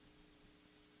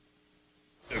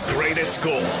 The greatest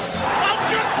goals.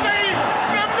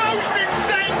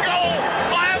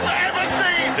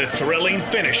 The thrilling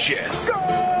finishes.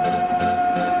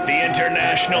 The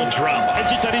international drama. El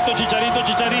Chicharito.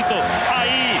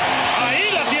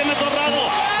 Ahí la tiene Torrado.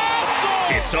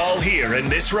 It's all here in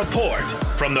this report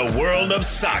from the world of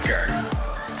soccer.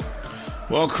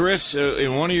 Well, Chris,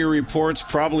 in one of your reports,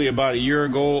 probably about a year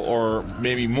ago or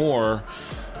maybe more,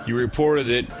 you reported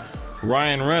that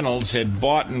Ryan Reynolds had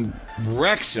bought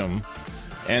Wrexham,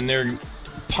 and they're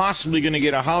possibly going to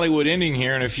get a Hollywood ending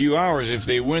here in a few hours. If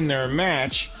they win their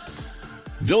match,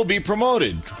 they'll be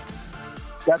promoted.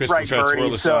 That's Chris right, Perfett's Bernie.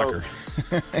 World of So,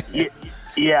 Soccer.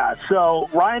 yeah, so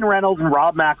Ryan Reynolds and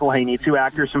Rob McElhaney, 2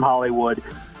 actors from Hollywood,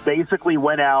 basically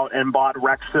went out and bought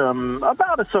Wrexham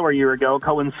about a year ago,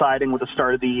 coinciding with the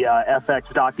start of the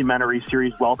FX documentary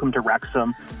series Welcome to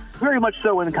Wrexham. Very much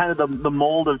so in kind of the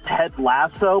mold of Ted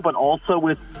Lasso, but also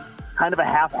with kind of a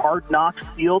half Hard Knocks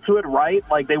feel to it, right?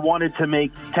 Like they wanted to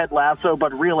make Ted Lasso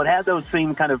but real. It had those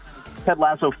same kind of Ted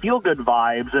Lasso feel-good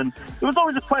vibes, and there was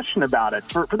always a question about it.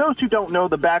 For those who don't know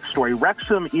the backstory,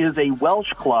 Wrexham is a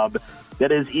Welsh club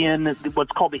that is in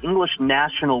what's called the English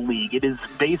National League. It is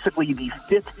basically the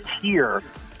fifth tier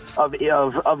of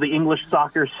the English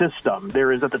soccer system.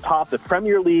 There is at the top the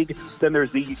Premier League, then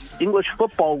there's the English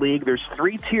Football League. There's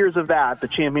three tiers of that, the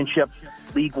Championship,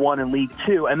 League One, and League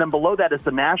Two, and then below that is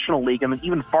the National League, and then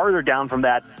even farther down from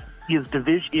that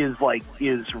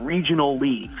is regional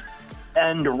leagues.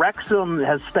 And Wrexham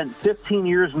has spent 15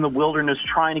 years in the wilderness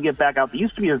trying to get back out. They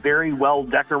used to be a very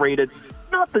well-decorated,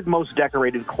 not the most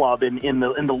decorated club in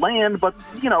the land, but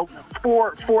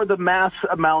for the mass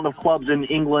amount of clubs in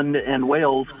England and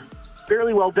Wales,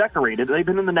 fairly well decorated. They've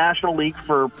been in the National League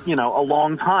for a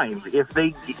long time. If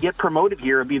they get promoted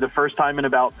here, it'd be the first time in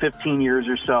about 15 years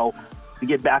or so to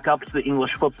get back up to the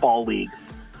English Football League.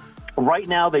 Right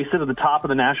now, they sit at the top of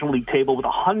the National League table with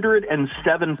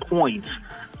 107 points.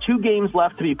 2 games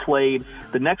left to be played.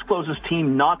 The next closest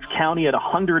team, Notts County, at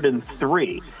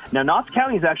 103. Now, Notts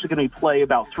County is actually going to play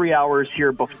about 3 hours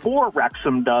here before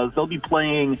Wrexham does. They'll be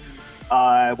playing,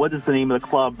 what is the name of the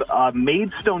club?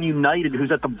 Maidstone United,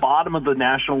 who's at the bottom of the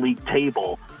National League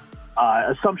table.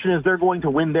 Assumption is they're going to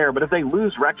win there, but if they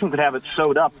lose, Wrexham could have it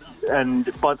sewed up,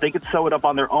 but they could sew it up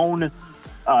on their own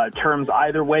terms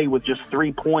either way with just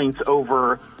 3 points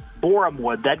over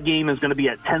Borehamwood. That game is going to be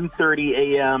at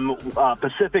 10:30 a.m.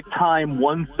 Pacific time,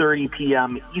 1:30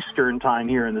 p.m. Eastern time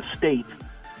here in the States.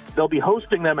 They'll be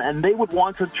hosting them, and they would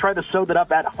want to try to sew that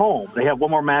up at home. They have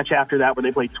one more match after that where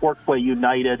they play Torquay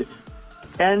United.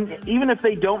 And even if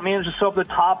they don't manage to sew up the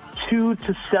top 2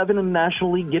 to 7 in the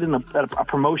National League, get in a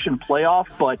promotion playoff,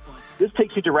 but this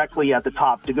takes you directly at the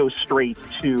top to go straight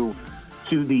to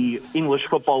the English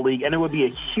Football League, and it would be a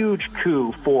huge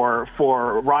coup for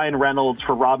Ryan Reynolds,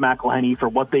 for Rob McElhenney, for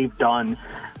what they've done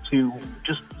to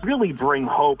just really bring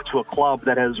hope to a club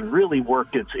that has really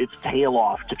worked its tail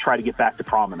off to try to get back to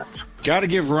prominence. Got to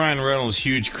give Ryan Reynolds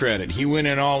huge credit. He went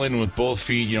all in with both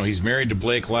feet. He's married to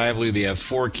Blake Lively. They have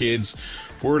 4 kids.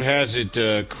 Word has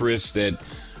it, Chris, that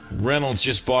Reynolds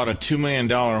just bought a $2 million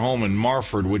home in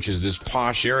Marford, which is this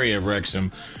posh area of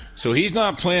Wrexham. So he's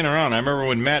not playing around. I remember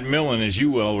when Matt Millen, as you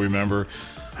well remember,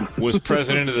 was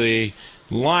president of the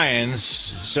Lions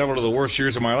several of the worst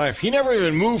years of my life. He never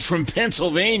even moved from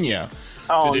Pennsylvania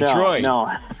to Detroit.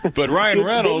 No. But Ryan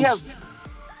Reynolds...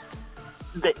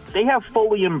 They have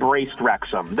fully embraced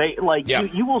Wrexham.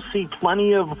 You will see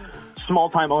plenty of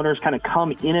small-time owners kind of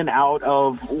come in and out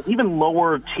of even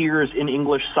lower tiers in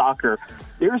English soccer.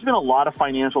 There's been a lot of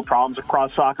financial problems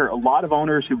across soccer. A lot of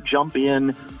owners who jump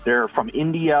in, they're from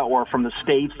India or from the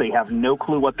States. They have no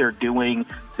clue what they're doing.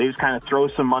 They just kind of throw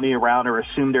some money around or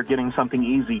assume they're getting something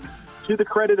easy. To the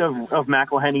credit of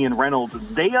McElhenney and Reynolds,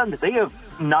 they have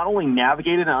not only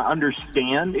navigated and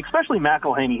understand, especially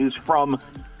McElhenney, who's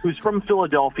from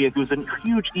Philadelphia, who's a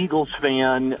huge Eagles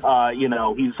fan.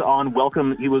 He's on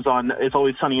Welcome. He was on It's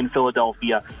Always Sunny in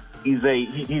Philadelphia.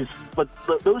 But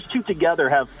those two together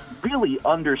have really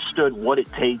understood what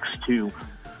it takes to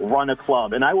run a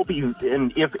club. And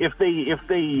if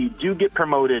they do get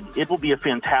promoted, it will be a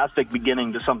fantastic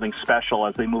beginning to something special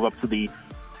as they move up to the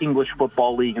English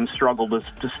Football League and struggle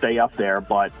to stay up there.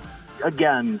 But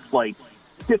again,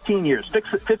 15 years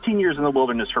in the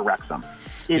wilderness for Wrexham.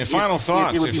 Final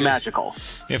thoughts. It would be magical.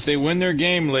 If they win their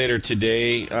game later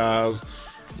today,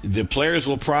 the players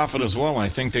will profit as well. I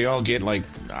think they all get I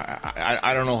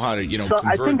don't know how to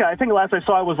convert. I think last I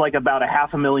saw it was about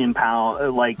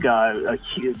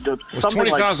 £500,000, something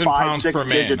 £20,000 like per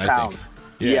man. I think.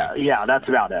 Yeah, that's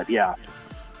about it. Yeah.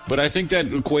 But I think that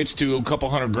equates to a couple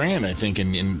 $100,000. I think.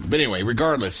 But anyway,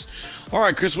 regardless. All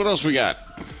right, Chris. What else we got?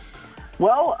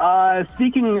 Well,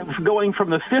 going from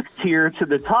the 5th tier to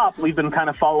the top, we've been kind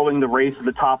of following the race at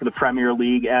the top of the Premier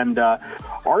League, and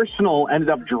Arsenal ended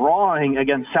up drawing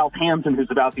against Southampton, who's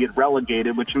about to get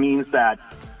relegated, which means that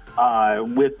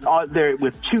with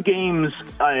 2 games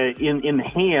in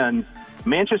hand,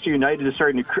 Manchester City, is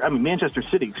starting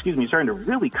to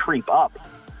really creep up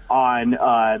on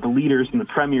the leaders in the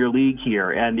Premier League here,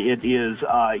 and it is,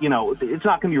 it's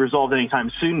not going to be resolved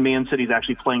anytime soon. Man City is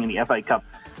actually playing in the FA Cup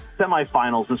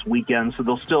semifinals this weekend, so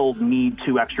they'll still need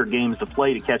 2 extra games to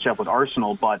play to catch up with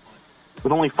Arsenal. But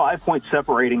with only 5 points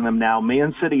separating them now,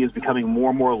 Man City is becoming more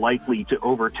and more likely to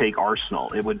overtake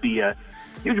Arsenal. It would be a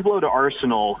huge blow to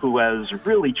Arsenal, who has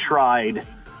really tried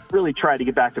really tried to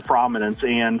get back to prominence.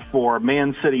 And for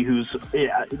Man City, who's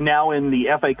now in the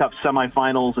FA Cup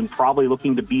semifinals and probably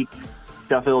looking to beat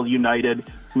Sheffield United,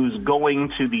 who's going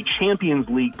to the Champions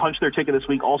League, punched their ticket this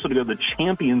week also to go to the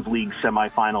Champions League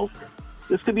semifinals.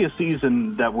 This could be a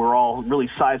season that we're all really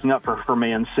sizing up for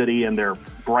Man City and their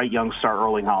bright young star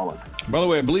Erling Haaland. By the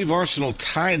way, I believe Arsenal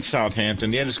tied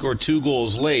Southampton. They had to score 2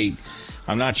 goals late.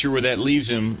 I'm not sure where that leaves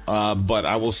him, but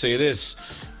I will say this.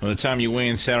 By the time you weigh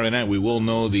in Saturday night, we will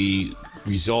know the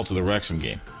result of the Wrexham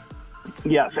game.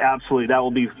 Yes, absolutely. That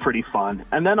will be pretty fun.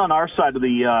 And then on our side of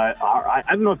the I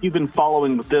don't know if you've been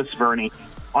following with this, Bernie.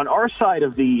 On our side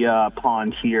of the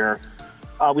pond here,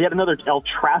 we had another El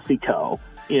Tráfico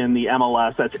in the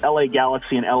MLS. That's LA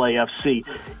Galaxy and LAFC.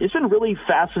 It's been really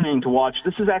fascinating to watch.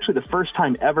 This is actually the first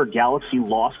time ever Galaxy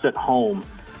lost at home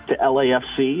to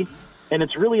LAFC, and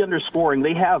it's really underscoring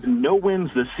they have no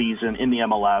wins this season in the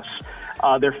MLS.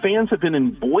 Their fans have been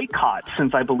in boycott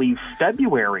since, I believe,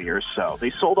 February or so.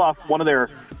 They sold off one of their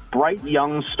bright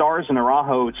young stars in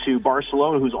Araujo to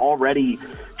Barcelona, who's already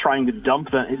trying to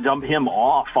dump him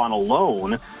off on a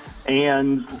loan.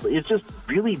 And it's just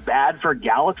really bad for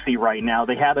Galaxy right now.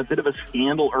 They had a bit of a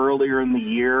scandal earlier in the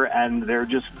year, and they're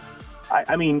just,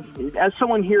 I mean, as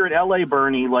someone here at LA,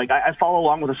 Bernie, like I follow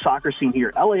along with the soccer scene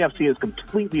here. LAFC has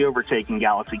completely overtaken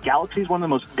Galaxy. Galaxy is one of the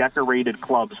most decorated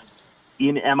clubs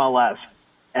in MLS,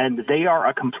 and they are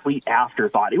a complete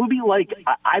afterthought. It would be like,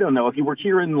 I don't know, if you were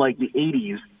here in like the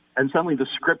 80s and suddenly the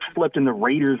script flipped and the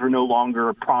Raiders were no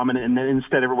longer prominent, and then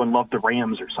instead everyone loved the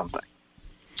Rams or something.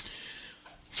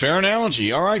 Fair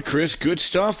analogy. All right, Chris, good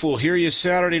stuff. We'll hear you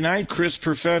Saturday night. Chris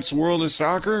Perfett's World of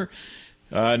Soccer.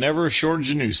 Never a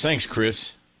shortage of news. Thanks,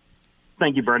 Chris.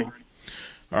 Thank you, Bernie.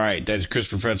 All right, that is Chris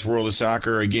Perfett's World of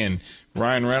Soccer. Again,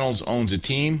 Ryan Reynolds owns a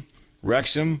team,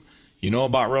 Wrexham. You know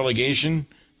about relegation.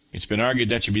 It's been argued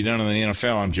that should be done in the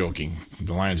NFL. I'm joking.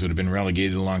 The Lions would have been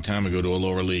relegated a long time ago to a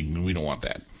lower league, and we don't want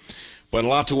that. But a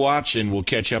lot to watch, and we'll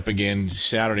catch up again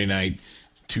Saturday night,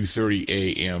 2:30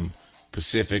 a.m.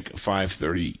 Pacific,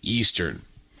 5:30 Eastern.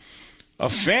 A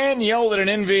fan yelled at an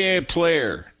NBA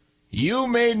player, "You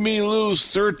made me lose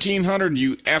 $1,300,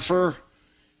 you effer."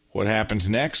 What happens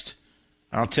next?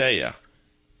 I'll tell you.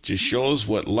 Just shows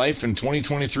what life in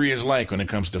 2023 is like when it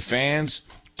comes to fans,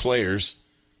 players,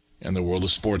 and the world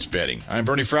of sports betting. I'm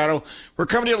Bernie Fratto. We're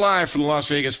coming to you live from the Las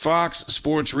Vegas Fox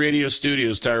Sports Radio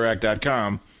Studios,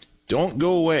 TireRack.com. Don't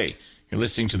go away. You're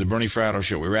listening to the Bernie Fratto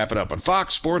Show. We wrap it up on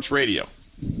Fox Sports Radio.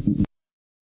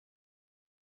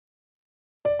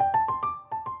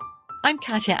 I'm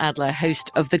Katya Adler,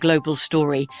 host of The Global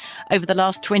Story. Over the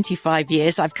last 25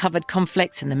 years, I've covered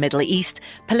conflicts in the Middle East,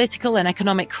 political and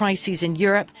economic crises in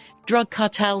Europe, drug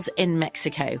cartels in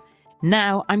Mexico.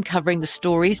 Now I'm covering the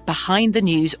stories behind the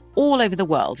news all over the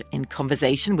world in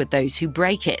conversation with those who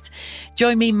break it.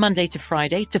 Join me Monday to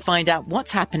Friday to find out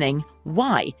what's happening,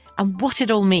 why, and what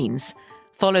it all means.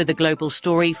 Follow The Global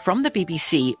Story from the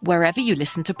BBC wherever you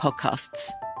listen to podcasts.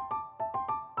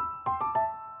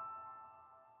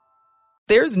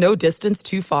 There's no distance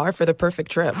too far for the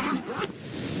perfect trip.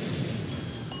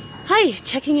 Hi,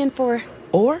 checking in for...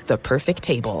 Or the perfect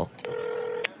table.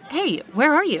 Hey,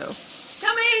 where are you?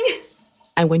 Coming!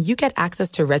 And when you get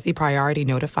access to Resi Priority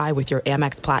Notify with your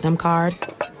Amex Platinum card...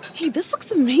 Hey, this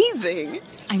looks amazing!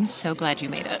 I'm so glad you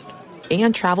made it.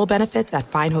 And travel benefits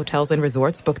at fine hotels and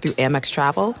resorts booked through Amex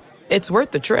Travel, it's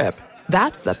worth the trip.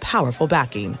 That's the powerful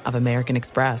backing of American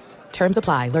Express. Terms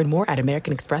apply. Learn more at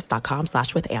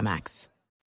americanexpress.com/withAmex.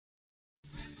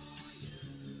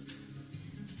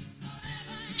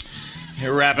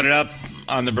 Here, wrapping it up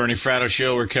on the Bernie Fratto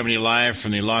Show. We're coming to you live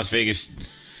from the Las Vegas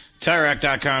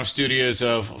TireRack.com studios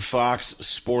of Fox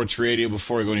Sports Radio.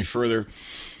 Before I go any further,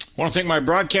 I want to thank my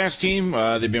broadcast team.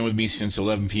 They've been with me since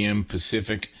 11 p.m.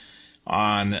 Pacific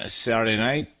on Saturday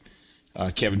night.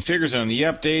 Kevin Figures on the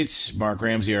updates, Mark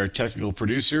Ramsey, our technical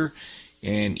producer,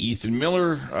 and Ethan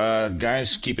Miller,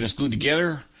 guys keeping us glued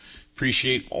together.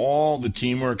 Appreciate all the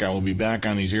teamwork. I will be back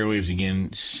on these airwaves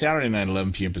again Saturday night,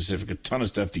 11 p.m. Pacific. A ton of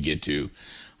stuff to get to.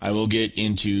 I will get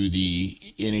into the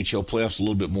NHL playoffs a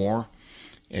little bit more,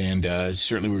 and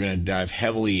certainly we're going to dive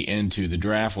heavily into the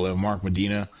draft. We'll have Mark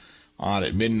Medina on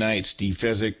at midnight, Steve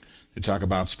Fezzik, to talk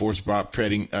about sports prop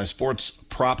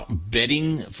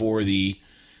betting for the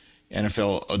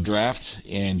NFL draft,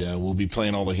 and we'll be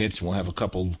playing all the hits. We'll have a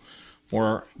couple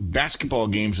more basketball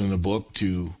games in the book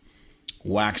to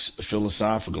wax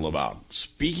philosophical about.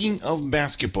 Speaking of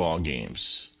basketball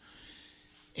games,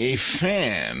 a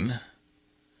fan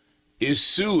is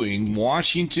suing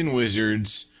Washington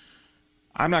Wizards.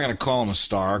 I'm not going to call him a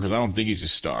star because I don't think he's a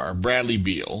star, Bradley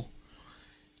Beal.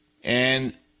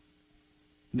 And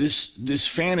this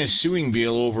fan is suing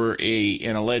Beal over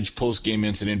an alleged post-game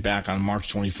incident back on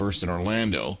March 21st in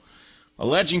Orlando,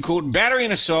 alleging, quote, battery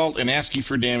and assault and asking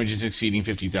for damages exceeding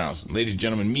 $50,000. Ladies and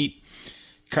gentlemen, meet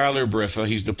Kyler Briffa.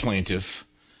 He's the plaintiff.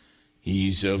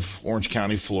 He's of Orange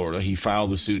County, Florida. He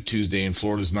filed the suit Tuesday in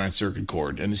Florida's Ninth Circuit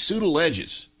Court. And the suit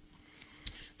alleges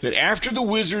that after the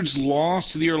Wizards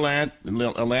lost to the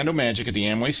Orlando Magic at the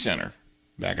Amway Center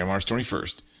back on March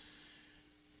 21st,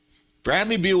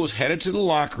 Bradley Beal was headed to the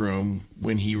locker room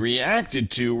when he reacted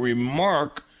to a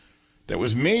remark that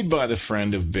was made by the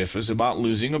friend of Biffa's about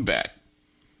losing a bet.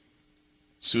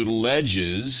 Suit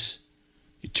alleges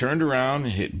he turned around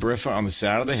and hit Briffa on the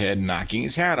side of the head, knocking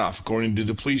his hat off. According to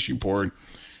the police report,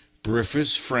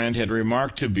 Briffa's friend had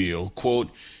remarked to Beal,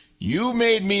 quote, you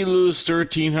made me lose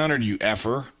 $1,300, you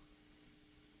effer.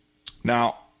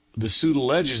 Now, the suit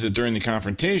alleges that during the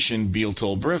confrontation, Beal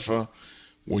told Briffa,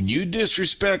 when you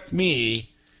disrespect me,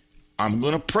 I'm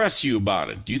going to press you about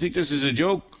it. Do you think this is a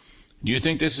joke? Do you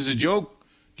think this is a joke?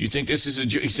 Do you think this is a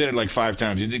joke? He said it like 5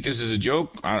 times. Do you think this is a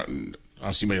joke? I don't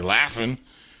see anybody laughing.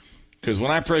 Because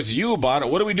when I press you about it,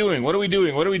 what are we doing? What are we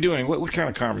doing? What are we doing? What kind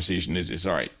of conversation is this?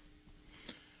 All right.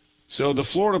 So the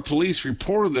Florida police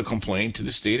reported the complaint to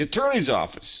the state attorney's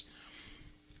office.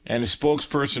 And a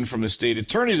spokesperson from the state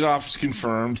attorney's office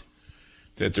confirmed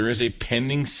that there is a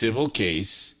pending civil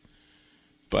case,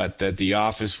 but that the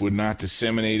office would not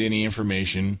disseminate any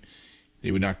information. They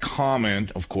would not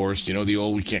comment, of course. You know, the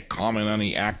old, we can't comment on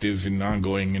the active and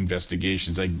ongoing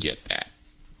investigations. I get that.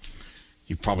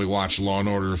 You've probably watched Law and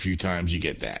Order a few times. You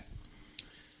get that.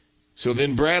 So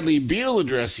then Bradley Beal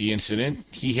addressed the incident.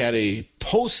 He had a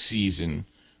postseason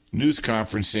news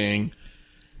conference saying,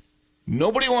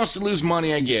 nobody wants to lose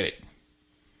money, I get it.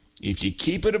 If you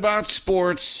keep it about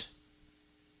sports,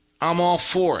 I'm all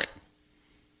for it.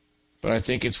 But I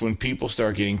think it's when people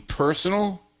start getting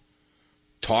personal,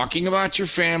 talking about your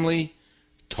family,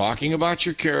 talking about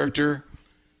your character,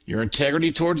 your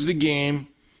integrity towards the game.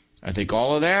 I think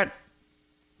all of that,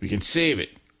 we can save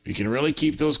it. We can really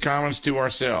keep those comments to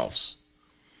ourselves.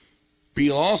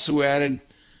 Beal also added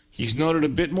he's noted a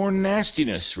bit more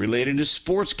nastiness related to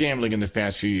sports gambling in the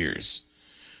past few years.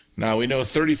 Now, we know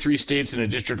 33 states and the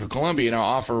District of Columbia now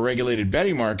offer regulated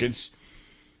betting markets,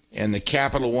 and the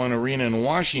Capital One Arena in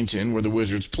Washington, where the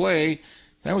Wizards play,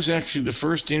 that was actually the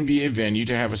first NBA venue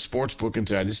to have a sports book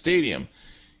inside the stadium.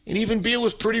 And even Beal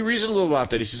was pretty reasonable about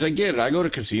that. He says, I get it. I go to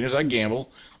casinos. I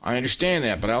gamble. I understand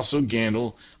that, but I also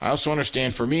gamble. I also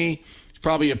understand for me, it's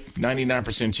probably a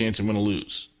 99% chance I'm going to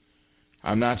lose.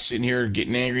 I'm not sitting here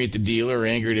getting angry at the dealer or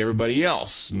angry at everybody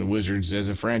else. And the Wizards, as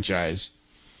a franchise,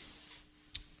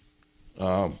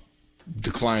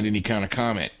 declined any kind of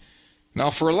comment. Now,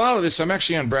 for a lot of this, I'm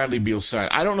actually on Bradley Beal's side.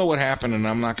 I don't know what happened, and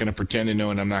I'm not going to pretend to know,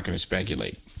 and I'm not going to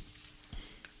speculate.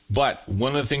 But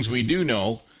one of the things we do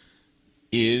know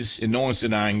is, and no one's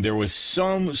denying, there was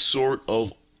some sort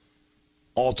of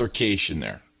altercation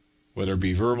there, whether it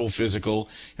be verbal, physical.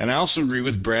 And I also agree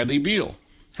with Bradley Beal.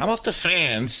 How about the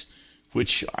fans,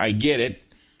 which I get it,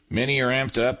 many are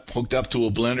amped up, hooked up to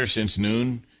a blender since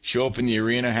noon, show up in the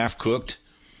arena half-cooked,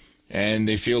 and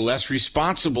they feel less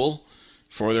responsible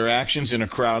for their actions in a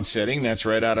crowd setting. That's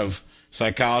right out of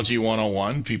Psychology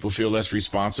 101. People feel less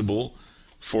responsible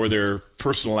for their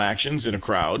personal actions in a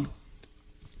crowd.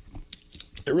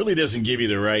 It really doesn't give you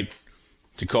the right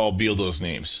to call Beal those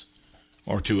names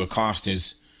or to accost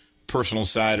his personal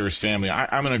side or his family.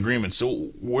 I'm in agreement. So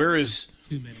where is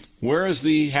 2 minutes? Where is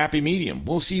the happy medium?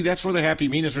 Well, see, that's where the happy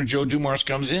medium is, where Joe Dumars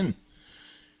comes in.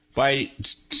 By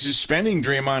suspending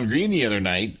Draymond Green the other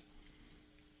night,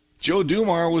 Joe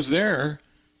Dumars was there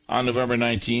on November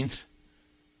 19th,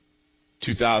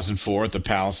 2004 at the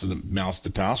Palace,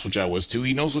 which I was too.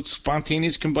 He knows what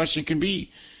spontaneous combustion can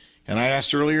be. And I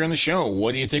asked earlier in the show,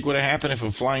 what do you think would have happened if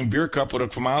a flying beer cup would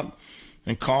have come out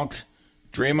and conked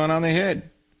Draymond on the head?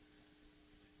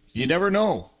 You never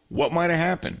know what might have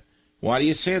happened. Why do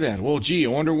you say that? Well, gee, I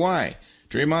wonder why.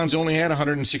 Draymond's only had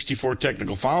 164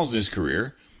 technical fouls in his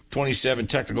career, 27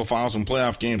 technical fouls in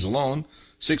playoff games alone,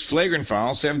 6 flagrant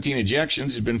fouls, 17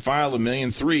 ejections. He's been filed $1.3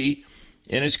 million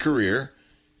in his career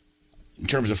in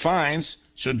terms of fines.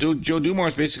 So Joe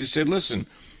Dumars basically said, listen,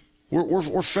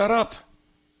 we're fed up.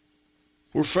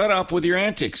 We're fed up with your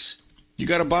antics. You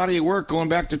got a body of work going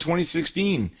back to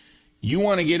 2016. You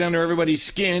want to get under everybody's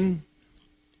skin,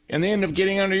 and they end up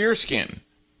getting under your skin.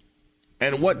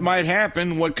 And what might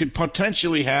happen, what could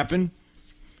potentially happen,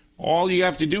 all you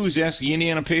have to do is ask the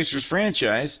Indiana Pacers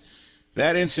franchise.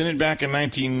 That incident back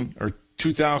in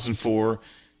 2004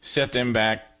 set them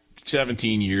back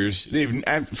 17 years.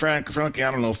 Frankly,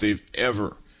 I don't know if they've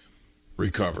ever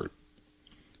recovered.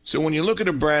 So when you look at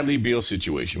a Bradley Beal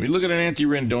situation, we look at an Anthony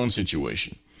Rendon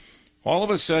situation, all of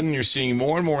a sudden you're seeing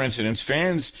more and more incidents.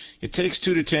 Fans, it takes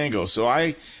two to tango. So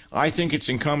I think it's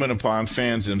incumbent upon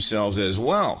fans themselves as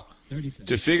well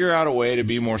to figure out a way to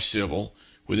be more civil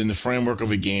within the framework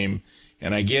of a game.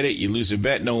 And I get it, you lose a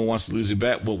bet, no one wants to lose a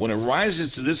bet. But when it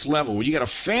rises to this level, where you got a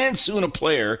fan suing a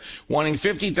player wanting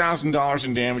 $50,000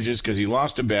 in damages because he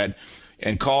lost a bet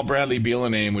and call Bradley Beal a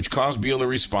name, which caused Beal to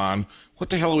respond, what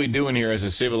the hell are we doing here as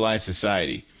a civilized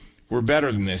society? We're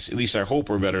better than this. At least I hope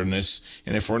we're better than this.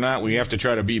 And if we're not, we have to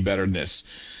try to be better than this.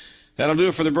 That'll do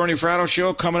it for the Bernie Fratto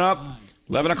Show. Coming up,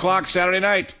 11 o'clock Saturday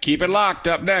night. Keep it locked.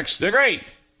 Up next, the great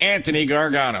Anthony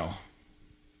Gargano.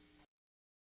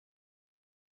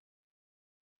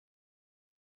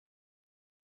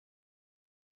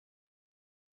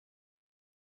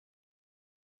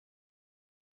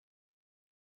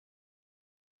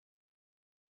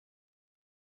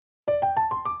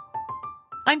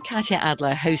 I'm Katya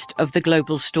Adler, host of The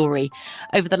Global Story.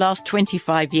 Over the last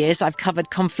 25 years, I've covered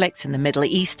conflicts in the Middle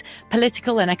East,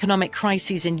 political and economic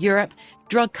crises in Europe,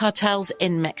 drug cartels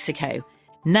in Mexico.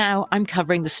 Now I'm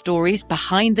covering the stories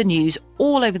behind the news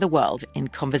all over the world in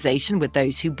conversation with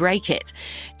those who break it.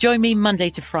 Join me Monday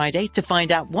to Friday to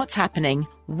find out what's happening,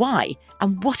 why,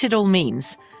 and what it all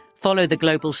means. Follow The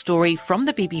Global Story from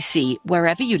the BBC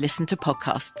wherever you listen to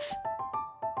podcasts.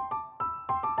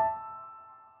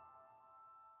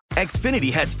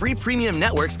 Xfinity has free premium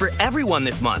networks for everyone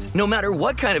this month, no matter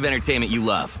what kind of entertainment you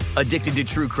love. Addicted to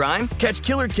true crime? Catch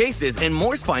killer cases and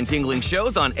more spine-tingling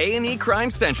shows on A&E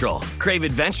Crime Central. Crave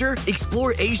adventure?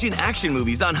 Explore Asian action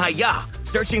movies on Hi-Ya.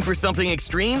 Searching for something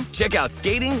extreme? Check out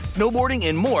skating, snowboarding,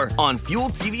 and more on Fuel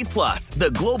TV Plus, the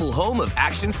global home of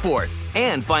action sports.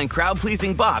 And find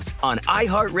crowd-pleasing bops on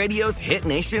iHeartRadio's Hit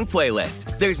Nation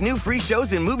playlist. There's new free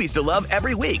shows and movies to love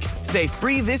every week. Say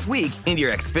free this week in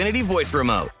your Xfinity voice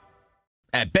remote.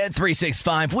 At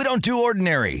Bet365, we don't do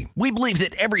ordinary. We believe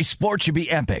that every sport should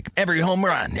be epic. Every home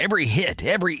run, every hit,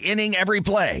 every inning, every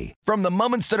play. From the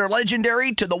moments that are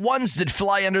legendary to the ones that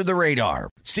fly under the radar.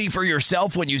 See for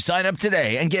yourself when you sign up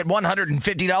today and get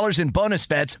 $150 in bonus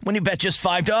bets when you bet just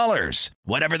 $5.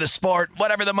 Whatever the sport,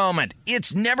 whatever the moment,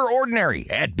 it's never ordinary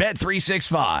at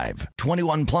Bet365.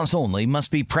 21 plus only.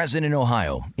 Must be present in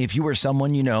Ohio. If you or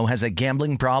someone you know has a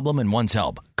gambling problem and wants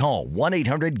help, call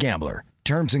 1-800-GAMBLER.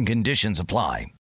 Terms and conditions apply.